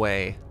threw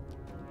away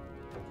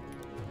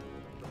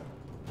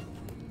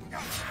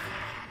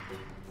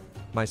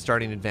my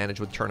starting advantage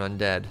with Turn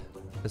Undead.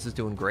 This is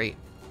doing great.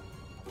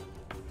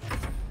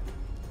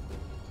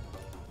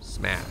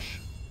 Smash.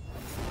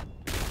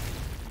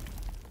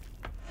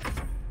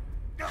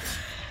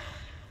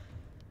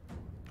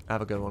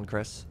 Have a good one,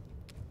 Chris.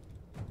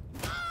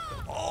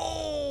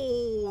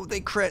 Oh, they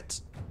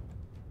crit.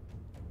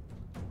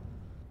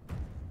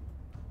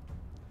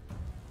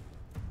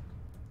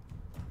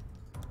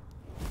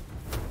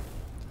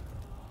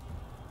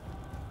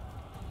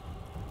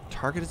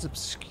 Target is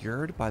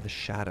obscured by the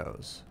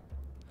shadows.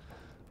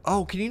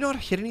 Oh, can you not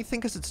hit anything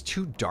because it's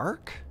too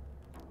dark?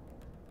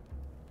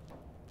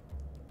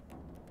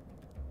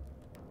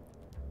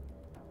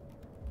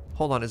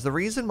 Hold on, is the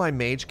reason my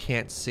mage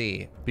can't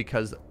see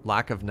because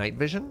lack of night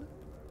vision?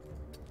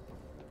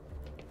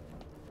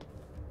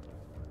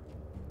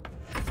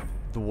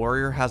 The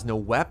warrior has no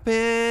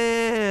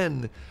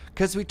weapon!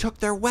 Because we took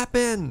their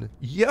weapon!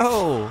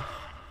 Yo!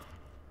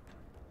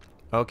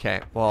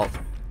 Okay, well,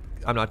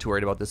 I'm not too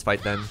worried about this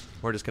fight then.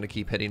 We're just going to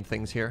keep hitting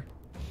things here.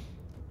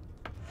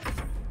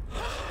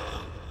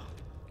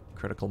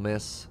 Critical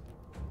miss.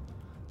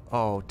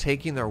 Oh,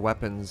 taking their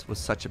weapons was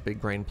such a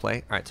big brain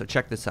play. Alright, so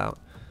check this out.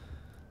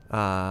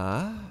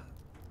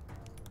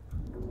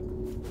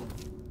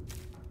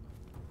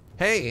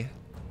 Hey!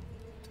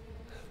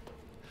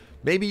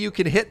 Maybe you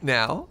can hit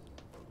now.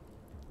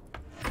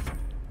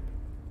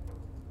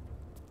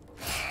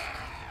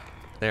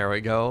 There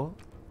we go.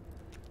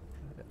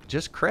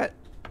 Just crit.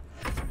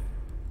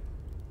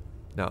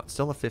 No, it's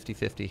still a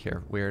 50-50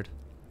 here. Weird.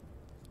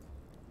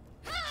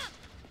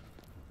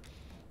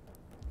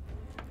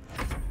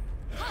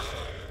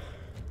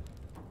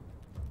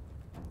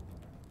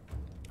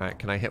 Alright,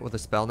 can I hit with a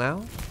spell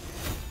now?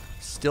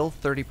 Still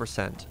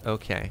 30%.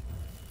 Okay.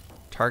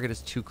 Target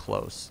is too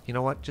close. You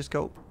know what? Just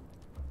go.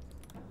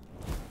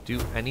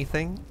 Do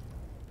anything.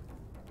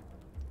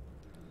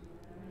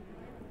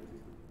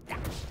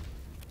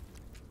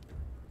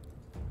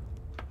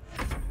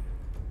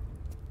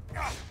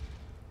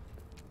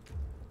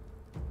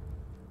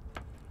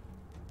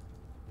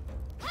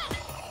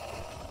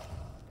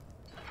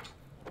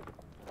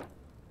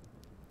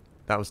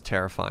 That was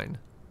terrifying.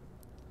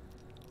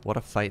 What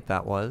a fight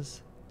that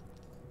was.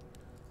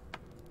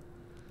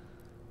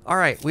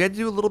 Alright, we had to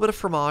do a little bit of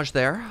fromage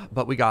there,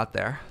 but we got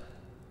there.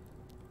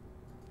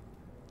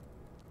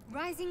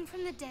 Rising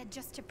from the dead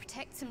just to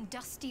protect some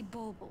dusty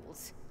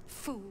baubles.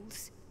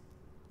 Fools.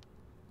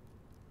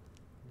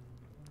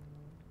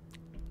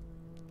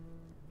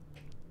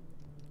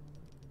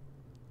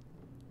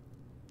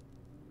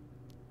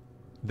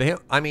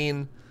 I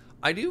mean,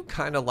 I do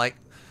kind of like...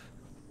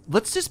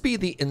 Let's just be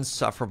the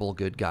insufferable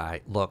good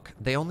guy. Look,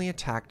 they only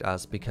attacked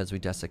us because we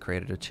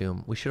desecrated a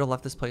tomb. We should have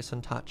left this place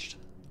untouched.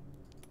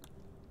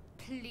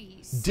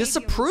 Please.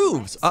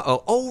 Disapproves.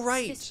 Uh-oh. Oh,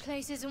 right. This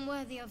place isn't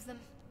worthy of them.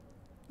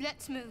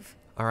 Let's move.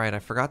 All right, I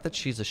forgot that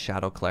she's a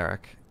shadow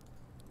cleric.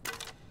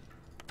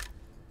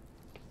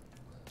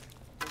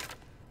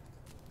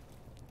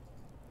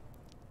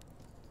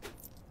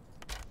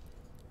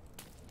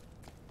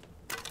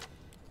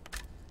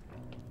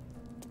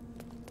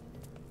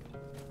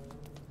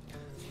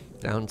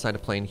 Downside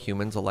of playing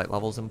humans, a light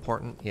level is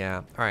important. Yeah.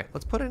 All right,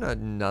 let's put in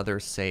another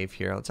save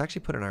here. Let's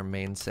actually put in our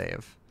main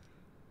save.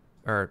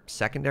 Or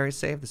secondary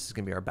save. This is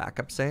going to be our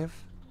backup save.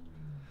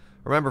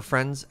 Remember,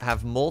 friends,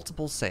 have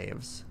multiple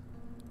saves.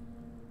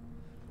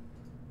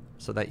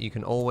 So that you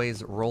can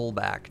always roll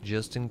back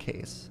just in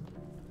case.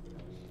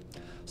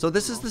 So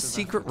this is the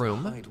secret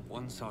room.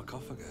 One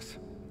sarcophagus.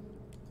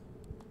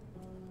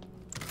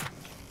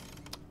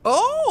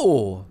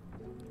 Oh!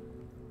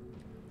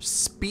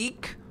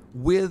 Speak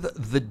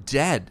with the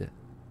dead.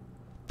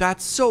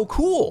 That's so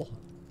cool.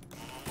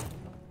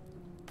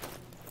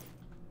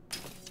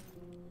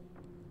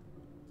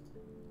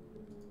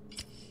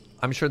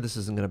 I'm sure this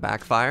isn't going to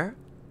backfire.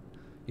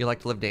 You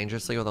like to live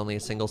dangerously with only a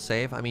single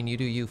save? I mean, you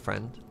do you,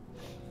 friend.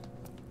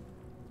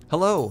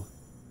 Hello.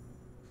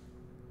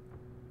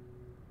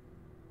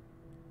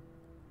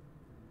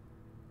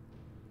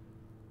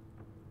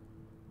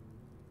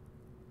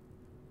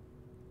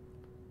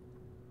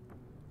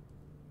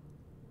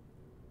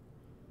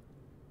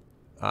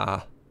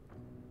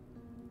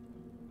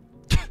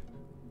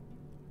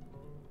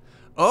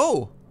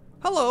 Oh,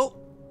 hello.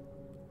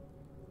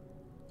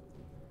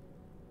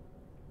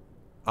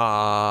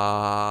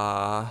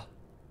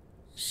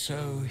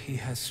 So he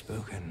has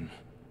spoken,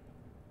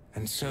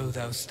 and so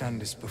thou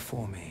standest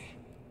before me,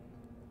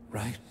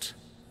 right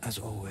as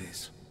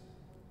always.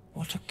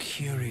 What a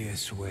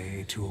curious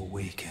way to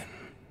awaken.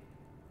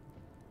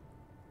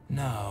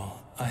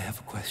 Now I have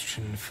a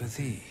question for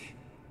thee.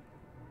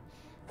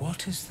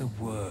 What is the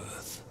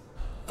worth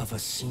of a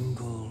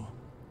single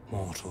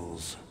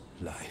mortal's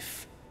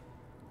life?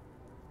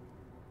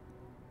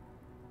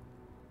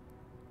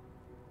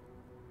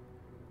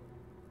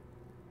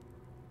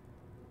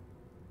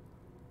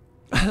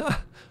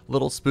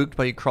 Little spooked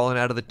by you crawling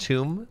out of the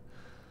tomb.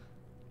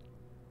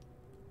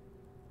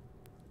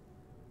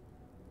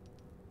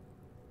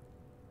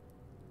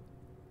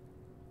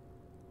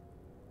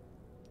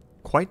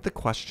 Quite the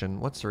question.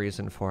 What's the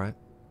reason for it?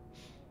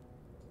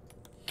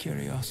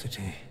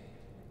 Curiosity.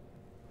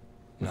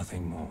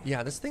 Nothing more.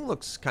 Yeah, this thing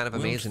looks kind of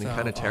Wilt amazing and thou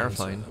kind of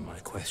terrifying. answer my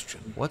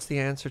question? What's the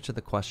answer to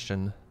the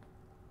question?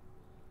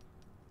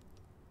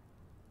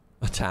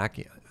 Attack?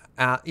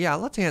 Yeah,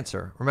 let's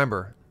answer.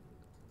 Remember,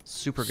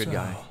 super good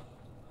guy.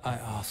 I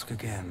ask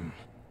again.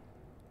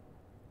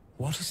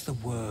 What is the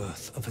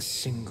worth of a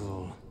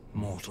single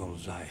mortal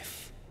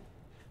life?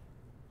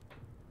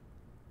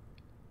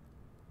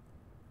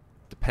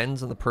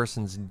 Depends on the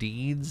person's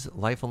deeds.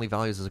 Life only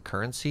values as a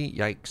currency.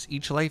 Yikes.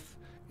 Each life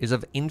is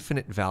of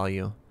infinite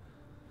value.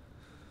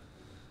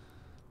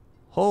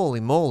 Holy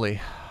moly.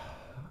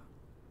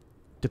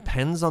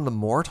 Depends on the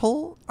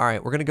mortal?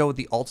 Alright, we're going to go with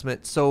the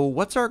ultimate. So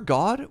what's our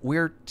god?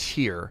 We're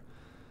Tyr.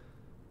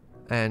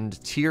 And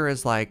Tyr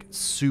is like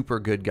super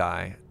good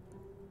guy.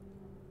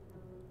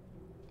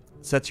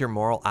 Sets your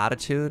moral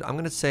attitude. I'm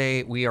going to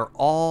say we are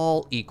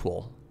all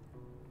equal.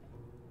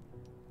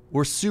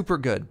 We're super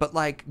good. But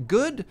like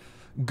good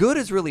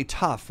is really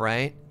tough,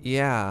 right?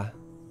 Yeah.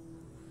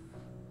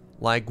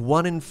 Like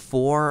 1 and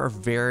 4 are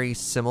very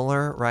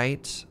similar,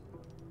 right?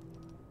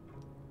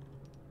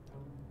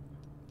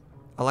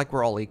 I like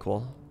we're all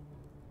equal.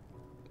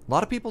 A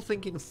lot of people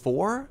thinking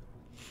 4.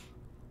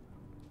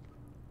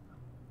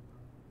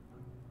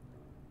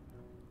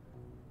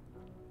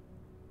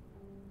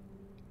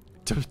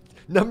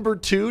 Number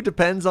 2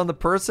 depends on the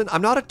person.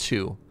 I'm not a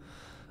 2.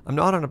 I'm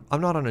not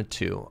on a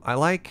 2. I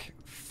like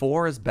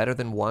 4 is better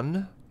than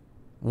 1.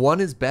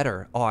 1 is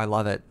better. Oh, I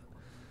love it.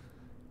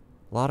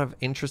 A lot of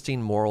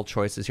interesting moral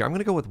choices here. I'm going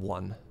to go with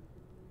 1.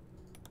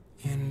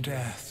 In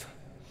death,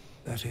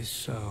 that is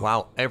so.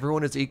 Wow,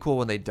 everyone is equal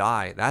when they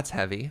die. That's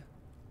heavy.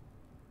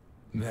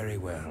 Very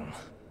well.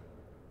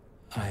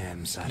 I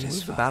am satisfied. Can you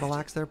move the battle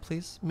axe there,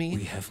 please? Me?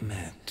 We have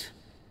met,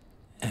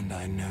 and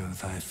I know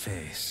thy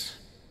face.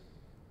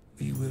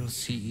 We will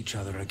see each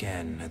other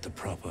again at the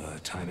proper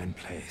time and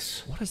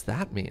place. What does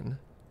that mean?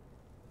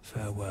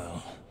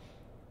 Farewell.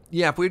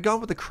 Yeah, if we had gone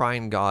with the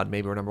crying god,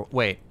 maybe we're number...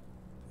 Wait.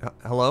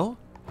 Hello?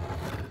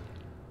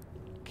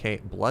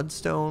 Okay,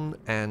 bloodstone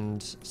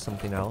and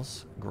something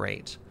else.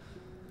 Great.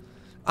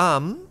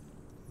 I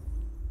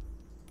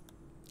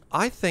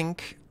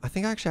think I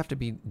actually have to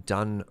be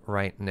done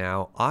right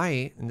now.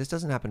 And this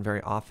doesn't happen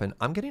very often,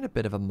 I'm getting a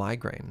bit of a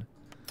migraine.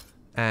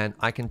 And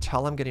I can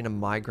tell I'm getting a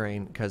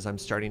migraine because I'm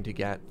starting to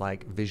get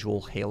like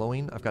visual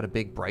haloing. I've got a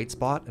big bright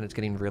spot and it's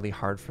getting really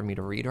hard for me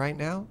to read right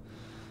now.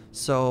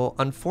 So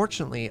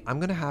unfortunately, I'm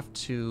going to have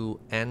to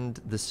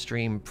end the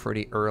stream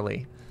pretty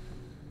early.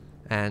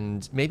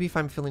 And maybe if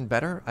I'm feeling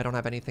better, I don't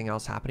have anything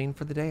else happening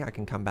for the day, I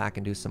can come back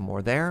and do some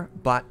more there.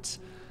 But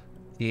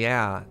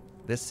yeah,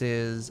 this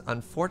is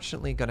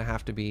unfortunately going to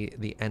have to be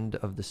the end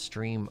of the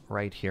stream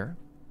right here.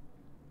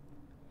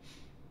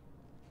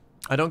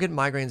 I don't get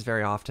migraines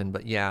very often,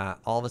 but yeah,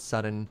 all of a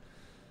sudden,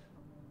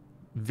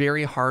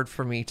 very hard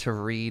for me to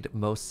read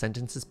most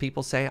sentences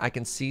people say. I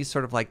can see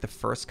sort of like the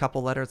first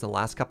couple letters, the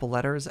last couple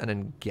letters, and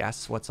then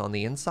guess what's on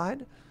the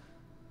inside.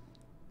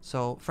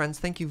 So, friends,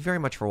 thank you very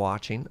much for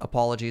watching.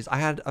 Apologies. I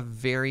had a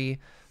very,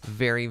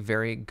 very,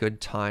 very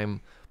good time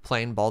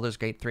playing Baldur's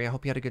Gate 3. I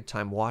hope you had a good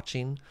time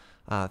watching.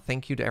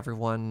 Thank you to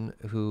everyone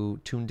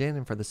who tuned in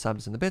and for the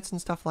subs and the bits and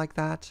stuff like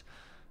that.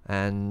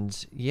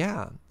 And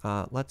yeah,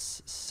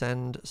 let's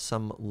send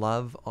some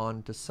love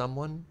on to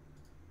someone,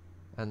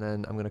 and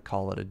then I'm going to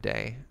call it a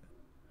day.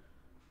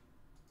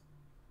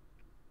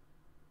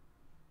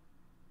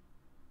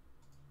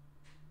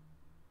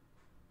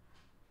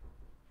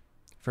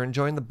 If you're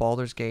enjoying the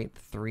Baldur's Gate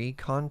 3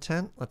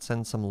 content, let's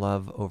send some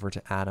love over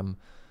to Adam,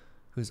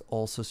 who's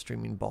also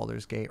streaming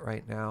Baldur's Gate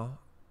right now.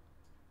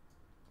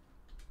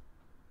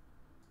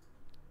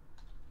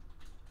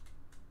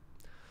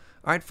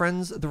 All right,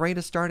 friends, the raid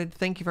has started.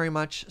 Thank you very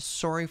much.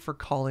 Sorry for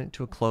calling it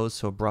to a close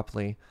so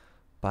abruptly,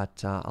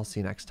 but I'll see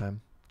you next time.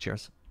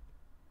 Cheers.